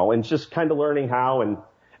that now, and just kind of learning how, and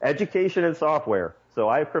education and software. So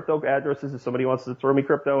I have crypto addresses if somebody wants to throw me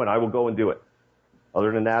crypto, and I will go and do it.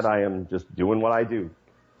 Other than that, I am just doing what I do.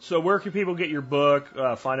 So where can people get your book,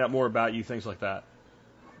 find out more about you, things like that?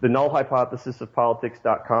 The Null Hypothesis of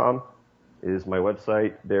Politics.com is my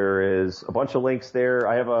website. There is a bunch of links there.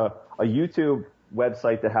 I have a YouTube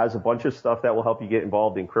website that has a bunch of stuff that will help you get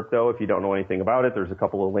involved in crypto. If you don't know anything about it, there's a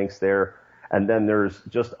couple of links there. And then there's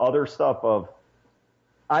just other stuff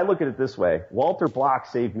I look at it this way. Walter Block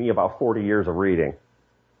saved me about 40 years of reading,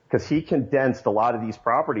 because he condensed a lot of these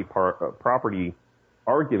property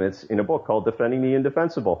arguments in a book called Defending the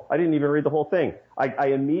Indefensible. I didn't even read the whole thing. I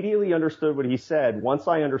immediately understood what he said once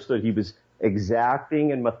I understood he was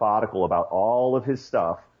exacting and methodical about all of his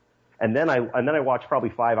stuff. And then I watched probably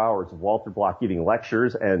 5 hours of Walter Block giving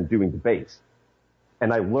lectures and doing debates.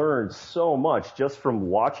 And I learned so much just from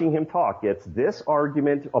watching him talk. This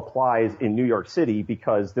argument applies in New York City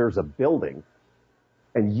because there's a building,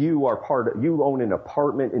 and you own an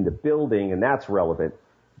apartment in the building, and that's relevant.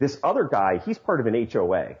 This other guy, he's part of an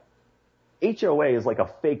HOA. HOA is like a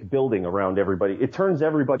fake building around everybody. It turns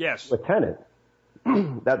everybody into a tenant.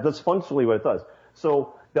 That's functionally what it does.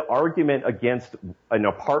 So the argument against an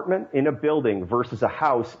apartment in a building versus a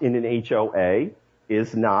house in an HOA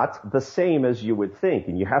is not the same as you would think.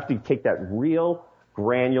 And you have to take that real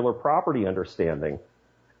granular property understanding.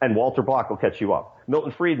 And Walter Block will catch you up.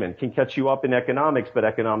 Milton Friedman can catch you up in economics, but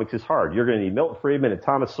economics is hard. You're going to need Milton Friedman and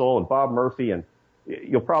Thomas Sowell and Bob Murphy, and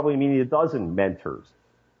you'll probably need a dozen mentors.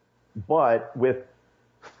 But with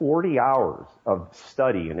 40 hours of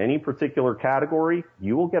study in any particular category,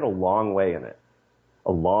 you will get a long way in it.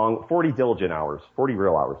 40 diligent hours, 40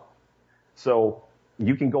 real hours. So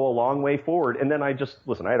you can go a long way forward. And then I had a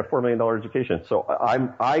 $4 million education. So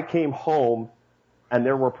I came home, and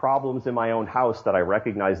there were problems in my own house that I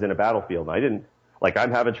recognized in a battlefield. And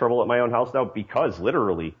I'm having trouble at my own house now because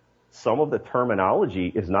literally some of the terminology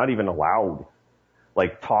is not even allowed.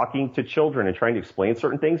 Like talking to children and trying to explain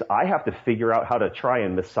certain things, I have to figure out how to try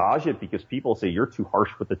and massage it because people say you're too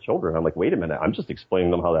harsh with the children. I'm like, wait a minute, I'm just explaining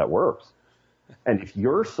them how that works. And if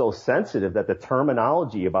you're so sensitive that the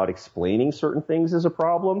terminology about explaining certain things is a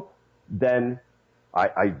problem, then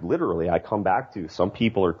I literally come back to some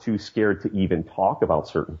people are too scared to even talk about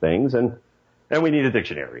certain things, and we need a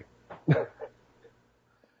dictionary.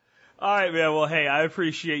 All right, man. Well, hey, I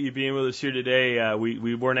appreciate you being with us here today.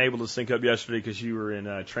 We weren't able to sync up yesterday because you were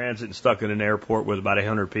in transit and stuck in an airport with about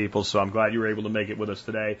 100 people, so I'm glad you were able to make it with us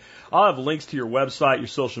today. I'll have links to your website, your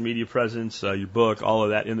social media presence, your book, all of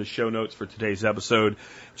that in the show notes for today's episode,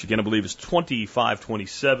 which again I believe is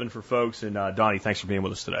 2527 for folks. And Donnie, thanks for being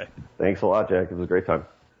with us today. Thanks a lot, Jack. It was a great time.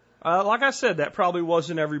 Like I said, that probably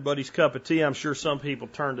wasn't everybody's cup of tea. I'm sure some people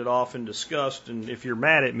turned it off in disgust, and if you're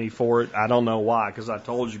mad at me for it, I don't know why, because I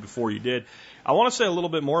told you before you did. I want to say a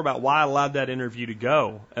little bit more about why I allowed that interview to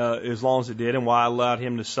go as long as it did, and why I allowed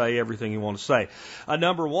him to say everything he wanted to say.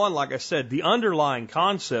 Number one, like I said, the underlying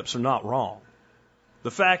concepts are not wrong. The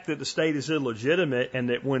fact that the state is illegitimate, and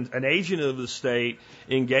that when an agent of the state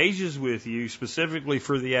engages with you specifically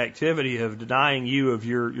for the activity of denying you of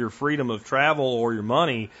your freedom of travel or your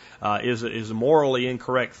money is a morally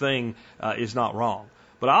incorrect thing, is not wrong.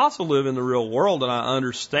 But I also live in the real world, and I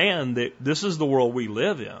understand that this is the world we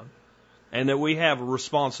live in, and that we have a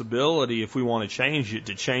responsibility, if we want to change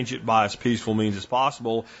it by as peaceful means as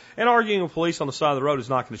possible. And arguing with police on the side of the road is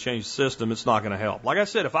not going to change the system. It's not going to help. Like I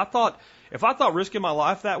said, if I thought risking my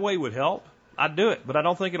life that way would help, I'd do it. But I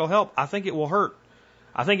don't think it'll help. I think it will hurt.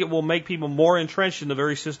 I think it will make people more entrenched in the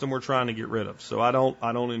very system we're trying to get rid of. So I don't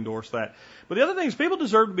endorse that. But the other thing is, people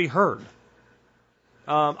deserve to be heard.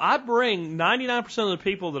 I bring 99% of the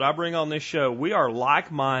people that I bring on this show, we are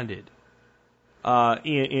like-minded.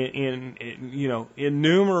 In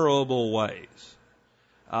innumerable ways.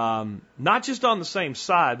 Not just on the same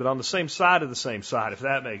side, but on the same side of the same side, if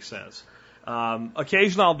that makes sense.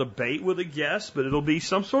 Occasionally I'll debate with a guest, but it'll be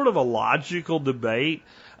some sort of a logical debate,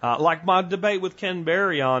 like my debate with Ken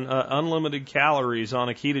Berry on unlimited calories on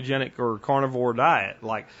a ketogenic or carnivore diet.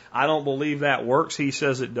 Like, I don't believe that works. He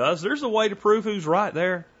says it does. There's a way to prove who's right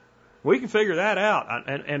there. We can figure that out.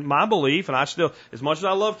 And my belief, and I still, as much as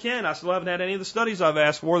I love Ken, I still haven't had any of the studies I've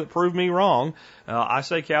asked for that prove me wrong. I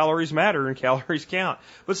say calories matter and calories count.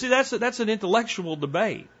 But see, that's an intellectual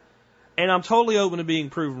debate. And I'm totally open to being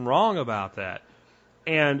proven wrong about that.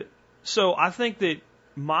 And so I think that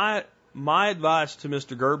my advice to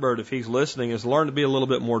Mr. Gebert, if he's listening, is learn to be a little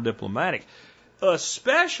bit more diplomatic.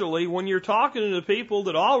 Especially when you're talking to the people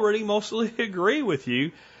that already mostly agree with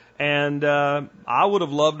you. And I would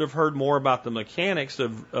have loved to have heard more about the mechanics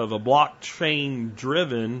of a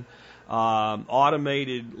blockchain-driven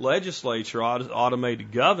automated legislature,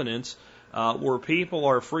 automated governance, where people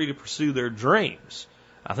are free to pursue their dreams.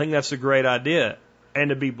 I think that's a great idea. And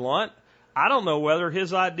to be blunt, I don't know whether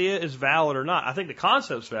his idea is valid or not. I think the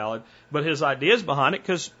concept's valid, but his idea's behind it,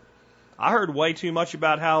 because I heard way too much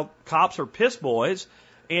about how cops are piss boys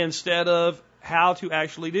instead of how to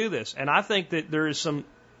actually do this. And I think that there is some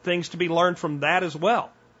things to be learned from that as well.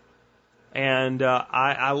 And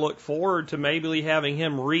I look forward to maybe having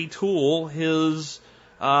him retool his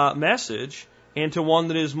message into one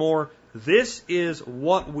that is more, this is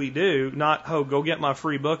what we do, not, oh, go get my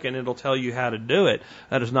free book and it'll tell you how to do it.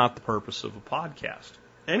 That is not the purpose of a podcast.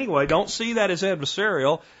 Anyway, don't see that as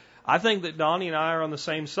adversarial. I think that Donnie and I are on the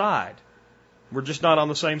same side. We're just not on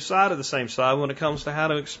the same side of the same side when it comes to how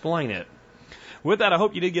to explain it. With that, I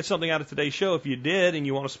hope you did get something out of today's show. If you did, and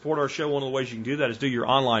you want to support our show, one of the ways you can do that is do your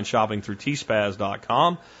online shopping through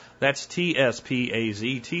tspaz.com. That's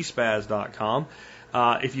TSPAZ, tspaz.com.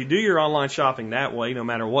 If you do your online shopping that way, no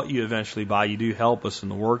matter what you eventually buy, you do help us in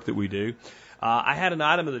the work that we do. I had an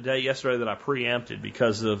item of the day yesterday that I preempted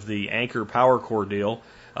because of the Anchor Power Core deal.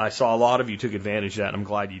 I saw a lot of you took advantage of that, and I'm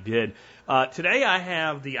glad you did. Today I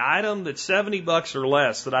have the item that's $70 or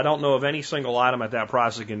less that I don't know of any single item at that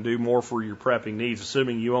price that can do more for your prepping needs,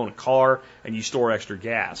 assuming you own a car and you store extra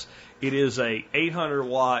gas. It is a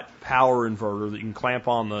 800-watt power inverter that you can clamp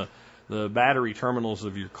on the battery terminals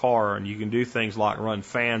of your car, and you can do things like run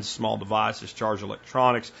fans, small devices, charge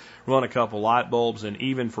electronics, run a couple light bulbs, and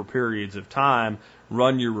even for periods of time,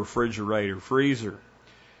 run your refrigerator, freezer.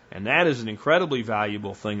 And that is an incredibly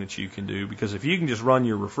valuable thing that you can do, because if you can just run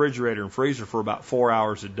your refrigerator and freezer for about 4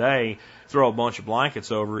 hours a day, throw a bunch of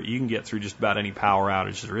blankets over it, you can get through just about any power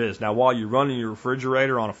outage there is. Now, while you're running your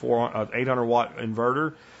refrigerator on a 800-watt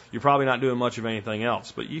inverter, you're probably not doing much of anything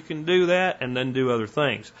else. But you can do that and then do other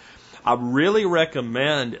things. I really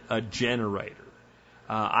recommend a generator.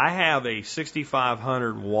 I have a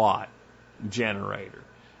 6,500-watt generator.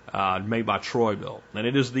 Made by Troy-Bilt, and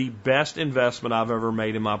it is the best investment I've ever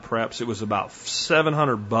made in my preps. It was about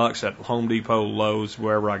 $700 at Home Depot, Lowe's,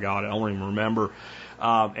 wherever I got it. I don't even remember.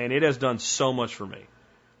 And it has done so much for me.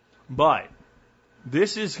 But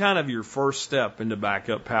this is kind of your first step into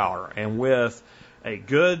backup power, and with a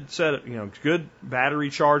good set of, good battery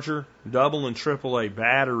charger, double and triple A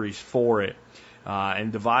batteries for it,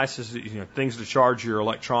 and devices, things to charge your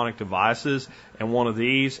electronic devices, and one of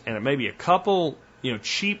these, and it may be a couple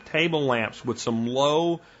cheap table lamps with some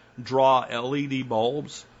low draw LED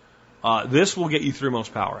bulbs, this will get you through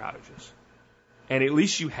most power outages. And at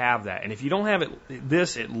least you have that. And if you don't have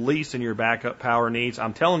this at least in your backup power needs,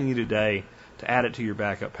 I'm telling you today to add it to your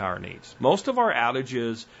backup power needs. Most of our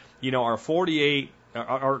outages, are 48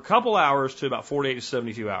 or a couple hours to about 48 to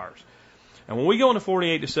 72 hours. And when we go into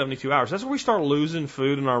 48 to 72 hours, that's when we start losing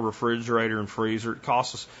food in our refrigerator and freezer. It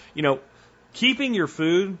costs us, you know, keeping your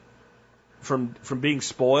food from being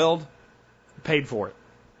spoiled paid for it.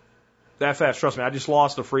 That fast, trust me, I just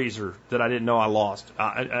lost a freezer that I didn't know I lost.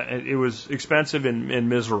 It was expensive and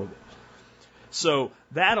miserable. So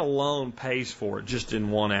that alone pays for it just in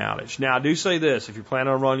one outage. Now, I do say this, if you plan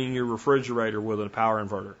on running your refrigerator with a power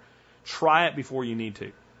inverter, try it before you need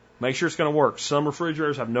to. Make sure it's going to work. Some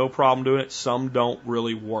refrigerators have no problem doing it. Some don't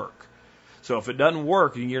really work. So if it doesn't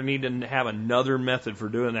work, you're going to need to have another method for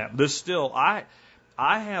doing that. This still, I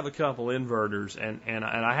have a couple inverters, and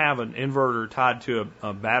I have an inverter tied to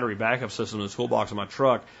a battery backup system in the toolbox of my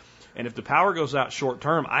truck. And if the power goes out short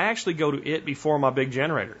term, I actually go to it before my big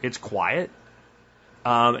generator. It's quiet.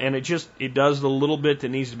 And it does the little bit that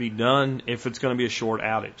needs to be done if it's going to be a short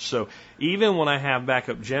outage. So even when I have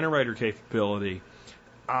backup generator capability,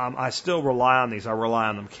 I still rely on these. I rely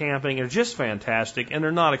on them camping. They're just fantastic, and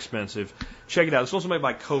they're not expensive. Check it out. This one's made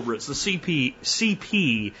by Gebert. It's the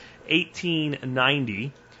CP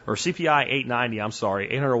 1890, or CPI 890, I'm sorry,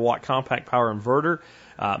 800-watt compact power inverter,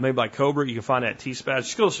 made by Gebert. You can find it at TSPAZ.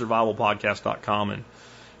 Just go to survivalpodcast.com, and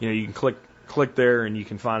you can click there, and you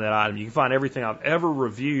can find that item. You can find everything I've ever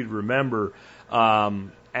reviewed, remember,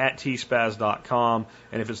 at tspaz.com,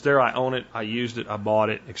 and if it's there, I own it, I used it, I bought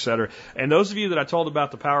it, etc. And those of you that I told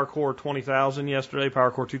about the PowerCore 20,000 yesterday,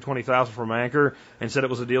 PowerCore 220,000 from Anchor, and said it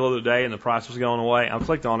was a deal of the day and the price was going away, I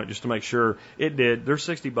clicked on it just to make sure it did. They're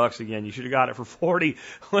 $60 again. You should have got it for $40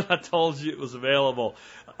 when I told you it was available.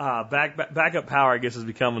 Backup power, I guess, is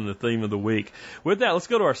becoming the theme of the week. With that, let's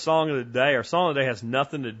go to our song of the day. Our song of the day has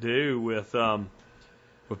nothing to do with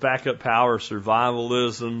backup power,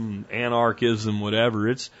 survivalism, anarchism, whatever.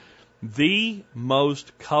 It's the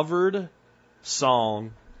most covered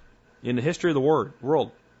song in the history of the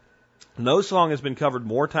world. No song has been covered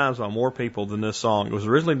more times by more people than this song. It was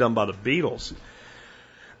originally done by the Beatles,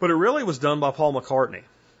 but it really was done by Paul McCartney.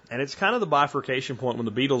 And it's kind of the bifurcation point when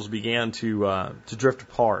the Beatles began to drift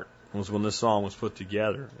apart, was when this song was put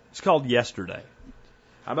together. It's called Yesterday.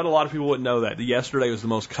 I bet a lot of people wouldn't know that. The Yesterday was the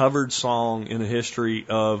most covered song in the history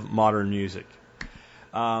of modern music.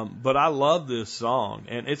 But I love this song.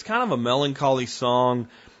 And it's kind of a melancholy song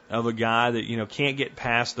of a guy that, can't get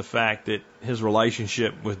past the fact that his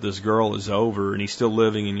relationship with this girl is over and he's still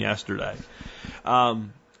living in yesterday.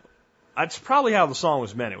 That's probably how the song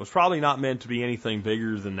was meant. It was probably not meant to be anything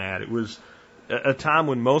bigger than that. It was a time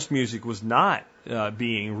when most music was not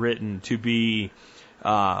being written to be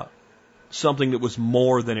something that was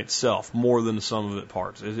more than itself, more than the sum of its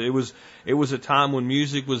parts. It was a time when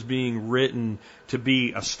music was being written to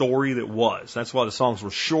be a story that was. That's why the songs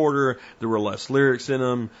were shorter. There were less lyrics in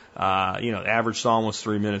them. The average song was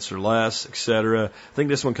 3 minutes or less, etc. I think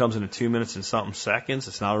this one comes into 2 minutes and something seconds.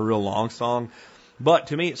 It's not a real long song. But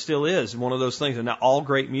to me, it still is one of those things. And now all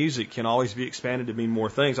great music can always be expanded to mean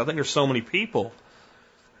more things. I think there's so many people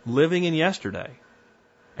living in yesterday,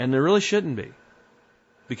 and there really shouldn't be.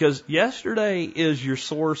 Because yesterday is your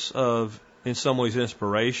source of, in some ways,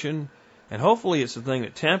 inspiration, and hopefully it's the thing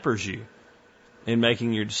that tempers you in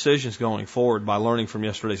making your decisions going forward by learning from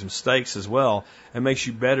yesterday's mistakes as well, and makes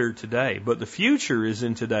you better today. But the future is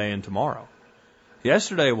in today and tomorrow.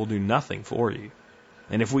 Yesterday will do nothing for you.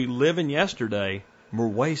 And if we live in yesterday, we're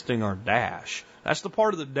wasting our dash. That's the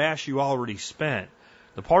part of the dash you already spent.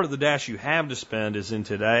 The part of the dash you have to spend is in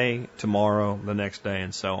today, tomorrow, the next day,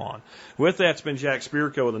 and so on. With that, it's been Jack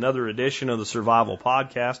Spirko with another edition of the Survival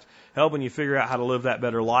Podcast, helping you figure out how to live that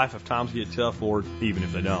better life if times get tough, or even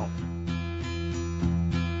if they don't.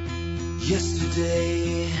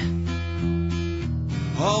 Yesterday,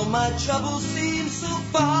 all my troubles seem so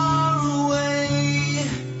far away.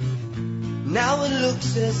 Now it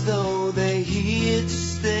looks as though they're here to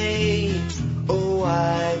stay. Oh,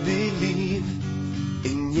 I believe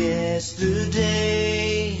in yesterday.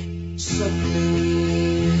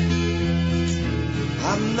 Suddenly,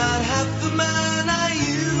 I'm not half the man I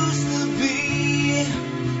used to be.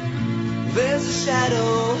 There's a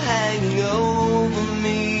shadow hanging over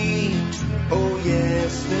me. Oh,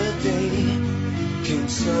 yesterday came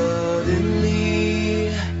suddenly.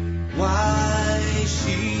 Why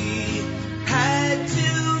she had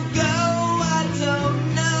to go, I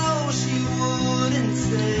don't know. She wouldn't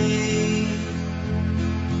say.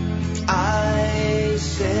 I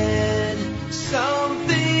said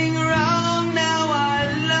something wrong. Now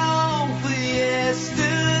I long for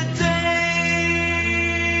yesterday.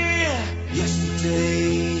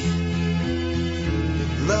 Yesterday,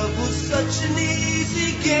 love was such an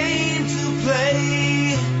easy game to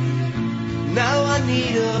play. Now I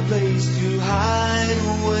need a place to hide. hide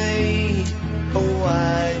away. Oh, I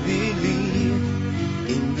believe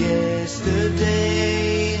in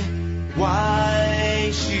yesterday.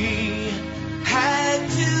 Why she had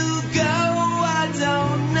to go, I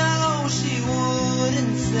don't know, she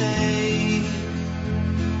wouldn't say.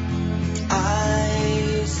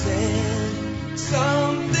 I said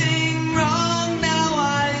something wrong, now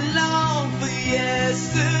I long for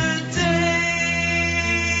yesterday.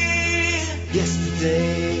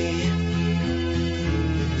 Yesterday,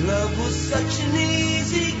 love was such an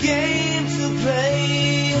easy game to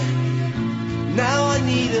play. Now I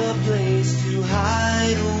need a place to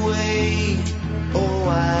hide away. Oh,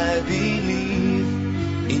 I believe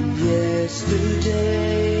in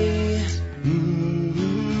yesterday.